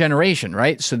 like that generation,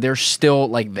 right? So they're still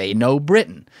like, they know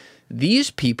Britain.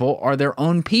 These people are their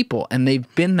own people, and they've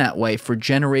been that way for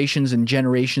generations and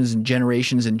generations and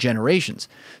generations and generations.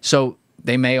 So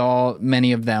they may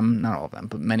many of them, not all of them,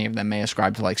 but many of them may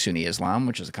ascribe to like Sunni Islam,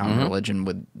 which is a common religion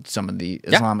with some of the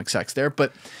Islamic sects there.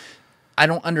 But I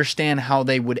don't understand how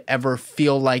they would ever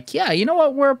feel like, yeah, you know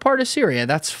what, we're a part of Syria.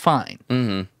 That's fine.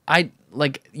 You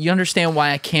understand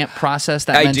why I can't process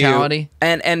that mentality?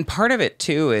 Do. And part of it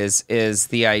too is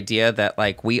the idea that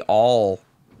like we all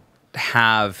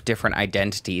have different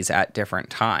identities at different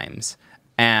times.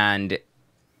 And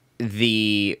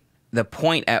the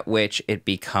point at which it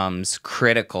becomes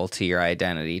critical to your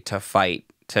identity to fight,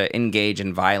 to engage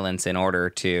in violence in order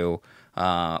to,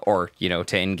 to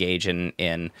engage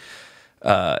in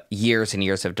years and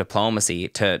years of diplomacy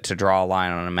to draw a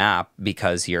line on a map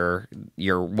because your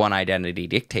one identity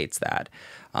dictates that.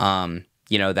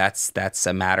 That's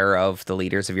a matter of the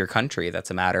leaders of your country.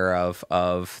 That's a matter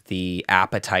of the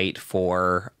appetite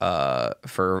for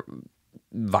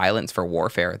violence, for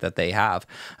warfare that they have.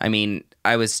 I mean,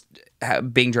 I was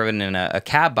being driven in a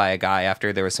cab by a guy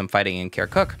after there was some fighting in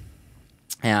Kirkuk,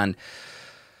 and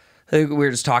we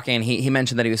were just talking, and he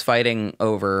mentioned that he was fighting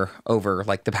over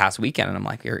like the past weekend, and I'm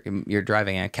like, you're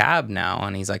driving a cab now,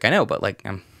 and he's like, I know, but like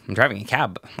I'm driving a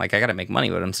cab, like I got to make money,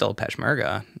 but I'm still a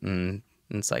Peshmerga, and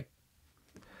it's like,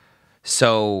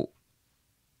 so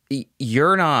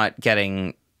you're not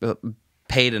getting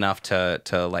paid enough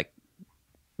to like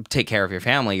take care of your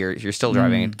family. You're still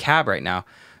driving a cab right now,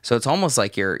 so it's almost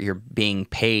like you're being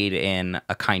paid in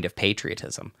a kind of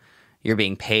patriotism. You're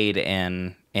being paid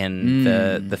in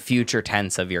the future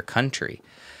tense of your country,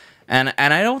 and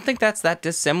I don't think that's that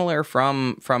dissimilar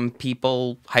from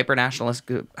people hyper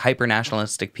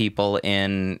nationalistic people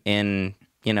in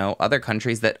other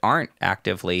countries that aren't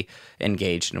actively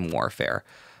engaged in warfare.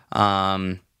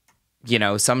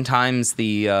 Sometimes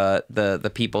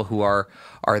the people who are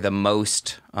the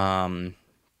most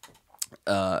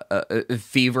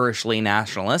feverishly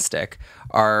nationalistic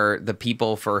are the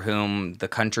people for whom the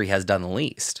country has done the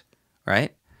least,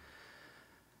 right?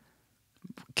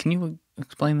 Can you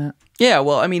explain that? Yeah,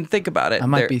 well, I mean, think about it. I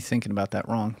might be thinking about that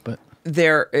wrong, but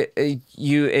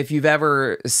if you've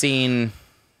ever seen.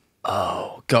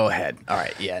 Oh, go ahead. All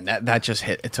right, yeah, that just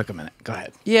hit. It took a minute. Go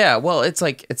ahead. Yeah, well, it's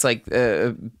like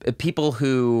people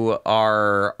who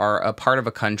are a part of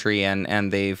a country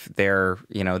and they're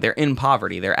in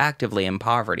poverty. They're actively in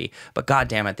poverty, but God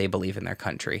damn it, they believe in their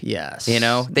country. Yes,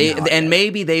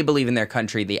 maybe they believe in their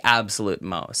country the absolute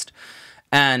most,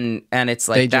 and it's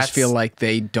like they just feel like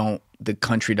the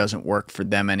country doesn't work for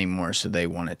them anymore, so they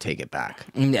want to take it back.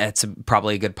 It's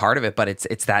probably a good part of it, but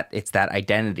it's that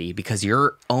identity, because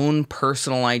your own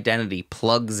personal identity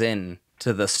plugs in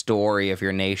to the story of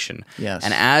your nation. Yes.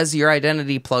 And as your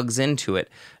identity plugs into it,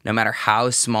 no matter how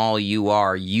small you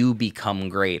are, you become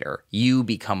greater. You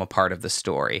become a part of the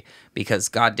story, because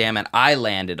God damn it, I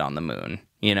landed on the moon.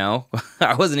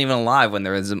 I wasn't even alive when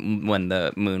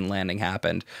the moon landing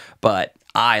happened, but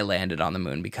I landed on the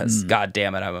moon because God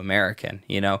damn it, I'm American.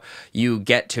 You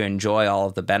get to enjoy all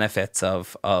of the benefits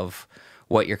of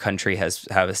what your country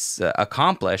has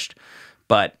accomplished,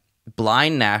 but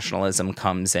blind nationalism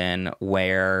comes in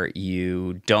where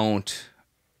you don't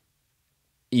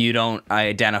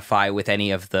identify with any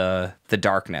of the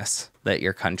darkness that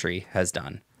your country has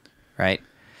done, right?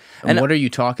 And what are you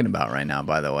talking about right now,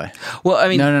 by the way? Well, I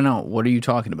mean, no. What are you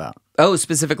talking about? Oh,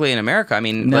 specifically in America. I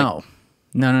mean, no.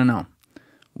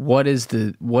 What is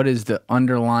the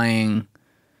underlying?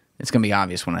 It's gonna be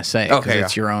obvious when I say it, because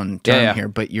it's your own term here.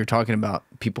 But you're talking about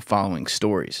people following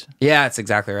stories. Yeah, that's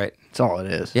exactly right. That's all it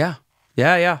is. Yeah.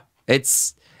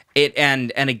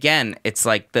 And again, it's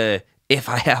like if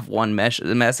I have one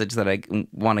message that I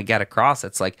want to get across,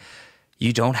 it's like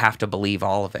you don't have to believe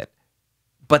all of it.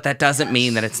 But that doesn't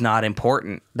mean that it's not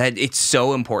important. That it's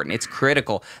so important. It's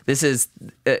critical. This is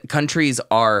countries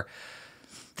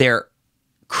they're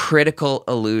critical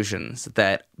illusions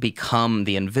that become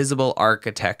the invisible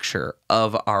architecture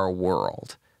of our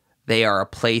world. They are a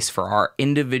place for our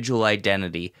individual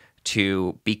identity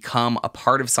to become a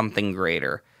part of something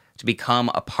greater, to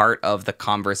become a part of the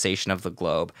conversation of the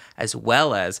globe, as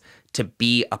well as to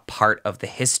be a part of the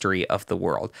history of the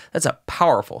world. That's a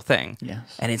powerful thing.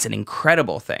 Yes. And it's an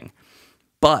incredible thing.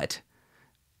 But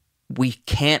we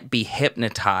can't be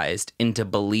hypnotized into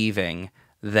believing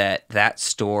that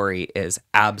story is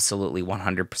absolutely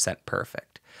 100%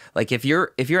 perfect. Like if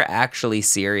you're actually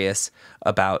serious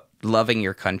about loving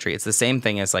your country, it's the same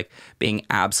thing as like being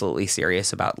absolutely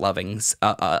serious about loving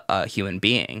a human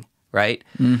being, right?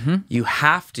 Mm-hmm. You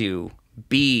have to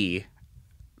be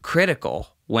critical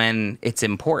when it's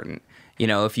important.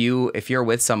 If you're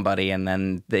with somebody and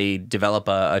then they develop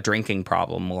a drinking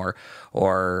problem or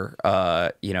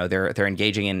they're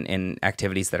engaging in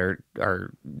activities that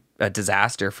are a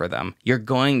disaster for them, you're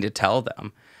going to tell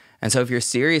them. And so if you're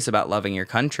serious about loving your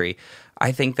country,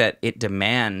 I think that it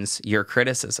demands your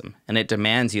criticism, and it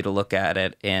demands you to look at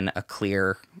it in a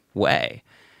clear way.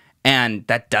 And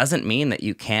that doesn't mean that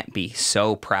you can't be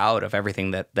so proud of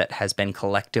everything that has been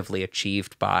collectively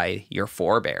achieved by your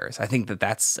forebears. I think that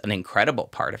that's an incredible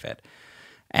part of it.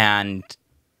 And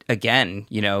again,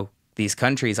 these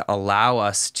countries allow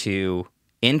us to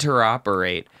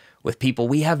interoperate with people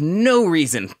we have no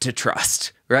reason to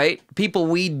trust, right? People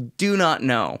we do not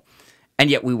know. And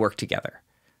yet we work together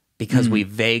because we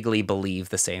vaguely believe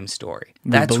the same story.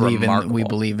 That's remarkable. We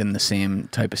believe in the same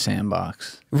type of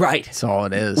sandbox. Right. That's all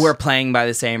it is. We're playing by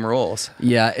the same rules.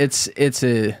 Yeah,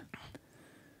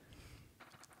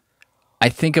 I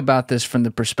think about this from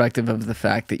the perspective of the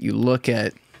fact that you look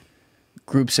at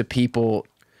groups of people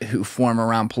who form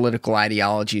around political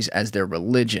ideologies as their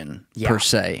religion, per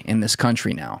se, in this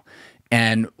country now.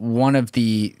 And one of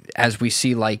the, as we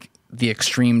see like the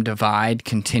extreme divide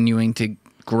continuing to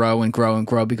grow and grow and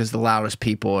grow, because the loudest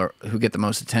people who get the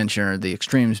most attention are the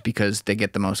extremes, because they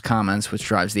get the most comments, which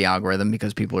drives the algorithm,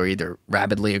 because people are either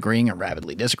rabidly agreeing or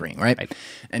rabidly disagreeing, right?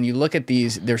 And you look at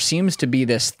these, there seems to be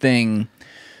this thing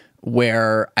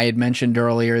where I had mentioned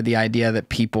earlier the idea that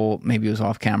people, maybe it was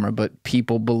off camera, but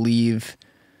people believe,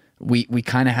 we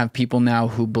kind of have people now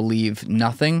who believe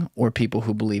nothing or people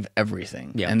who believe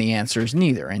everything. Yeah. And the answer is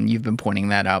neither. And you've been pointing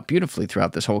that out beautifully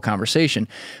throughout this whole conversation.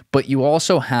 But you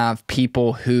also have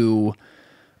people who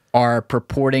are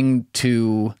purporting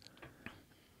to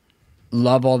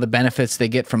love all the benefits they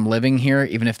get from living here,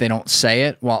 even if they don't say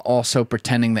it, while also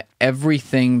pretending that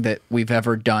everything that we've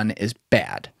ever done is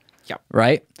bad. Yep.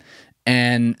 Right?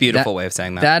 And beautiful way of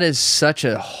saying that. That is such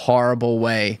a horrible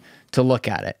way to look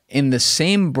at it. In the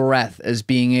same breath as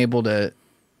being able to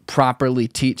properly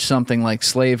teach something like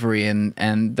slavery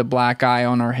and the black eye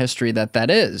on our history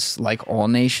that is, like all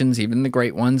nations, even the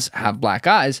great ones, have black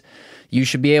eyes, you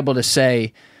should be able to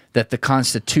say that the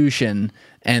Constitution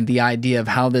and the idea of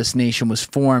how this nation was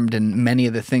formed and many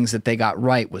of the things that they got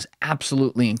right was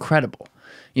absolutely incredible.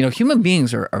 You know, human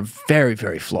beings are very,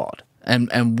 very flawed.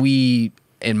 And we,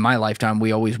 in my lifetime,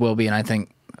 we always will be. And I think,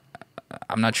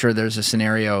 I'm not sure there's a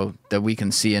scenario that we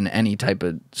can see in any type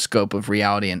of scope of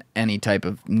reality in any type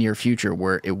of near future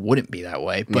where it wouldn't be that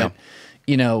way. But,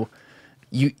 you know,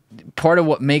 part of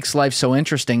what makes life so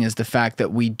interesting is the fact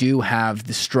that we do have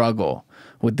the struggle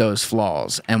with those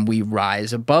flaws and we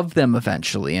rise above them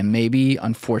eventually. And maybe,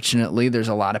 unfortunately, there's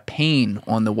a lot of pain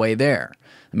on the way there.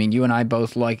 I mean, you and I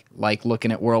both like looking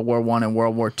at World War I and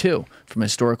World War II from a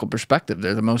historical perspective.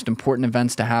 They're the most important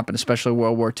events to happen, especially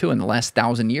World War II, in the last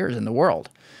 1,000 years in the world,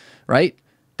 right?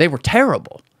 They were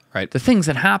terrible. Right. The things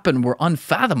that happened were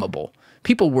unfathomable.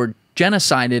 People were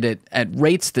genocided at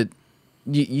rates that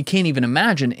you can't even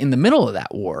imagine in the middle of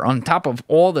that war, on top of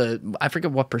all the, I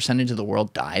forget what percentage of the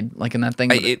world died, like in that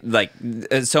thing.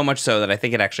 So much so that I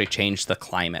think it actually changed the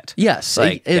climate. Yes,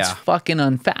 it's fucking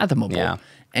unfathomable. Yeah.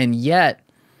 And yet,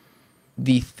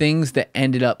 the things that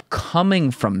ended up coming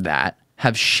from that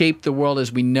have shaped the world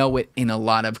as we know it in a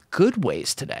lot of good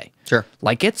ways today. Sure.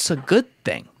 Like, it's a good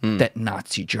thing that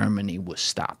Nazi Germany was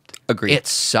stopped. Agreed. It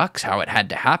sucks how it had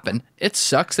to happen. It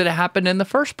sucks that it happened in the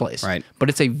first place. Right. But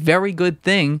it's a very good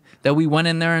thing that we went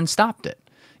in there and stopped it.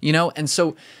 You know? And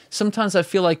so sometimes I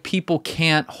feel like people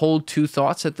can't hold two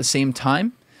thoughts at the same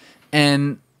time.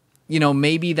 And, you know,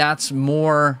 maybe that's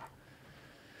more...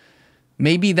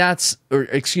 Maybe that's, or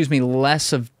excuse me,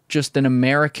 less of just an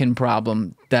American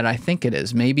problem that I think it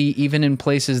is. Maybe even in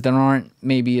places that aren't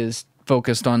maybe as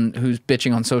focused on who's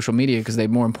bitching on social media because they have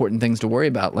more important things to worry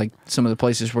about, like some of the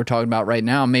places we're talking about right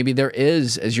now. Maybe there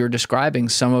is, as you're describing,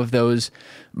 some of those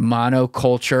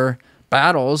monoculture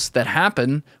battles that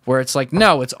happen where it's like,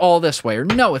 no, it's all this way, or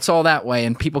no, it's all that way,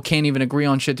 and people can't even agree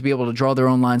on shit to be able to draw their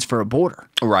own lines for a border.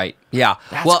 Right. Yeah.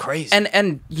 That's crazy.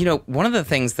 And you know, one of the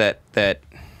things that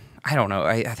I don't know.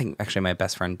 I think actually my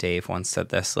best friend Dave once said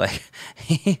this. Like,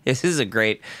 this is a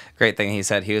great thing he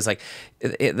said. He was like,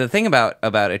 the thing about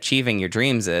achieving your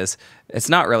dreams is it's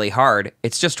not really hard.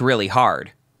 It's just really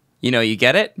hard. You know, you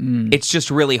get it? It's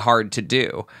just really hard to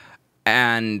do.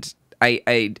 And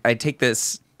I take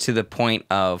this to the point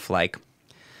of like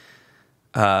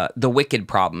the wicked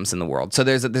problems in the world. So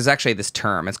there's actually this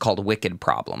term. It's called wicked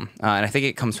problem, and I think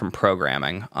it comes from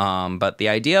programming. But the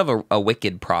idea of a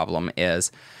wicked problem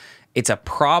is, it's a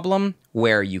problem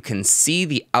where you can see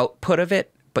the output of it,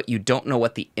 but you don't know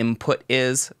what the input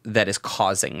is that is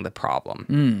causing the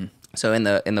problem. So in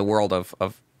the world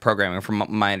of programming, from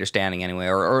my understanding anyway,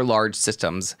 or large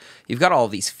systems, you've got all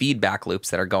these feedback loops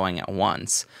that are going at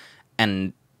once,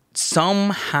 and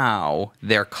somehow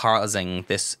they're causing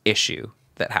this issue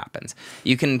that happens.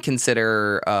 You can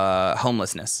consider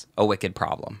homelessness a wicked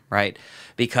problem, right?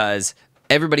 Because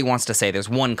everybody wants to say there's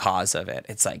one cause of it.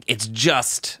 It's like, it's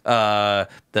just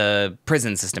the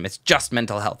prison system. It's just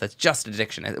mental health. It's just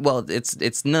addiction. Well,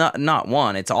 it's not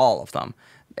one. It's all of them.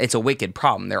 It's a wicked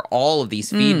problem. There are all of these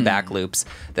feedback loops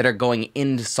that are going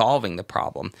into solving the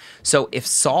problem. So if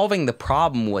solving the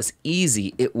problem was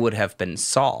easy, it would have been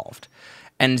solved.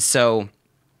 And so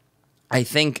I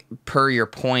think per your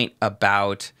point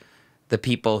about the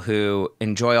people who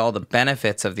enjoy all the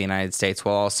benefits of the United States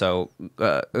while also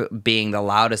being the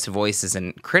loudest voices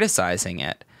and criticizing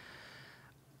it,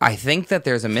 I think that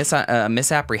there's a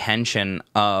misapprehension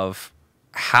of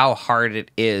how hard it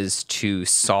is to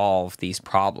solve these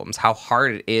problems, how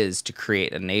hard it is to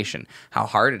create a nation, how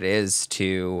hard it is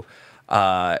to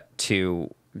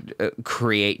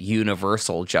create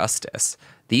universal justice.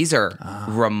 These are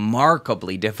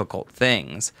remarkably difficult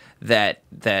things that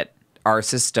our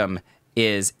system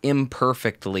is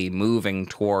imperfectly moving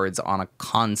towards on a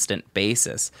constant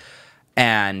basis.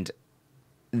 And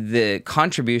the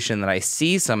contribution that I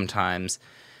see sometimes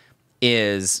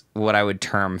is what I would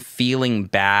term feeling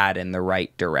bad in the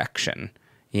right direction.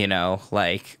 You know,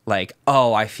 like,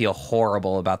 oh, I feel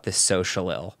horrible about this social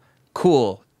ill.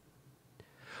 Cool.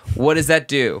 What does that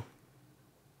do?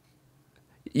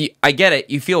 I get it.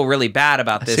 You feel really bad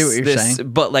about this. I see what you're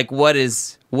saying. But like, what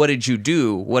did you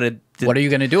do? What are you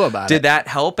going to do about it? Did that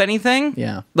help anything?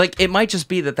 Yeah. Like, it might just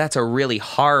be that that's a really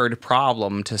hard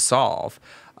problem to solve.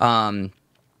 And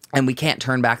we can't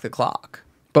turn back the clock.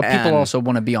 But people also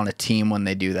want to be on a team when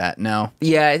they do that. No.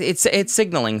 Yeah, it's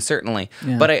signaling, certainly.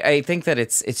 Yeah. But I think that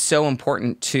it's so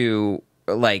important to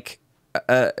like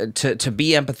to be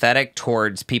empathetic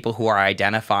towards people who are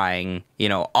identifying, you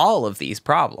know, all of these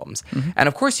problems. Mm-hmm. And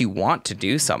of course you want to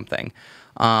do something.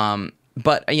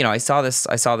 But you know, I saw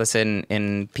this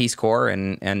in Peace Corps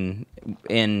and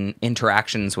in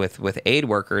interactions with aid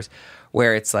workers,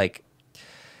 where it's like,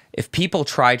 if people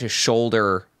try to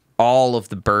shoulder all of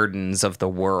the burdens of the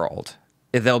world,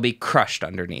 they'll be crushed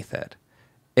underneath it.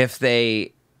 If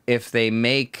they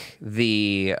make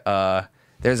the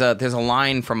there's a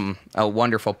line from a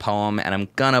wonderful poem, and I'm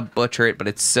gonna butcher it, but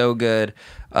it's so good.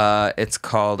 It's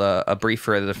called A Brief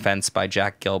for the Defense by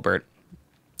Jack Gilbert.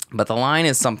 But the line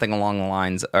is something along the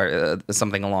lines, or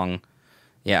something along,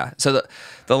 yeah. So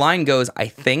the line goes, I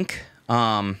think,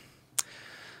 you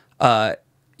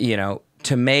know,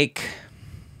 to make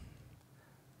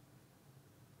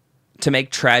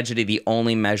tragedy the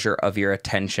only measure of your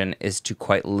attention is to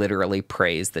quite literally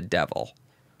praise the devil.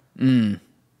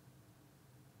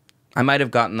 I might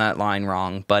have gotten that line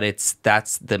wrong, but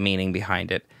that's the meaning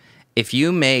behind it. If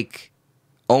you make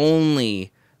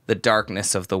only the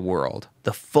darkness of the world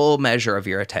the full measure of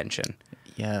your attention,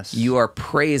 yes, you are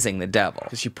praising the devil.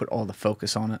 Because you put all the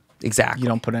focus on it. Exactly. You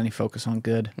don't put any focus on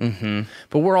good. Mm-hmm.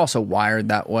 But we're also wired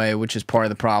that way, which is part of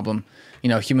the problem. You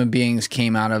know, human beings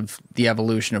came out of the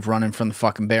evolution of running from the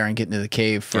fucking bear and getting to the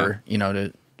cave for, you know,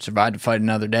 to survive to fight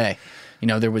another day. You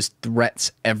know, there was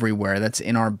threats everywhere. That's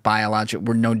in our biological.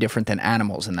 We're no different than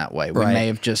animals in that way. We may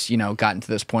have just, you know, gotten to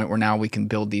this point where now we can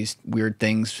build these weird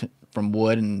things from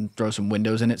wood and throw some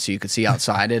windows in it so you could see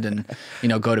outside it, and, you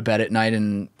know, go to bed at night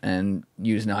and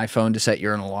use an iPhone to set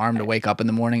your alarm to wake up in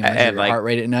the morning and measure your heart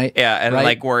rate at night. Yeah, and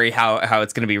like worry how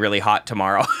it's going to be really hot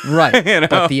tomorrow. Right. You know?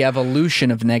 But the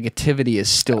evolution of negativity is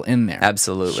still in there.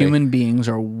 Absolutely. Human beings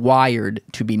are wired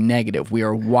to be negative. We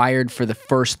are wired for the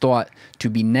first thought to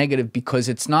be negative, because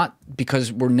it's not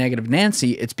because we're negative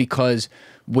Nancy, it's because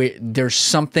there's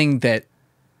something that,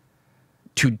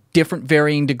 to different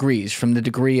varying degrees, from the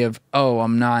degree of, oh,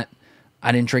 I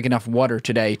didn't drink enough water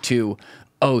today, to,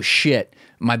 oh shit,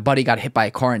 my buddy got hit by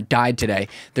a car and died today.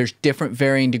 There's different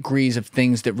varying degrees of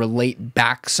things that relate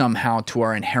back somehow to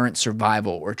our inherent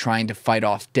survival or trying to fight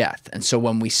off death. And so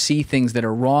when we see things that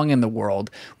are wrong in the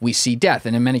world, we see death.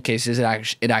 And in many cases,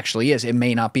 it actually is. It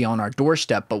may not be on our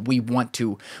doorstep, but we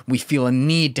feel a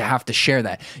need to have to share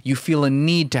that. You feel a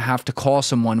need to have to call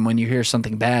someone when you hear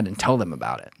something bad and tell them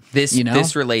about it.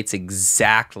 This relates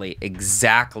exactly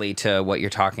to what you're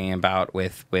talking about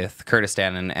with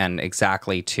Kurdistan and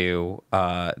exactly to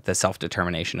the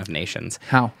self-determination of nations.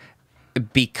 How?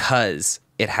 Because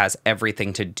it has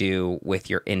everything to do with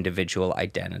your individual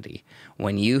identity.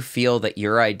 When you feel that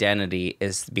your identity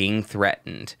is being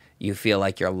threatened, you feel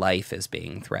like your life is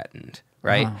being threatened,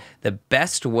 right? Wow. The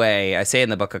best way, I say in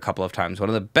the book a couple of times, one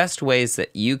of the best ways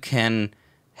that you can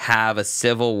have a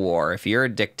civil war, if you're a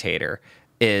dictator,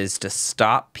 is to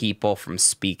stop people from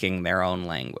speaking their own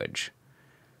language.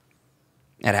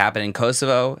 It happened in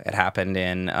Kosovo. It happened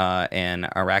in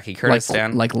Iraqi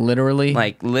Kurdistan. Like literally?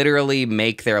 Like literally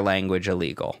make their language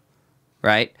illegal,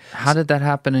 right? How did that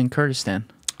happen in Kurdistan?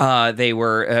 They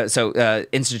were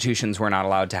institutions were not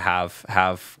allowed to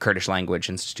have Kurdish language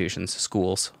institutions,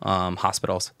 schools,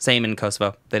 hospitals. Same in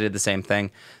Kosovo. They did the same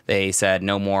thing. They said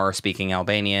no more speaking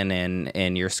Albanian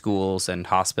in your schools and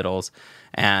hospitals.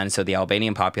 And so the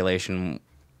Albanian population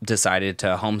decided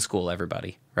to homeschool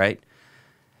everybody, right?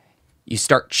 You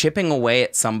start chipping away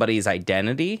at somebody's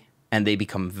identity, and they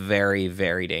become very,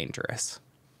 very dangerous.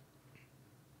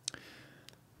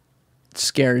 It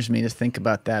scares me to think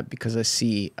about that because I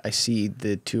see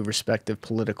the two respective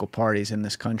political parties in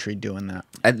this country doing that.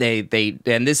 And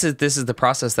this is the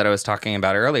process that I was talking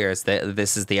about earlier. Is that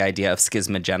this is the idea of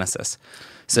schismogenesis.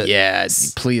 So yeah,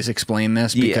 please explain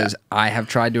this because I have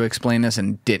tried to explain this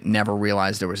and never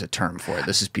realized there was a term for it.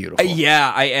 This is beautiful.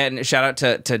 And shout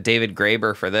out to David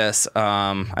Graeber for this.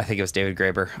 I think it was David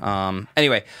Graeber.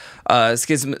 Anyway,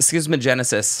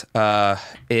 schismogenesis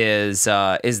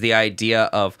is the idea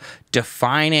of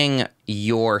defining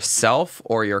yourself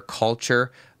or your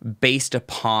culture based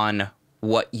upon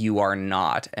what you are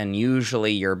not, and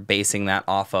usually you're basing that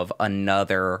off of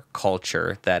another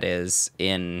culture that is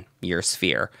in your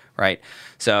sphere, right?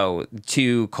 So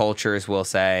two cultures will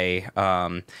say,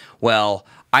 well,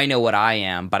 I know what I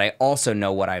am, but I also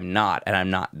know what I'm not, and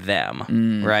I'm not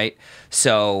them, right?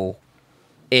 So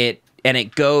it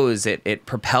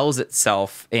propels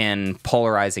itself in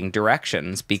polarizing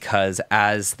directions because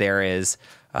as there is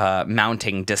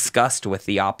mounting disgust with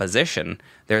the opposition,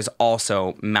 there's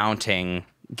also mounting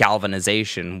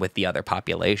galvanization with the other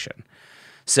population.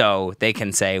 So they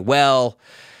can say, well,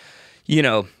 you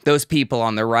know, those people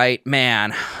on the right,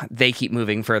 man, they keep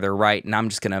moving further right, and I'm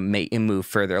just going to move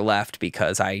further left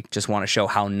because I just want to show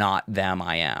how not them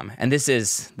I am. And this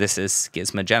is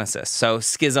schismogenesis. So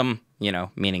schism, you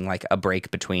know, meaning like a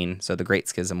break between. So the Great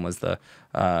Schism was a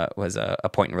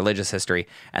point in religious history,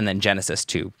 and then Genesis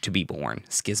to be born,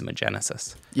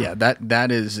 schismogenesis. Yeah,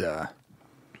 that is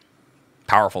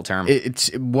powerful term. It's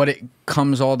what it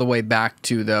comes all the way back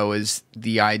to though is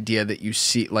the idea that you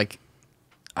see, like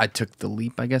I took the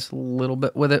leap, I guess, a little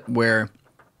bit with it, where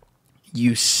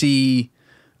you see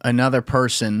another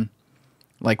person,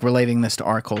 like relating this to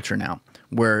our culture now,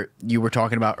 where you were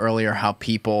talking about earlier how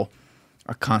people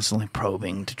are constantly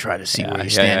probing to try to see where you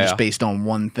stand just based on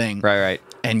one thing. Right.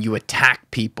 And you attack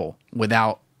people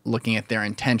without looking at their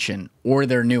intention or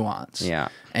their nuance. Yeah.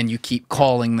 And you keep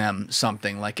calling them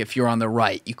something. Like if you're on the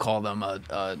right, you call them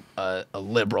a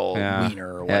liberal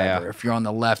wiener or whatever. If you're on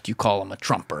the left, you call them a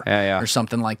Trumper or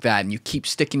something like that. And you keep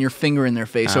sticking your finger in their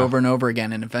face over and over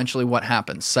again. And eventually what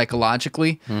happens?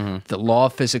 Psychologically, the law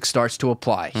of physics starts to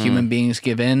apply. Human beings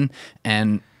give in,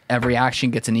 and every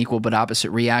action gets an equal but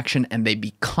opposite reaction, and they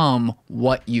become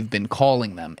what you've been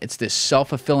calling them. It's this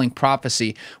self-fulfilling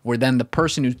prophecy where then the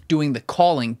person who's doing the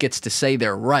calling gets to say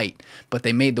they're right, but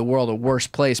they made the world a worse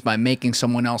place by making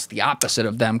someone else the opposite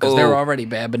of them because they're already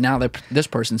bad, but now this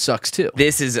person sucks too.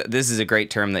 This is a great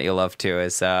term that you'll love too,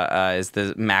 is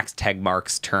the Max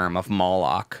Tegmark's term of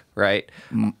Moloch, right?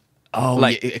 Oh,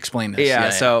 like, explain this.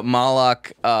 Yeah, so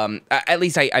Moloch, at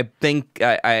least I think,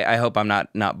 I hope I'm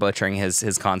not butchering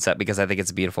his concept because I think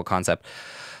it's a beautiful concept.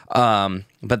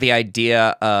 But the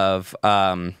idea of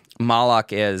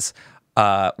Moloch is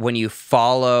when you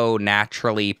follow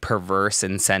naturally perverse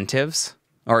incentives,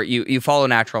 or you follow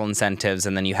natural incentives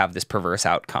and then you have this perverse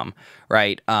outcome,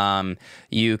 right?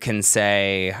 You can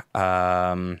say...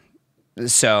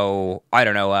 So I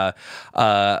don't know.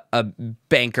 A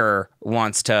banker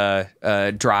wants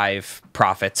to drive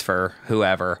profits for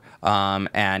whoever,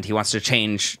 and he wants to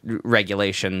change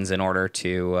regulations in order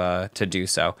to do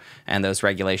so. And those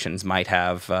regulations might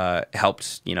have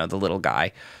helped, you know, the little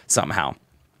guy somehow.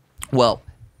 Well,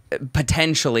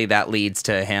 potentially that leads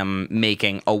to him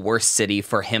making a worse city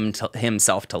for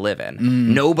himself to live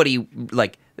in. Nobody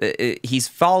like. He's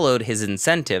followed his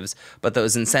incentives, but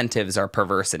those incentives are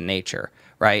perverse in nature,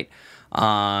 right?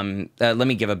 Let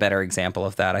me give a better example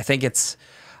of that. I think it's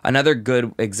another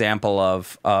good example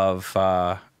of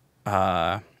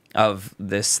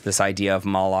this idea of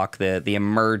Moloch, the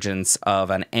emergence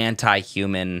of an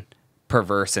anti-human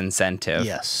perverse incentive.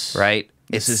 Yes, right.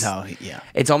 This is how.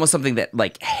 It's almost something that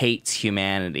like hates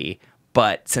humanity,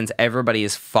 but since everybody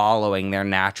is following their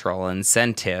natural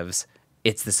incentives,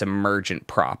 it's this emergent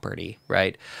property,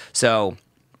 right? So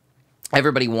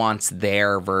everybody wants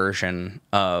their version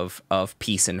of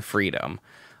peace and freedom.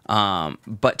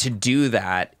 But to do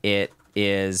that, it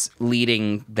is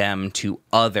leading them to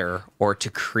other or to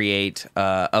create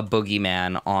a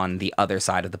boogeyman on the other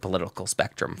side of the political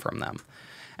spectrum from them.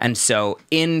 And so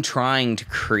in trying to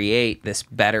create this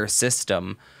better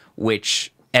system,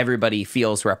 which everybody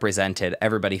feels represented,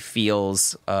 everybody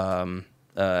feels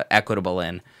equitable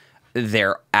in,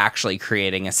 they're actually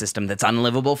creating a system that's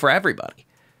unlivable for everybody.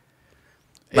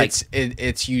 Like,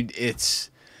 it's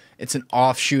an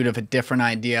offshoot of a different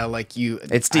idea. Like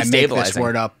it's destabilizing. I make this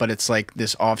word up, but it's like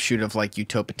this offshoot of like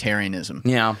utopian.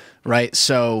 Yeah. Right.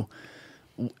 So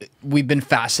we've been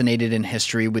fascinated in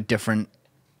history with different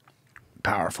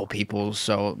powerful people,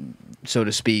 so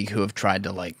to speak, who have tried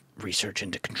to like research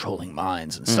into controlling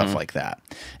minds and stuff like that.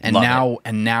 And Love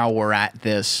now we're at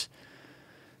this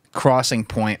crossing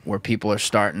point where people are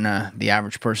the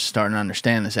average person starting to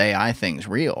understand this AI thing's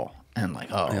real. And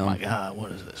like, oh my God,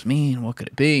 what does this mean? What could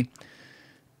it be?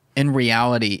 In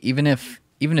reality, even if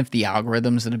the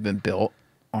algorithms that have been built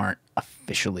aren't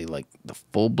officially like the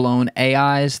full-blown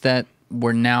AIs that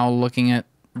we're now looking at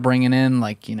bringing in,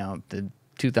 like, you know, the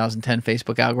 2010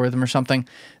 Facebook algorithm or something,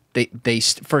 they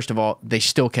first of all, they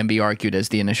still can be argued as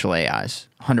the initial AIs,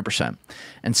 100%.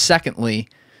 And secondly,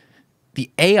 the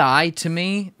AI to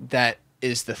me that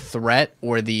is the threat,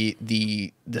 or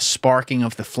the sparking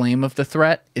of the flame of the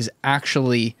threat, is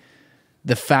actually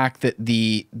the fact that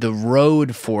the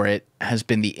road for it has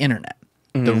been the internet.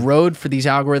 The road for these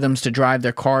algorithms to drive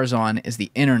their cars on is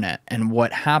the internet. And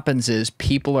what happens is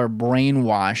people are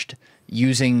brainwashed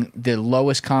using the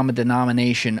lowest common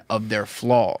denomination of their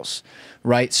flaws,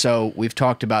 right? So we've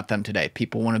talked about them today.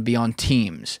 People want to be on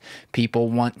teams. People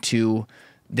want to,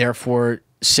 therefore,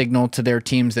 signal to their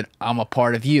teams that I'm a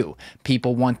part of you.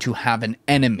 People want to have an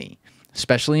enemy.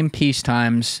 Especially in peace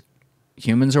times,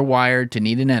 humans are wired to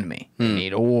need an enemy. They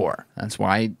need a war. That's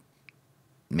why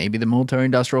maybe the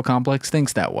military-industrial complex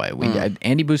thinks that way.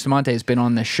 Andy Bustamante has been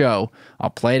on this show. I'll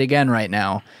play it again right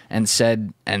now, and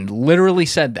literally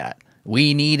said that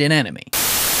we need an enemy.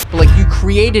 But like, you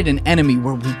created an enemy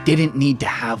where we didn't need to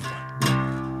have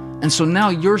one, and so now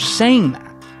you're saying that.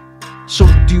 So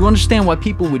do you understand why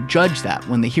people would judge that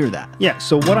when they hear that? Yeah.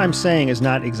 So what I'm saying is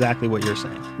not exactly what you're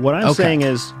saying. What I'm saying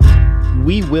is,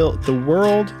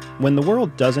 when the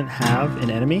world doesn't have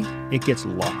an enemy, it gets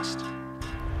lost.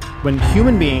 When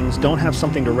human beings don't have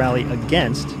something to rally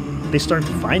against, they start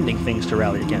finding things to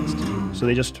rally against. So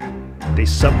they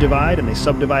subdivide, and they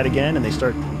subdivide again, and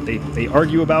they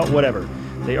argue about whatever.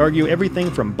 They argue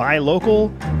everything from buy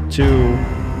local to,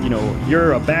 you know,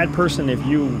 you're a bad person if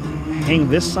you hang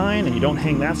this sign and you don't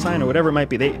hang that sign, or whatever it might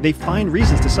be. They find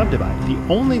reasons to subdivide. The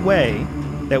only way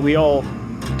that we all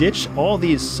ditch all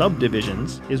these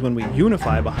subdivisions is when we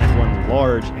unify behind one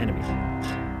large enemy.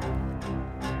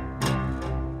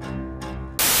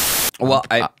 Well,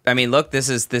 I mean, look, this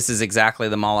is exactly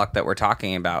the Moloch that we're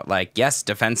talking about. Like, yes,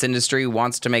 defense industry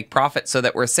wants to make profit so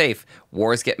that we're safe.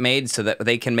 Wars get made so that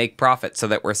they can make profit so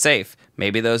that we're safe.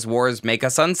 Maybe those wars make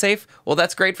us unsafe. Well,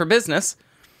 that's great for business.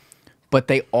 But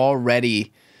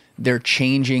they're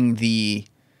changing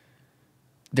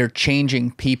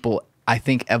people, I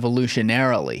think,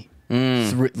 evolutionarily.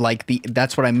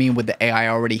 That's what I mean with the AI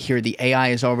already here. The AI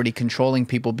is already controlling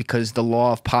people because the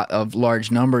law of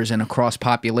large numbers, and across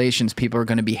populations, people are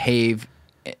going to behave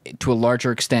to a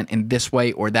larger extent in this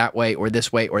way or that way or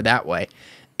this way or that way.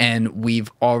 And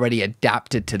we've already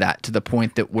adapted to that, to the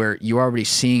point that where you're already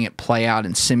seeing it play out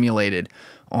and simulated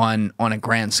on a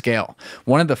grand scale.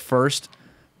 One of the first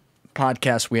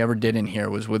podcasts we ever did in here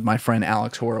was with my friend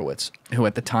Alex Horowitz, who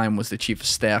at the time was the chief of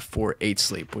staff for 8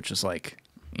 Sleep, which is like,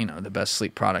 you know, the best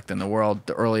sleep product in the world,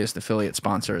 the earliest affiliate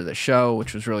sponsor of the show,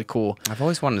 which was really cool. I've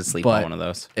always wanted to sleep on one of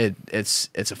those. It's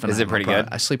a phenomenal Is it pretty product.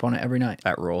 good? I sleep on it every night.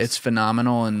 That rules. It's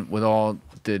phenomenal, and with all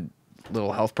the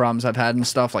little health problems I've had and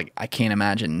stuff, like, I can't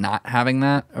imagine not having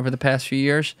that over the past few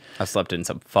years. I've slept in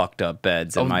some fucked up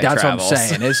beds in my travels.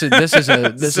 That's what I'm saying.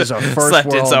 This is a first slept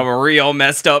world. in some real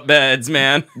messed up beds,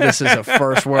 man. This is a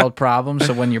first world problem.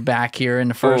 So when you're back here in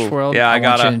the first world, yeah, I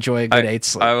want you to enjoy a good 8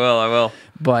 Sleep. I will.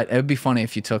 But it would be funny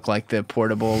if you took like the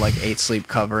portable like 8 Sleep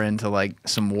cover into like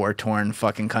some war-torn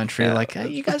fucking country. Yeah. Like, hey,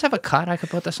 you guys have a cot I could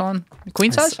put this on?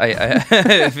 Queen size?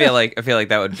 I feel like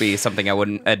that would be something I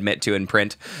wouldn't admit to in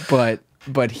print. But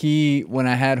when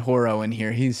I had Horo in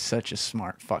here, he's such a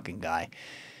smart fucking guy.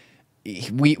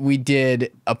 We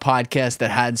did a podcast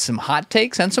that had some hot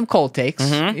takes and some cold takes.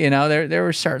 Mm-hmm. You know, there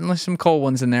were certainly some cold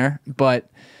ones in there, but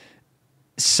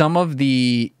some of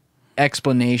the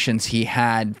explanations he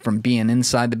had from being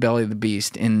inside the belly of the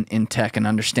beast in tech and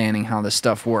understanding how this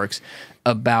stuff works,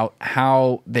 about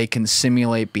how they can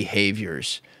simulate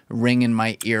behaviors, ring in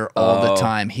my ear all the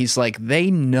time. He's like,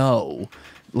 they know,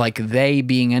 like, they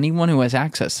being anyone who has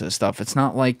access to this stuff. It's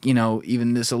not like, you know,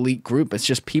 even this elite group. It's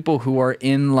just people who are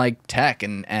in like tech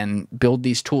and build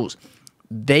these tools.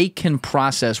 They can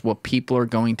process what people are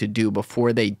going to do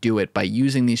before they do it by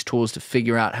using these tools to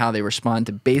figure out how they respond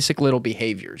to basic little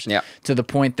behaviors. Yeah. To the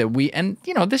point that and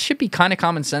you know, this should be kind of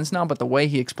common sense now, but the way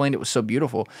he explained it was so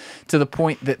beautiful, to the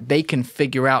point that they can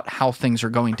figure out how things are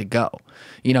going to go.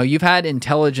 You know, you've had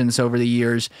intelligence over the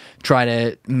years try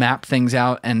to map things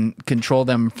out and control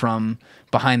them from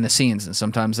behind the scenes, and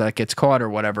sometimes that gets caught or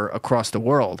whatever across the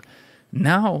world.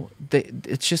 Now,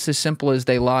 it's just as simple as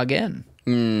they log in.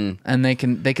 And they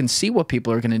can see what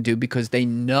people are going to do because they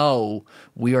know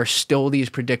we are still these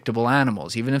predictable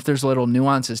animals. Even if there's little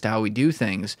nuances to how we do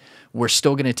things, we're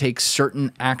still going to take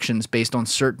certain actions based on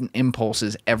certain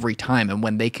impulses every time. And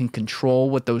when they can control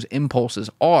what those impulses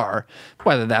are,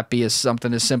 whether that be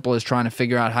something as simple as trying to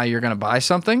figure out how you're going to buy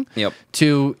something,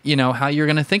 to how you're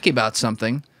going to think about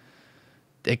something,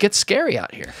 it gets scary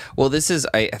out here. Well, this is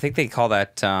I think they call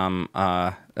that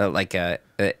like a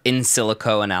in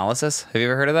silico analysis. Have you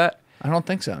ever heard of that? I don't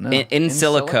think so. No. In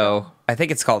silico, I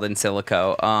think it's called in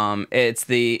silico. It's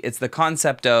the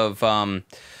concept of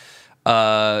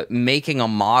making a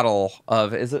model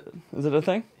of is it a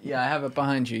thing? Yeah, I have it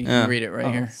behind you. You can read it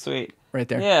right here. Sweet. Right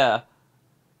there. Yeah.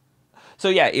 So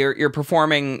yeah, you're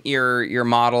performing you're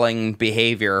modeling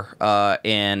behavior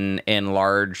in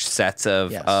large sets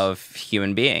of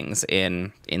human beings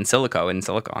in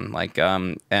silicon like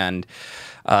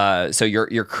so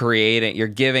you're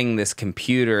giving this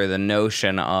computer the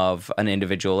notion of an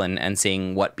individual and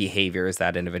seeing what behaviors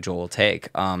that individual will take.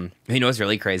 What's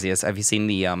really crazy is, have you seen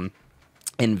the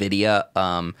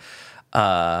NVIDIA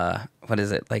what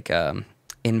is it, like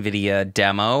NVIDIA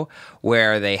demo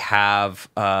where they have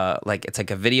it's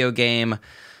like a video game.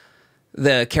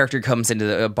 The character comes into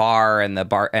the bar and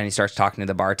he starts talking to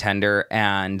the bartender,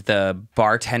 and the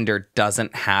bartender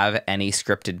doesn't have any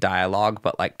scripted dialogue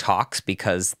but like talks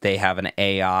because they have an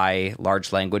AI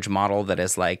large language model that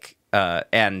is like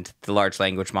and the large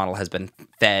language model has been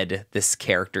fed this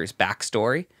character's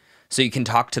backstory. So you can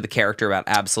talk to the character about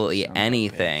absolutely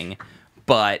anything,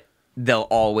 but they'll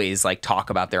always like talk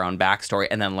about their own backstory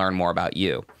and then learn more about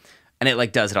you. And it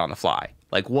like does it on the fly.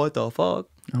 Like, what the fuck?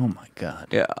 Oh my God.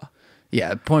 Yeah.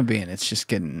 Yeah, point being, it's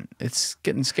getting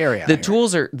scary out here.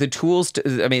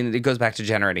 It goes back to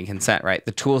generating consent, right?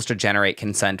 The tools to generate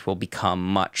consent are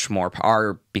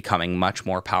becoming much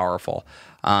more powerful.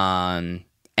 And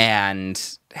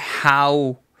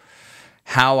how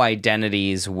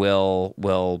identities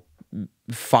will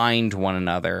find one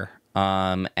another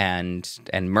and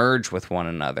merge with one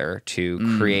another to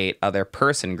create other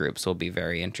person groups will be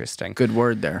very interesting. Good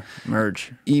word there,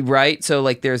 merge. Right? So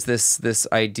like there's this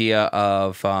idea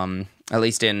of, at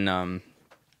least in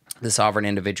The Sovereign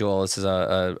Individual, this is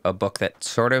a book that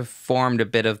sort of formed a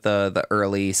bit of the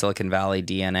early Silicon Valley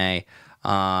DNA,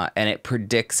 and it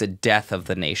predicts a death of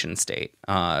the nation state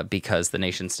because the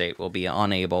nation state will be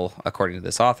unable, according to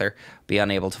this author,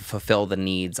 to fulfill the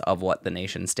needs of what the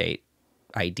nation state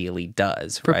ideally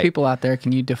does. For people out there,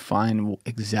 can you define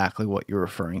exactly what you're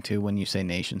referring to when you say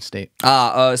nation state?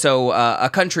 So a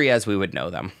country as we would know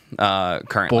them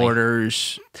currently.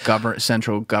 Borders,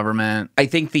 central government. I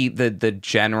think the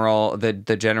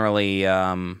generally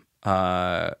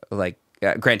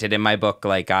granted, in my book,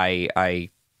 like I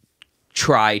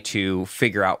try to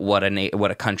figure out what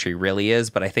a country really is,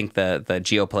 but I think the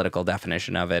geopolitical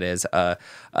definition of it is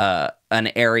an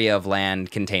area of land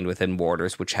contained within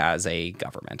borders which has a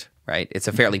government, right? It's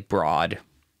a fairly broad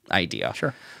idea.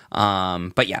 Sure.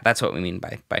 But yeah, that's what we mean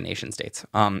by nation states.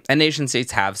 And nation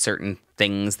states have certain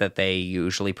things that they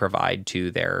usually provide to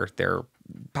their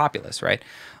populace, right?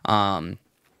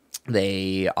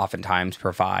 They oftentimes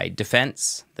provide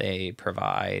defense. They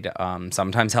provide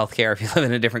sometimes healthcare if you live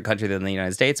in a different country than the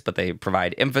United States, but they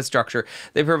provide infrastructure.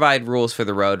 They provide rules for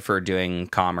the road for doing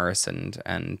commerce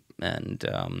and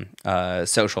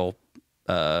social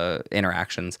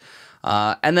interactions.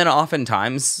 And then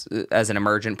oftentimes as an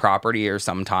emergent property, or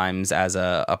sometimes as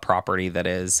a property that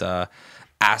is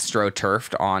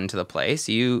astroturfed onto the place,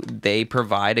 they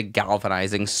provide a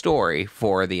galvanizing story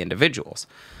for the individuals.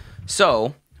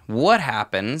 So what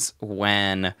happens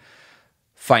when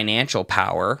financial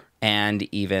power and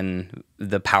even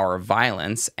the power of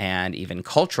violence and even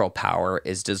cultural power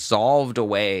is dissolved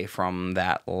away from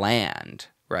that land,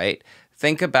 right?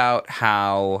 Think about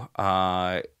how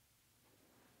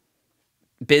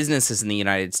businesses in the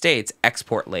United States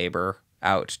export labor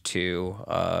out to,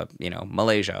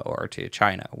 Malaysia or to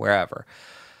China, wherever.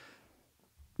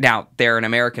 Now, they're an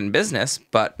American business,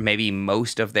 but maybe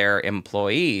most of their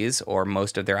employees or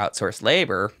most of their outsourced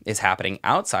labor is happening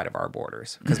outside of our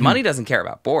borders because money doesn't care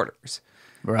about borders.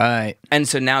 Right. And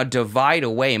so now divide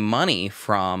away money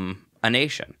from a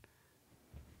nation.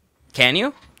 Can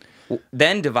you?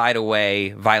 Then divide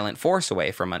away violent force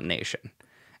away from a nation.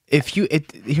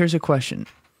 Here's a question.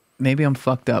 Maybe I'm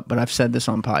fucked up, but I've said this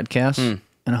on podcasts,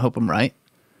 and I hope I'm right.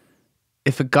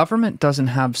 If a government doesn't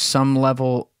have some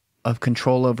level of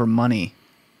control over money,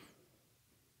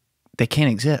 they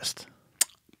can't exist.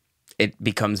 It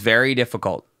becomes very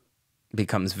difficult.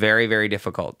 Becomes very, very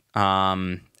difficult.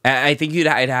 I think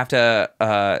I'd have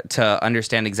to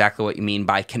understand exactly what you mean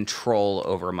by control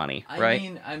over money,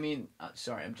 right? I mean,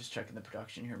 sorry, I'm just checking the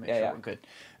production here, make sure we're good.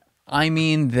 I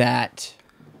mean that.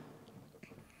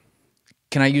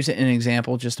 Can I use it in an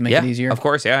example just to make it easier? Of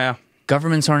course, yeah.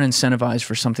 Governments aren't incentivized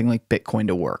for something like Bitcoin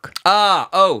to work.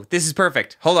 This is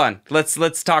perfect. Hold on,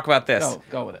 let's talk about this.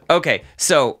 Go with it. Okay,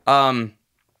 so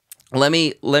let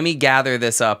me gather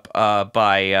this up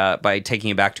by taking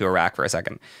you back to Iraq for a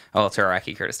second. Oh, to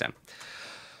Iraqi Kurdistan.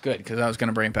 Good, because I was going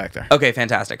to bring it back there. Okay,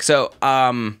 fantastic. So,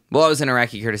 while I was in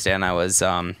Iraqi Kurdistan, I was,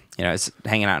 I was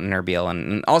hanging out in Erbil,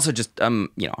 and also just,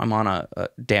 I'm on a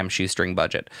damn shoestring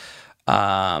budget.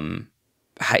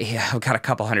 I've got a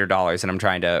couple $100, and I'm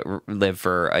trying to live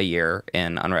for a year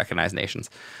in unrecognized nations,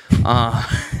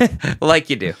 like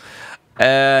you do.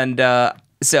 And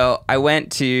so I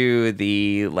went to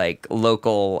the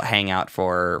local hangout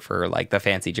for the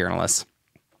fancy journalists.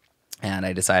 And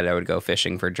I decided I would go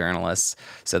fishing for journalists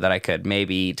so that I could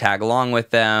maybe tag along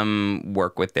with them,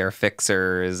 work with their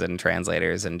fixers and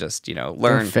translators, and just learn.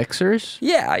 Their fixers?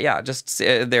 Yeah. Just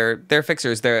they're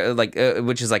fixers. They're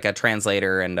which is like a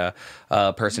translator and a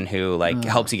person who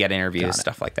helps you get interviews,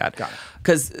 stuff like that. Got it.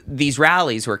 Because these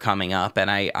rallies were coming up, and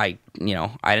I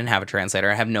didn't have a translator.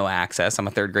 I have no access. I'm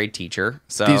a third grade teacher.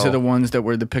 So these are the ones that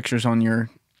were the pictures on your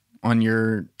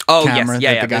camera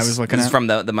the guy was looking at? This is from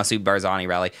the Masoud Barzani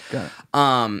rally. Got it.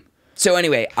 So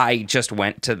anyway, I just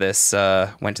went to this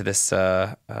hotel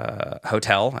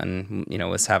and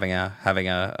was having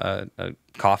a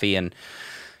coffee and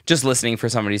just listening for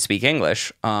somebody to speak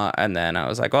English. And then I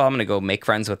was like, well, I'm gonna go make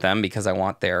friends with them because I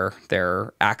want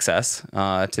their access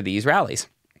to these rallies.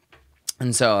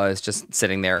 And so I was just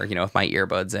sitting there, with my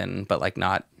earbuds in, but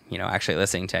not actually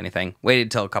listening to anything.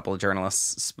 Waited till a couple of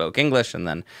journalists spoke English and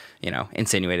then,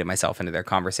 insinuated myself into their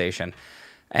conversation.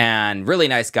 And really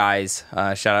nice guys.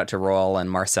 Shout out to Roel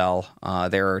and Marcel.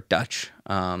 They're Dutch.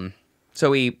 So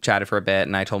we chatted for a bit,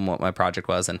 and I told them what my project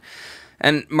was.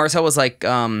 And Marcel was like,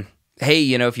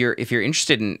 hey, if you're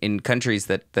interested in countries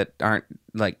that aren't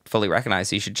fully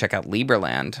recognized, you should check out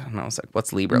Liberland. And I was like,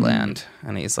 what's Liberland?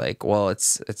 And he's like, well,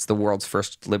 it's the world's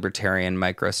first libertarian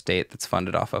microstate that's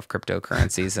funded off of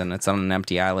cryptocurrencies, and it's on an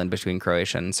empty island between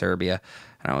Croatia and Serbia.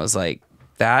 And I was like,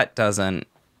 that doesn't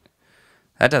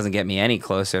get me any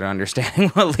closer to understanding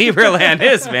what Liberland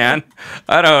is, man.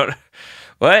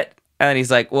 What? And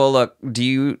he's like, well, look, do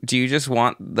you just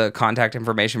want the contact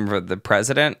information for the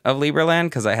president of Liberland?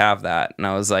 Because I have that. And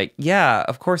I was like, yeah,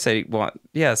 of course I want.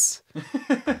 Yes.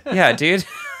 Yeah, dude.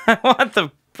 I want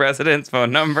the president's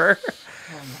phone number. Oh,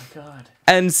 my God.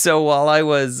 And so while I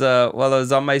was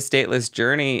on my stateless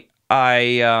journey,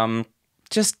 I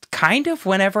just kind of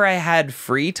whenever I had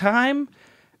free time,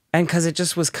 and because it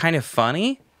just was kind of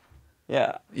funny.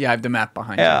 Yeah. Yeah, I have the map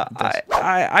behind you. Yeah,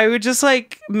 I would just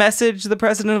message the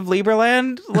president of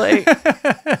Liberland,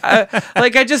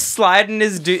 I just slide in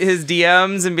his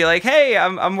DMs and be like, hey,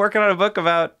 I'm working on a book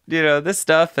about this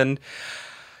stuff, and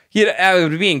I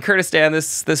would be in Kurdistan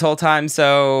this whole time,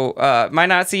 so might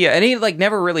not see you. And he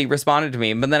never really responded to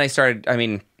me, but then I started. I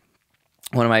mean,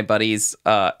 one of my buddies,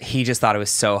 he just thought it was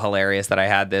so hilarious that I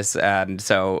had this, and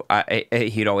so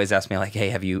he'd always ask me hey,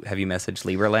 have you messaged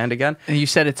Liberland again? And you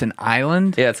said it's an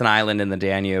island? Yeah, it's an island in the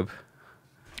Danube.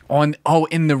 In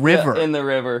the river. Yeah, in the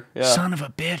river. Yeah. Son of a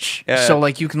bitch. Yeah. So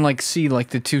you can see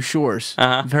the two shores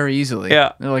very easily.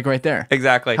 Yeah. They're right there.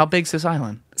 Exactly. How big's this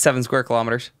island? 7 square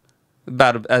kilometers.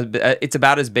 It's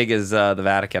about as big as the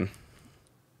Vatican.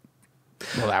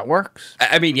 Well, that works.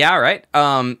 I mean, yeah, right.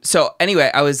 So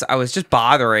anyway, I was just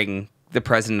bothering the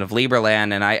president of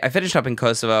Liberland, and I finished up in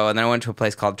Kosovo, and then I went to a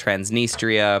place called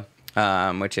Transnistria,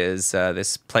 which is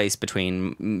this place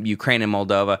between Ukraine and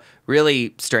Moldova.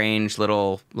 Really strange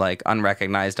little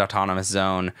unrecognized autonomous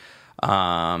zone.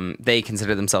 They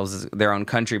consider themselves their own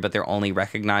country, but they're only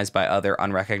recognized by other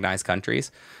unrecognized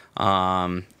countries.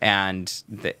 And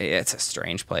it's a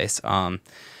strange place.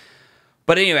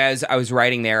 But anyway, I was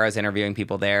writing there, I was interviewing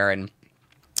people there, and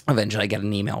eventually I get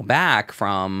an email back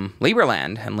from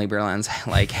Liberland, and Liberland's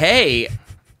like, hey,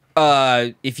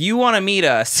 if you want to meet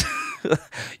us,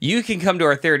 you can come to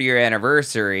our 30-year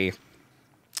anniversary.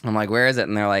 I'm like, where is it?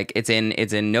 And they're like, it's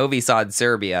in Novi Sad,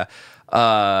 Serbia.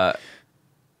 And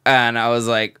I was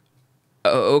like,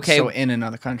 okay. So in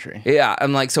another country. Yeah.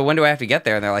 I'm like, so when do I have to get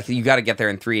there? And they're like, you got to get there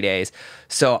in 3 days.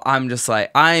 So I'm just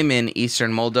like, I'm in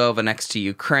Eastern Moldova next to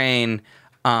Ukraine.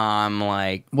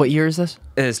 What year is this?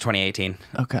 It is 2018.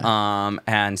 Okay.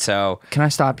 And so. Can I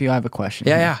stop you? I have a question.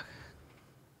 Yeah.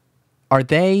 Are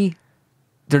they're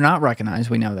not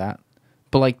recognized. We know that.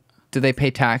 But do they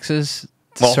pay taxes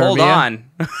to Serbia? Hold on.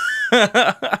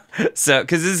 So,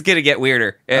 because this is gonna get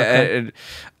weirder. Okay.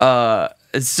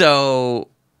 So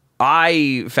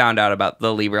I found out about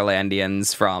the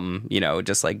Liberlandians from,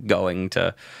 just like going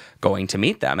to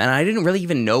meet them, and I didn't really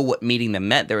even know what meeting them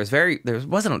meant. There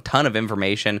wasn't a ton of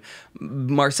information.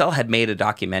 Marcel had made a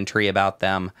documentary about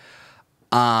them,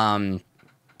 and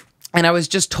I was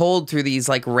just told through these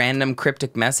like random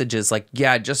cryptic messages, like,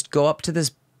 yeah, just go up to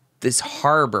this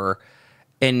harbor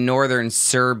in northern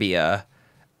Serbia,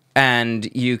 and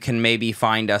you can maybe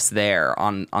find us there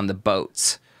on the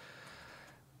boats.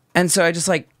 And so I just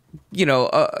like,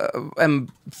 am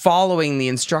following the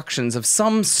instructions of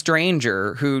some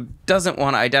stranger who doesn't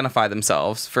want to identify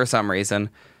themselves for some reason.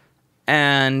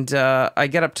 And I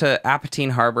get up to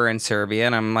Apatin Harbor in Serbia,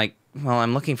 and I'm like, well,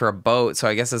 I'm looking for a boat, so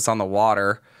I guess it's on the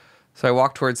water. So I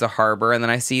walk towards the harbor, and then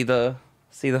I see the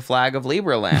flag of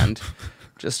Liberland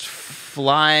just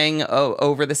flying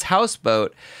over this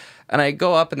houseboat. And I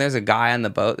go up, and there's a guy on the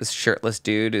boat, this shirtless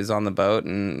dude who's on the boat,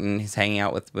 and he's hanging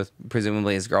out with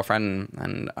presumably his girlfriend.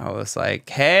 And I was like,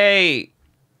 hey.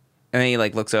 And he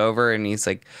like looks over, and he's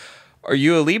like, are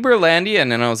you a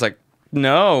Liberlandian? And I was like,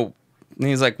 no. And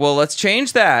he's like, well, let's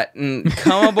change that and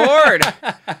come aboard.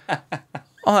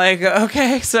 I'm like,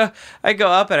 okay. So I go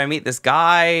up, and I meet this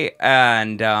guy,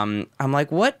 and I'm like,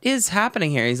 what is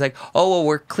happening here? He's like, oh, well,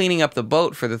 we're cleaning up the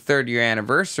boat for the 3rd year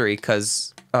anniversary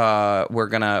because we're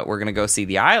gonna go see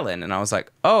the island. And I was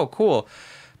like, oh, cool.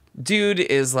 Dude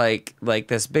is like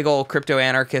this big old crypto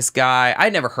anarchist guy.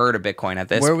 I'd never heard of Bitcoin at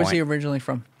this point. Where was he originally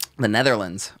from? The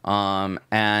Netherlands.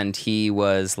 And he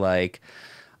was like,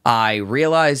 I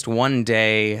realized one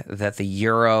day that the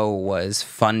euro was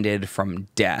funded from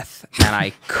death, and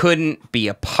I couldn't be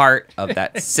a part of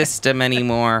that system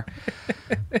anymore.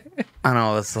 And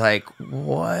I was like,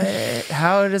 what?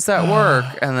 How does that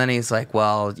work? And then he's like,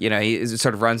 well, he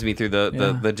sort of runs me through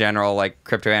the general like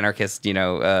crypto anarchist,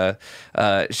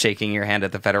 shaking your hand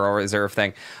at the Federal Reserve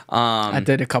thing. I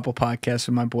did a couple podcasts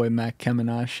with my boy Matt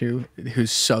Kemenash,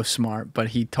 who's so smart, but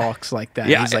he talks like that.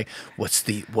 Yeah, he's like,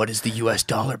 what is the US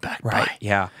dollar backed by?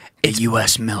 Yeah. The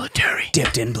US military.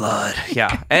 Dipped in blood.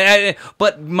 Yeah.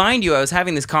 But mind you, I was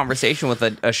having this conversation with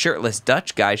a shirtless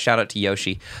Dutch guy. Shout out to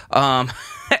Yoshi.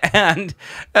 And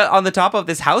on the top of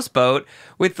this houseboat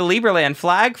with the Liberland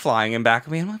flag flying in back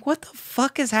of me. I'm like, what the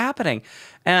fuck is happening?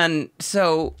 And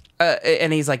so,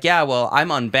 and he's like, yeah, well, I'm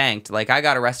unbanked. Like, I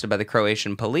got arrested by the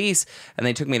Croatian police, and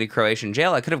they took me to Croatian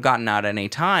jail. I could have gotten out at any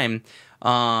time,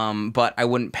 but I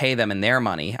wouldn't pay them in their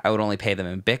money. I would only pay them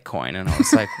in Bitcoin. And I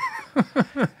was like...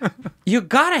 You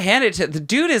gotta hand it to the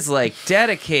dude is like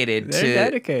dedicated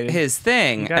his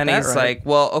thing, and he's like,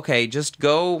 well, okay, just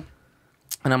go.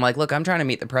 And I'm like, look, I'm trying to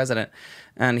meet the president,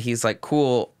 and he's like,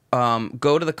 cool,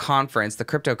 go to the conference, the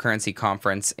cryptocurrency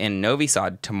conference in Novi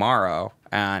Sad tomorrow,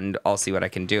 and I'll see what I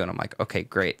can do. And I'm like, okay,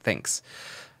 great, thanks,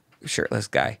 shirtless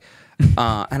guy.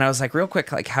 And I was like, real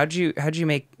quick, like, how'd you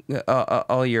make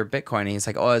all your Bitcoin? And he's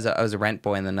like, oh, I was a rent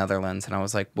boy in the Netherlands. And I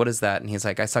was like, what is that? And he's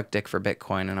like, I suck dick for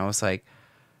Bitcoin. And I was like,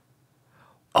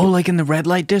 oh, like in the red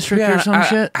light district or some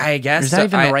shit? I guess. Is that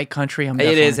even the right country? It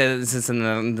is. It's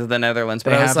in the Netherlands.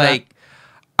 But I was like,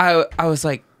 I was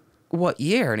like, what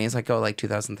year? And he's like, oh, like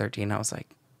 2013. I was like,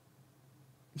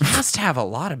 you must have a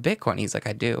lot of Bitcoin. He's like,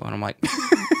 I do. And I'm like,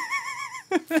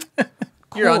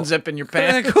 cool. You're unzipping your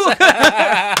pants.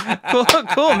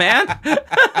 cool, man.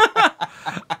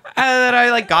 And then I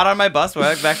like got on my bus,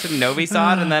 went back to Novi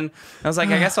Sad, and then I was like,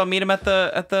 I guess I'll meet him at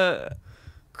the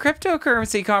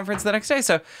cryptocurrency conference the next day.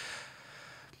 So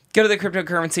go to the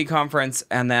cryptocurrency conference,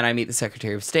 and then I meet the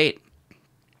Secretary of State.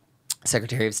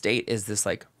 Secretary of State is this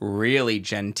like really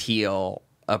genteel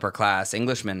upper class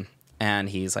Englishman. And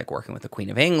he's like working with the Queen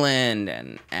of England,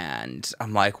 and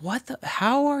I'm like,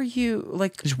 how are you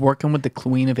like? He's working with the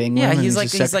Queen of England. Yeah, he's like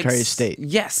Secretary of State.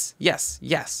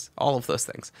 Yes, all of those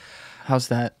things. How's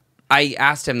that? I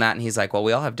asked him that, and he's like, well,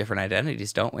 we all have different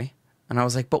identities, don't we? And I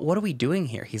was like, but what are we doing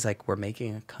here? He's like, we're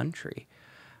making a country.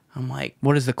 I'm like,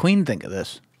 what does the Queen think of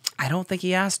this? I don't think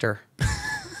he asked her.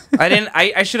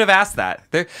 I should have asked that.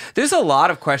 There's a lot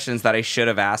of questions that I should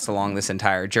have asked along this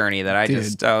entire journey that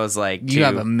I was like, you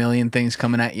have a million things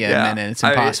coming at you in a minute. It's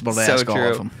impossible to ask all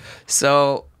of them.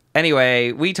 So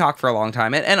anyway, we talked for a long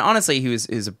time, and honestly, he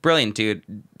was a brilliant dude,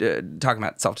 talking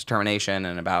about self-determination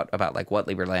and about like what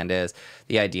Liberland is,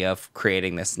 the idea of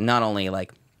creating this not only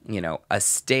like, a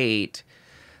state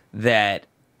that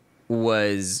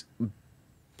was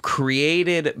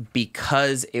created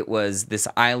because this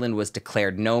island was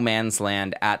declared no man's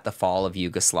land at the fall of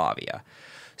Yugoslavia.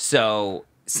 So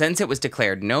since it was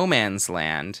declared no man's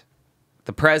land,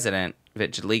 the president,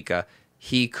 Czuleger,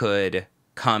 he could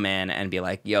come in and be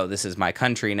like, yo, this is my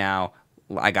country now.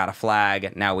 I got a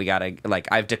flag. Now we got to, like,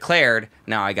 I've declared.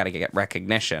 Now I got to get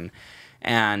recognition.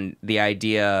 And the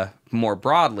idea more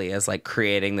broadly is like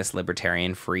creating this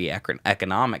libertarian free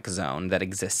economic zone that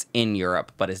exists in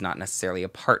Europe, but is not necessarily a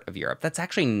part of Europe. That's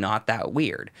actually not that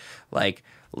weird. Like,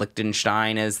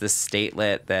 Liechtenstein is this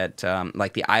statelet that,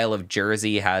 like, the Isle of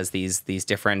Jersey has these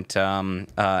different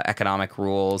economic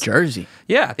rules. Jersey?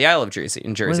 Yeah, the Isle of Jersey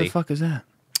in Jersey. Where the fuck is that?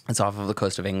 It's off of the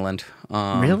coast of England.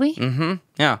 Really? Mm-hmm.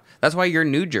 Yeah, that's why you're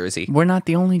New Jersey. We're not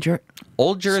the only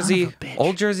Old Jersey. Son of a bitch.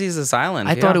 Old Jersey is this island.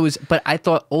 I thought it was, but I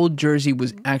thought Old Jersey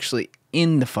was actually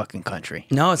in the fucking country.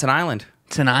 No, it's an island.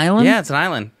 It's an island? Yeah, it's an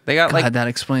island. They got God, like that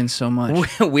explains so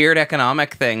much. weird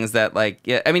economic things that, like,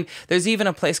 yeah, I mean, there's even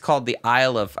a place called the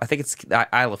Isle of, I think it's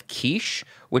the Isle of Quiche,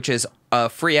 which is a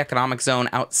free economic zone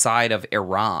outside of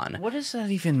Iran. What does that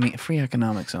even mean? Free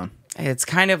economic zone? It's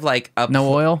kind of like a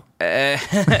No oil?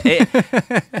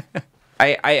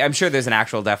 I'm sure there's an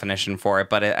actual definition for it,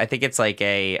 but I think it's like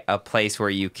a place where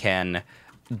you can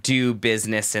do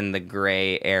business in the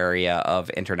gray area of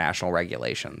international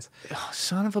regulations. Oh,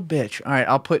 son of a bitch. All right,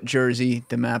 I'll put Jersey,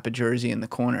 the map of Jersey in the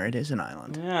corner. It is an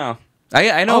island. Yeah.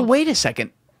 I know. Oh, wait a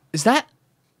second. Is that...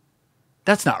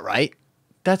 That's not right.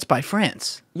 That's by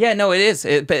France. Yeah, no, it is.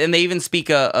 And they even speak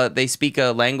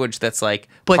a language that's like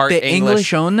But part the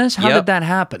English own this? How Yep. did that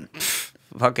happen?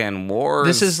 Fucking wars.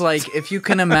 This is like, if you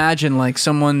can imagine, like,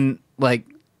 someone, like...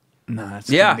 Nah, it's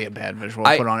Yeah. going to be a bad visual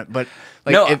to put on it. But,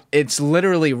 like, No, it's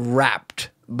literally wrapped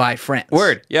by France.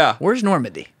 Word, yeah. Where's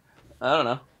Normandy? I don't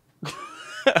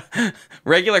know.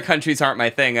 Regular countries aren't my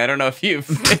thing. I don't know if you've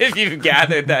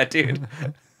gathered that, dude.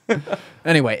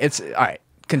 Anyway, it's... All right,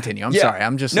 continue. I'm sorry.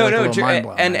 I'm just a little mind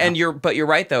blown. And you're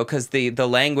right though, because the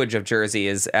language of Jersey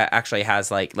is actually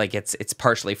has like it's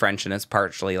partially French and it's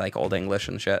partially like Old English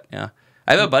and shit. Yeah,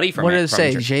 I have a buddy from. What did it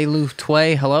say? J'ai lu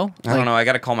toi, hello? I don't know. I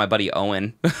got to call my buddy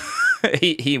Owen.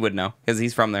 he would know because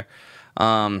he's from there.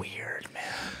 Weird, man.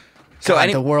 So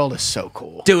God, the world is so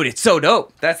cool, dude. It's so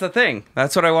dope. That's the thing.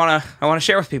 That's what I wanna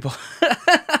share with people.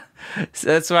 So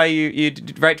that's why you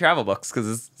write travel books,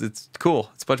 because it's cool.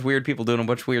 It's a bunch of weird people doing a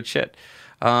bunch of weird shit.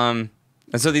 And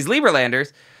so these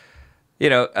Liberlanders, you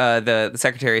know, the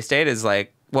Secretary of State is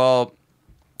like, well,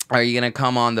 are you going to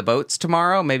come on the boats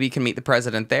tomorrow? Maybe you can meet the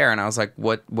president there. And I was like,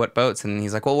 what boats? And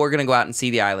he's like, well, we're going to go out and see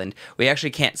the island. We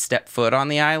actually can't step foot on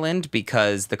the island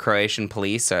because the Croatian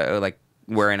police are like,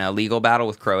 we're in a legal battle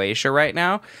with Croatia right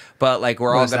now. But like,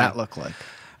 we're all going to... What does that look like?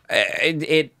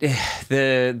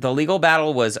 The legal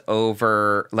battle was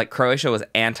over. Like, Croatia was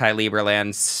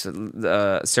anti-Liberland.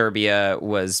 Serbia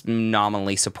was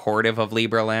nominally supportive of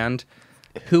Liberland.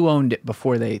 Who owned it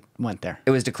before they went there?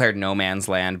 It was declared no man's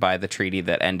land by the treaty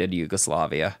that ended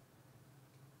Yugoslavia.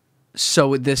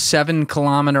 So this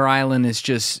 7-kilometer island is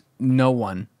just no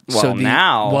one. Well, so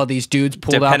now, well, these dudes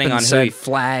pulled up and said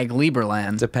flag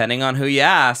Liberland. Depending on who you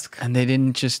ask. And they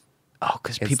didn't just... Oh,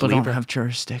 because people don't have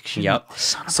jurisdiction. Yep. Oh,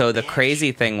 son of so a the bitch.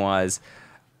 crazy thing was,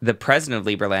 the president of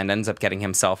Liberland ends up getting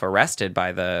himself arrested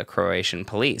by the Croatian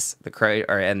police.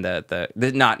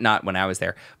 Not when I was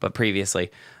there, but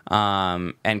previously.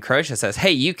 And Croatia says,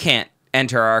 "Hey, you can't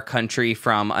enter our country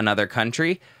from another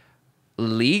country."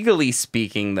 Legally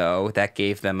speaking, though, that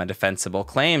gave them a defensible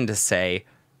claim to say,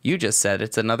 "You just said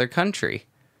it's another country.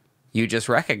 You just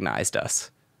recognized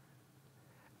us."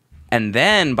 And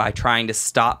then, by trying to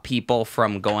stop people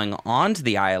from going onto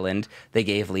the island, they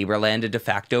gave Liberland a de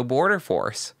facto border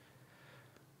force.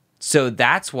 So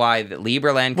that's why the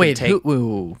Liberland can take...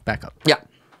 Wait, back up. Yeah.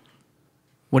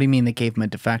 What do you mean they gave them a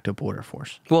de facto border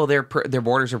force? Well, their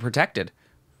borders are protected.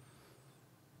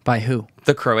 By who?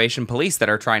 The Croatian police that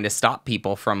are trying to stop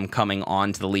people from coming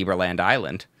onto the Liberland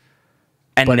island.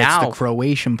 And But now, it's the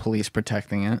Croatian police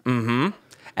protecting it. Mm-hmm.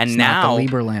 And It's now... not the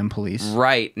Liberland police.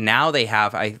 Right. Now they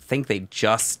have... I think this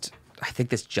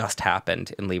just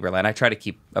happened in Liberland. I try to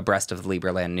keep abreast of the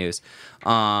Liberland news.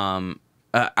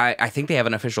 I think they have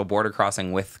an official border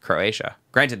crossing with Croatia.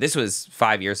 Granted, this was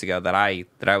 5 years ago that I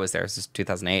was there. This is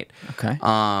 2008. Okay.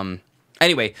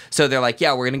 Anyway, so they're like,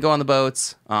 yeah, we're going to go on the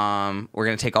boats. We're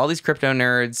going to take all these crypto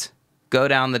nerds, go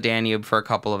down the Danube for a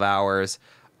couple of hours,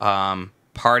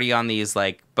 party on these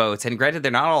like boats. And granted,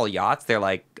 they're not all yachts. They're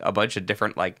like a bunch of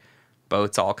different like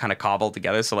boats all kind of cobbled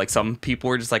together. So like some people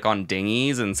were just like on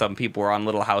dinghies and some people were on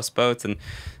little houseboats. And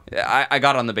I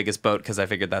got on the biggest boat because I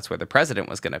figured that's where the president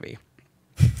was going to be.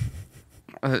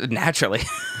 Naturally.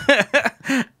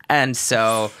 And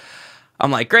so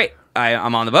I'm like, great.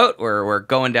 I'm on the boat. We're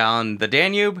going down the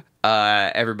Danube.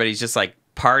 Everybody's just like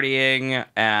partying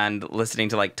and listening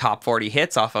to like top 40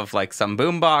 hits off of like some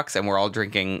boombox, and we're all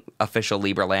drinking official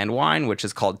Liberland wine, which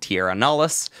is called Tierra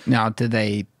Nullis. Now, did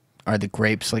they Are the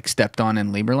grapes like stepped on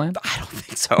in Lieberland? I don't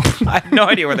think so. I have no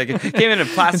idea where they came in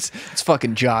plastic. It's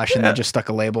fucking Josh, and they just stuck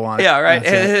a label on it. Yeah, right.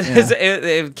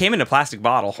 It came in a plastic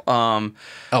bottle. Oh,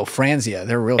 Franzia,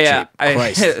 they're real cheap.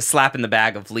 Christ. Slap in the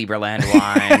bag of Lieberland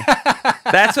wine.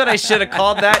 That's what I should have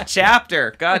called that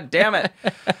chapter. God damn it.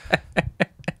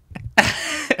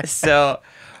 So,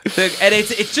 and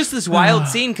it's just this wild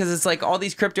scene because it's like all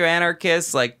these crypto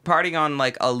anarchists like partying on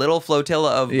like a little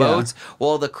flotilla of boats,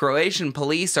 while the Croatian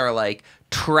police are like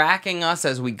tracking us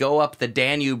as we go up the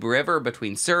Danube River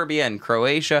between Serbia and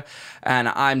Croatia. And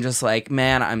I'm just like,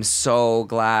 man, I'm so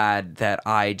glad that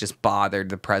I just bothered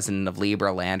the president of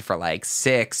Lieberland for like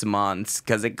 6 months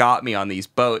because it got me on these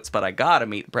boats. But I got to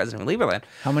meet the president of Lieberland.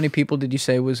 How many people did you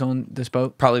say was on this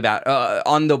boat? Probably about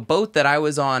on the boat that I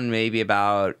was on, maybe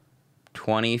about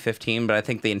 20, 15, but I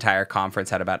think the entire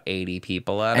conference had about 80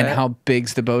 people at it. And how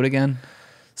big's the boat again?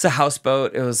 It's a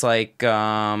houseboat. It was like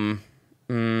 2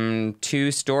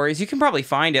 stories. You can probably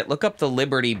find it. Look up the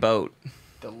Liberty Boat.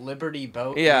 The Liberty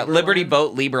Boat? Yeah, Lieberland? Liberty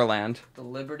Boat, Lieberland. The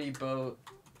Liberty Boat,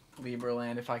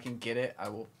 Lieberland. If I can get it, I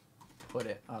will put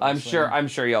it. I'm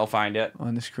sure you'll find it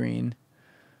on the screen.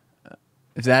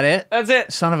 Is that it? That's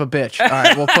it. Son of a bitch. All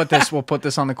right, we'll put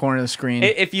this on the corner of the screen.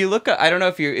 If you look up, I don't know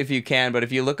if you can, but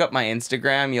if you look up my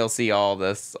Instagram, you'll see all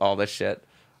this shit.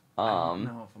 I don't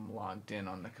know if I'm logged in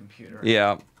on the computer.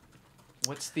 Yeah.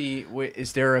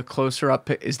 Is there a closer up?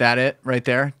 Is that it right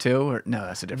there too? Or no,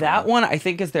 that's a different That one I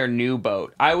think is their new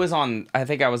boat. I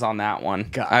think I was on that one.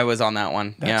 God. I was on that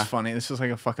one. That's funny. This is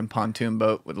like a fucking pontoon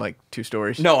boat with like 2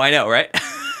 stories. No, I know, right?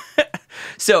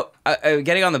 So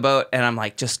getting on the boat, and I'm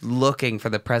like just looking for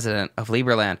the president of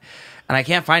Lieberland, and I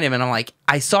can't find him. And I'm like,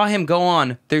 I saw him go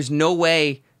on. There's no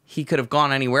way he could have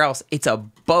gone anywhere else. It's a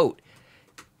boat.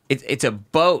 It's a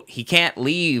boat. He can't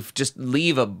leave. Just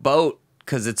leave a boat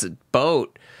because it's a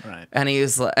boat. Right. And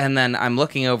then I'm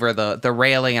looking over the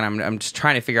railing, and I'm just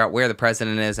trying to figure out where the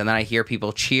president is. And then I hear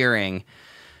people cheering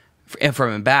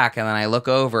from him back, and then I look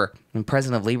over, and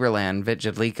President of Lieberland, Vit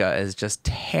Jedlica, is just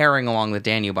tearing along the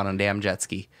Danube on a damn jet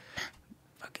ski.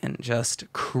 Fucking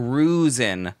just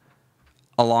cruising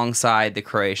alongside the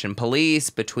Croatian police,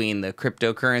 between the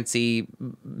cryptocurrency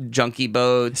junkie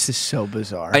boats. This is so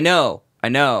bizarre. I know.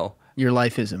 Your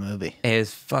life is a movie. It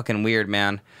is fucking weird,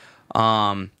 man.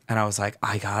 And I was like,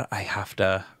 I have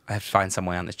to find some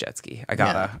way on this jet ski. I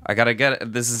gotta get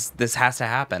it. This has to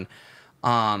happen.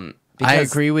 I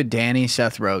agree with Danny.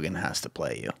 Seth Rogen has to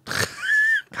play you.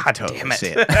 God damn it.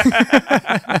 See it.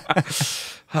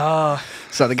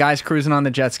 So the guy's cruising on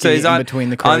the jet ski in between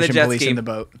the Croatian police and the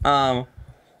boat.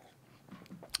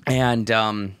 And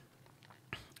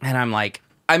I'm like,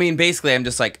 I mean, basically, I'm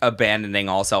just like abandoning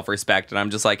all self-respect, and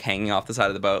I'm just like hanging off the side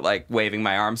of the boat, like waving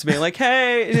my arms, being like,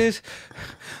 "Hey,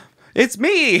 it's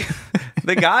me,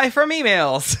 the guy from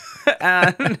emails."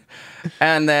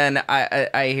 And then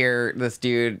I hear this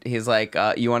dude. He's like,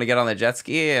 "You want to get on the jet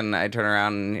ski?" And I turn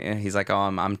around, and he's like, "Oh,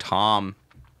 I'm Tom."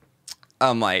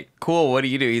 I'm like, "Cool. What do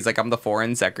you do?" He's like, "I'm the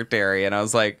foreign secretary." And I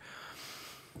was like,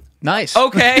 nice.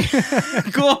 Okay.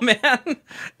 Cool, man.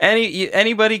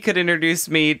 Anybody could introduce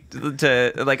me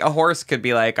to like a horse could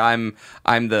be like, I'm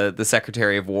the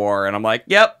Secretary of War, and I'm like,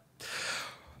 yep.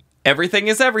 Everything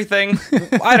is everything.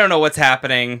 I don't know what's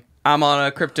happening. I'm on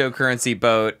a cryptocurrency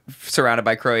boat surrounded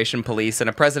by Croatian police, and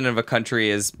a president of a country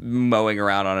is mowing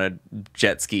around on a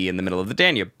jet ski in the middle of the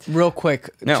Danube. Real quick,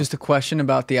 just a question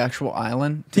about the actual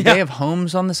island. Do they have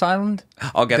homes on this island?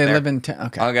 I'll get there. They live in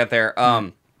okay. I'll get there.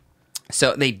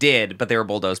 So they did, but they were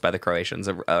bulldozed by the Croatians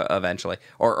eventually,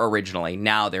 or originally.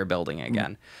 Now they're building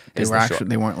again. They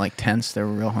weren't like tents. They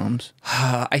were real homes.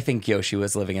 I think Yoshi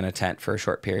was living in a tent for a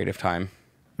short period of time.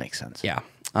 Makes sense. Yeah.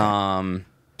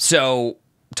 So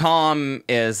Tom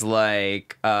is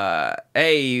like,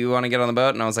 "Hey, you want to get on the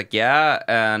boat?" And I was like, "Yeah."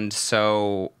 And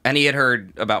he had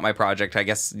heard about my project. I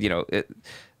guess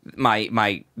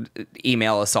my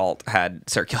email assault had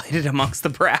circulated amongst the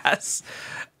brass,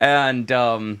 and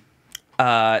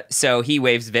so he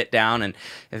waves Vit down, and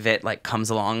Vit like comes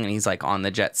along, and he's like on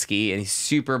the jet ski, and he's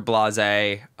super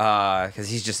blasé because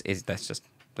that's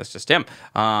just him.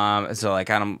 So like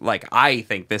I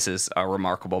think this is a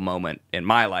remarkable moment in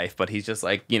my life, but he's just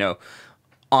like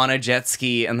on a jet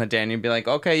ski, and the Danube be like,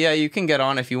 "Okay, yeah, you can get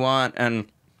on if you want," and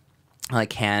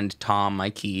like hand Tom my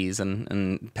keys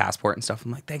and passport and stuff.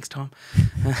 I'm like, "Thanks, Tom."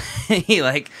 He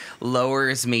like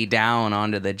lowers me down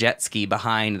onto the jet ski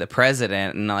behind the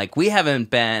president, and like we haven't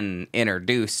been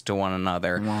introduced to one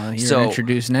another. Well, you're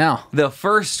introduced now. The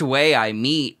first way I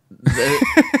meet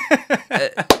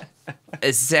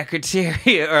a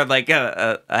secretary or like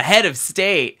a head of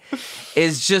state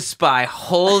is just by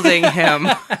holding him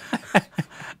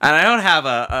and I don't have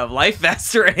a life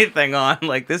vest or anything on.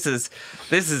 Like this is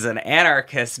an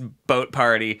anarchist boat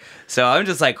party. So I'm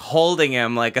just like holding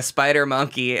him like a spider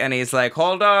monkey, and he's like,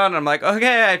 hold on. I'm like,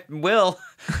 okay, I will.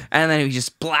 And then he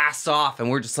just blasts off, and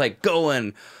we're just like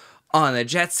going on the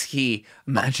jet ski.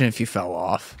 Imagine if you fell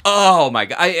off. Oh my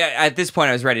God. At this point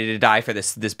I was ready to die for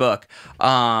this book.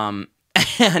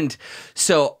 And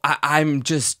so I'm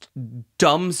just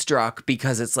dumbstruck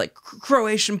because it's like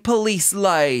Croatian police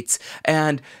lights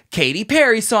and Katy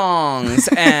Perry songs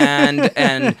and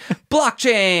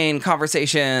blockchain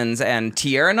conversations and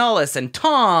Tierra Nullis and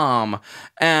Tom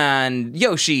and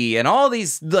Yoshi and all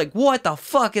these, like, what the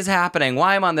fuck is happening?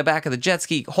 Why am I on the back of the jet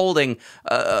ski holding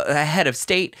a head of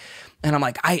state? And I'm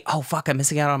like, oh fuck, I'm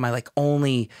missing out on my like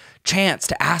only chance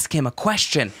to ask him a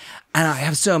question. And I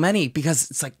have so many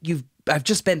because it's like I've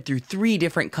just been through 3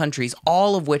 different countries,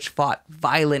 all of which fought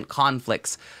violent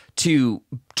conflicts to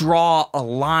draw a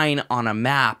line on a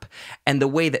map. And the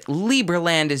way that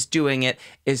Liberland is doing it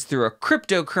is through a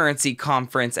cryptocurrency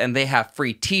conference, and they have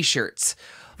free t-shirts.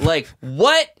 Like,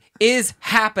 what is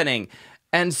happening?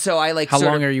 And so I like, how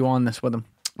long are you on this with him?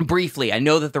 Briefly, I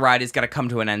know that the ride is going to come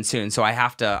to an end soon, so I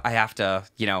have to,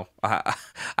 you know, I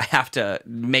have to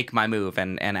make my move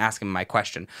and ask him my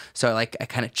question. So I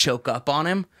kind of choke up on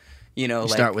him, you know.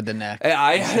 Start with the neck.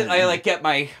 I like get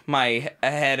my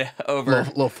head over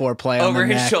little foreplay over on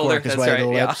the his neck, shoulder. work his That's way to right.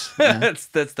 the Yeah, lips. Yeah.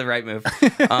 that's the right move.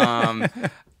 And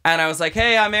I was like,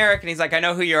 hey, I'm Eric, and he's like, I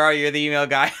know who you are. You're the email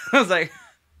guy. I was like,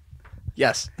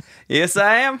 Yes,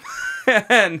 I am.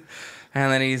 and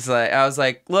then he's like, I was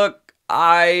like, look.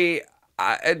 I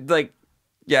like,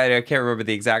 yeah, I can't remember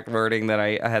the exact wording that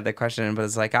I had the question in, but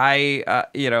it's like,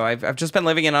 you know, I've just been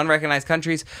living in unrecognized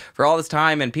countries for all this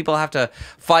time, and people have to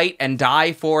fight and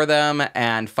die for them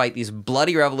and fight these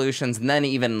bloody revolutions, and then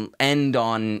even end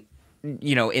on,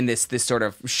 you know, in this sort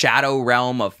of shadow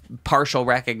realm of partial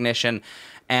recognition.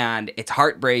 And it's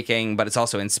heartbreaking, but it's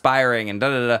also inspiring, and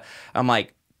da-da-da. I'm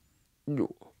like,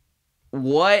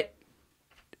 what?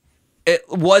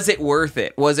 Was it worth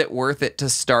it? Was it worth it to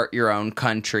start your own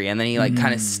country? And then he like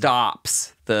kind of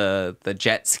stops the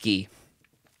jet ski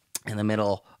in the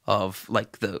middle of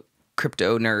like the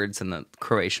crypto nerds and the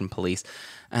Croatian police.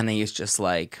 And he's just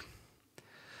like,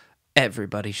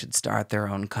 everybody should start their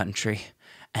own country.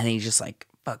 And he just like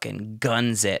fucking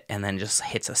guns it and then just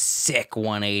hits a sick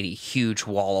 180, huge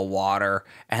wall of water.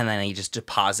 And then he just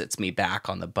deposits me back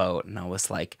on the boat. And I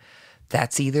was like,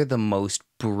 that's either the most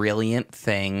brilliant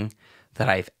thing that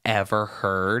I've ever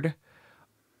heard,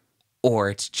 or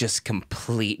it's just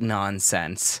complete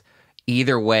nonsense.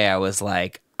 Either way, I was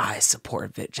like, I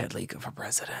support Vit Jedlica for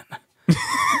president.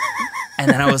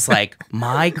 And then I was like,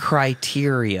 my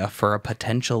criteria for a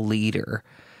potential leader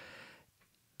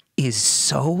is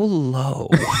so low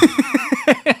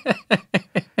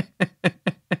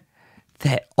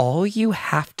that all you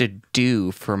have to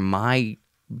do for my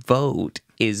vote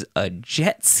is a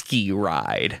jet ski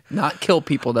ride. not kill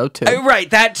people though too. Right,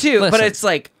 that too. Listen. But it's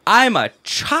like, I'm a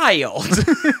child.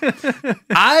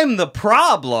 I'm the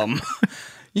problem.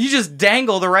 You just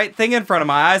dangle the right thing in front of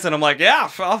my eyes, and I'm like, yeah,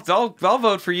 I'll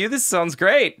vote for you. This sounds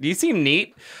great. You seem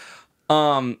neat.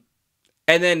 And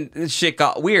then shit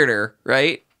got weirder,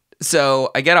 right? So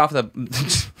I get off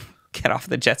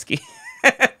the jet ski.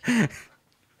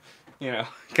 You know,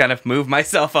 kind of move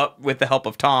myself up with the help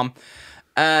of Tom.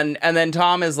 And then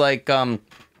Tom is like,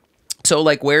 so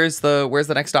like, where's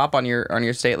the next stop on your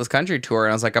stateless country tour?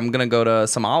 And I was like, I'm gonna go to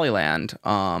Somaliland,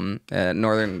 an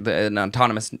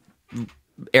autonomous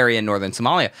area in northern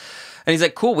Somalia. And he's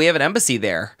like, cool, we have an embassy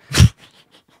there.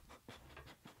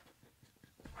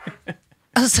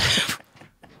 I was like,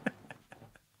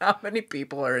 How many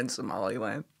people are in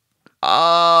Somaliland?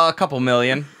 a couple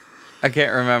million. I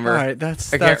can't remember. All right,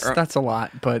 that's a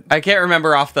lot, but I can't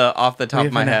remember off the top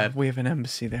of my head. We have an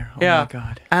embassy there. Oh Yeah. my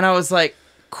god. And I was like,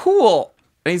 cool.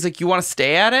 And he's like, you want to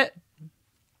stay at it?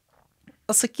 I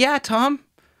was like, yeah, Tom.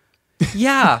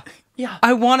 Yeah. Yeah.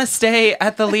 I want to stay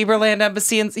at the Liberland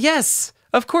embassy. And yes,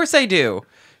 of course I do.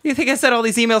 You think I sent all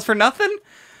these emails for nothing?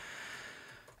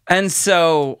 And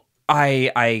so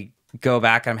I go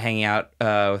back. I'm hanging out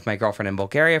with my girlfriend in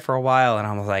Bulgaria for a while. And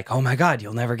I was like, oh my God,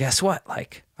 you'll never guess what.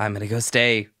 Like, I'm going to go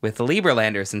stay with the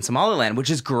Liberlanders in Somaliland,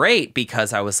 which is great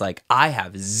because I was like, I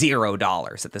have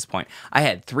 $0 at this point. I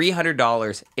had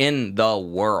 $300 in the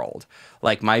world.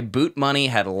 Like, my boot money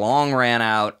had long ran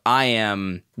out. I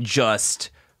am just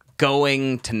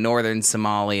going to northern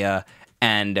Somalia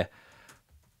and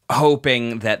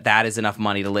hoping that that is enough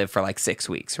money to live for like 6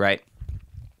 weeks, right?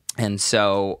 And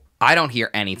so I don't hear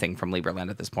anything from Liberland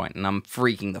at this point, and I'm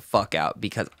freaking the fuck out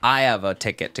because I have a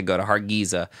ticket to go to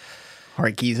Hargeisa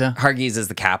Hargeisa. Hargeisa is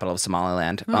the capital of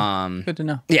Somaliland. Good to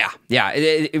know. Yeah,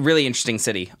 really interesting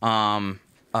city.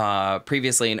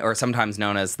 Previously, or sometimes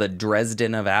known as the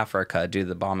Dresden of Africa, due to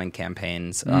the bombing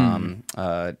campaigns during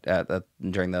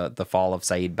the fall of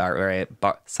Said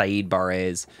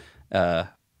Barre's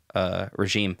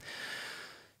regime.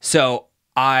 So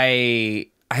I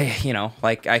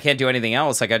can't do anything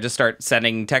else. Like, I just start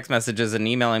sending text messages and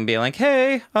emailing, being like,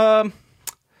 "Hey,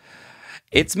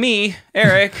 it's me,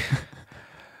 Eric."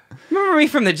 Remember me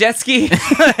from the jet ski?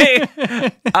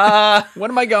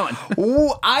 When am I going?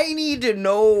 I need to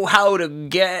know how to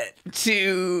get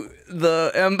to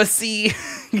the embassy.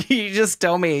 Can you just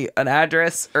tell me an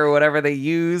address or whatever they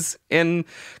use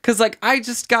because like I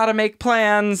just gotta make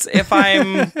plans if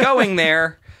I'm going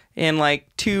there in like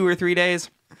 2 or 3 days.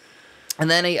 And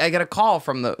then I get a call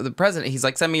from the president. He's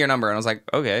like, "Send me your number," and I was like,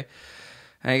 "Okay."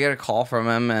 And I get a call from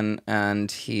him,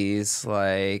 and he's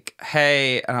like,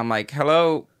 "Hey," and I'm like,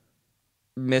 "Hello,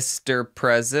 Mr.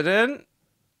 President,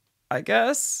 I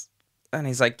guess." And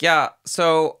he's like, "Yeah,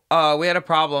 so we had a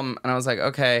problem." And I was like,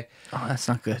 "Okay." Oh, that's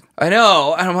not good. I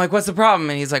know. And I'm like, "What's the problem?"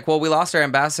 And he's like, "Well, we lost our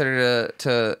ambassador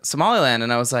to Somaliland."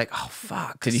 And I was like, "Oh,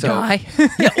 fuck. Did he die?"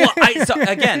 Yeah, well, so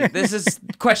again, this is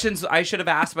questions I should have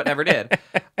asked but never did.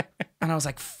 And I was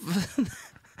like,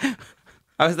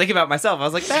 I was thinking about myself. I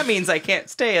was like, that means I can't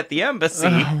stay at the embassy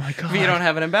if you don't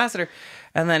have an ambassador.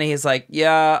 And then he's like,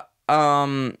 "Yeah,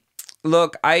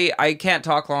 look, I can't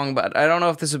talk long, but I don't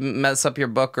know if this would mess up your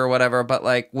book or whatever, but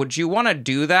like, would you want to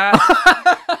do that?"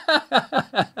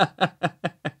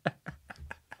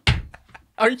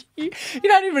 You're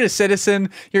not even a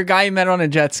citizen. You're a guy you met on a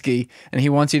jet ski, and he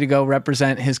wants you to go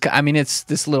represent his... I mean, it's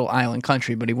this little island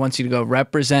country, but he wants you to go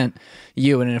represent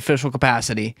you in an official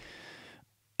capacity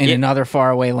in another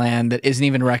faraway land that isn't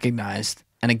even recognized.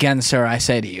 And again, sir, I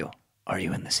say to you, are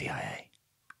you in the CIA?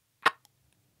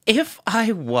 If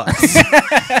I was,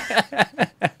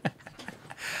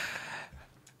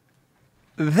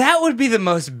 that would be the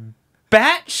most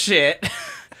batshit,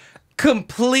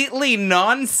 completely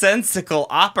nonsensical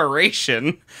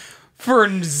operation for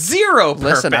zero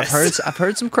purpose. Listen, I've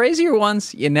heard some crazier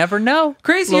ones. You never know.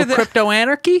 Crazier little crypto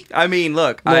anarchy. I mean,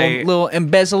 look, little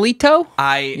embezzlito.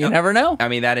 You never know. I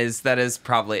mean, that is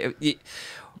probably.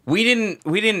 We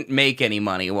didn't make any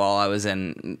money while I was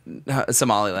in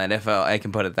Somaliland, if I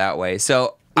can put it that way.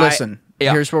 So listen,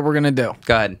 here's what we're gonna do.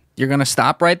 Go ahead. You're gonna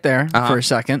stop right there for a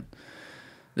second.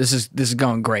 This is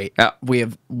going great. Yeah. We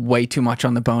have way too much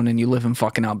on the bone, and you live in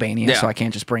fucking Albania, so I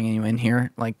can't just bring you in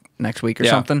here like next week or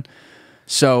something.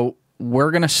 So we're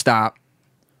gonna stop.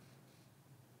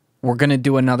 We're gonna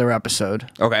do another episode.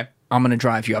 Okay. I'm gonna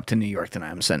drive you up to New York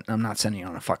tonight. I'm not sending you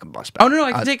on a fucking bus back. Oh no,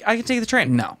 I can take the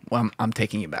train. No, well, I'm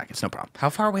taking you back. It's no problem. How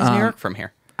far away is New York from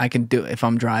here? I can do it if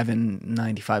I'm driving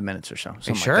 95 minutes or so.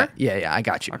 You sure? Like that. Yeah, I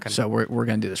got you. Okay. So we're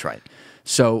gonna do this right.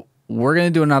 So we're gonna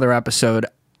do another episode.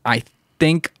 I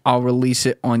think I'll release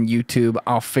it on YouTube.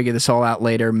 I'll figure this all out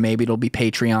later. Maybe it'll be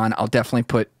Patreon. I'll definitely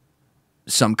put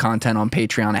some content on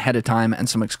Patreon ahead of time and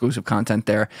some exclusive content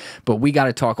there. But we got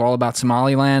to talk all about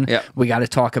Somaliland. Yep. We got to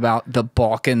talk about the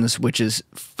Balkans, which is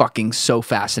fucking so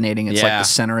fascinating. It's like the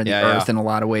center of the earth in a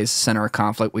lot of ways, center of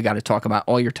conflict. We got to talk about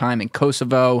all your time in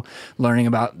Kosovo, learning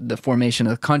about the formation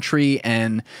of the country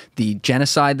and the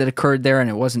genocide that occurred there. And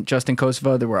it wasn't just in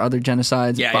Kosovo. There were other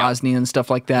genocides, Bosnia and stuff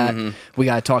like that. We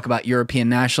got to talk about European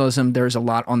nationalism. There's a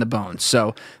lot on the bones.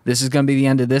 So this is going to be the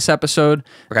end of this episode.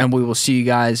 Okay. And we will see you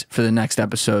guys for the next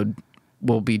episode.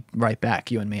 We'll be right back,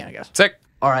 you and me, I guess. Sick.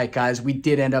 All right, guys, we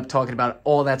did end up talking about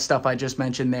all that stuff I just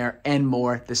mentioned there and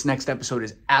more. This next episode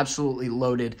is absolutely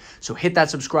loaded. So hit that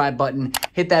subscribe button,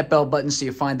 hit that bell button so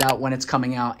you find out when it's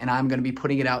coming out. And I'm going to be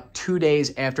putting it out 2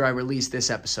 days after I release this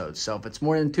episode. So if it's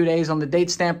more than 2 days on the date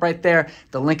stamp right there,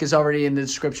 the link is already in the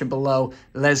description below.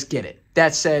 Let's get it.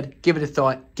 That said, give it a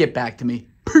thought. Get back to me.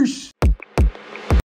 Peace.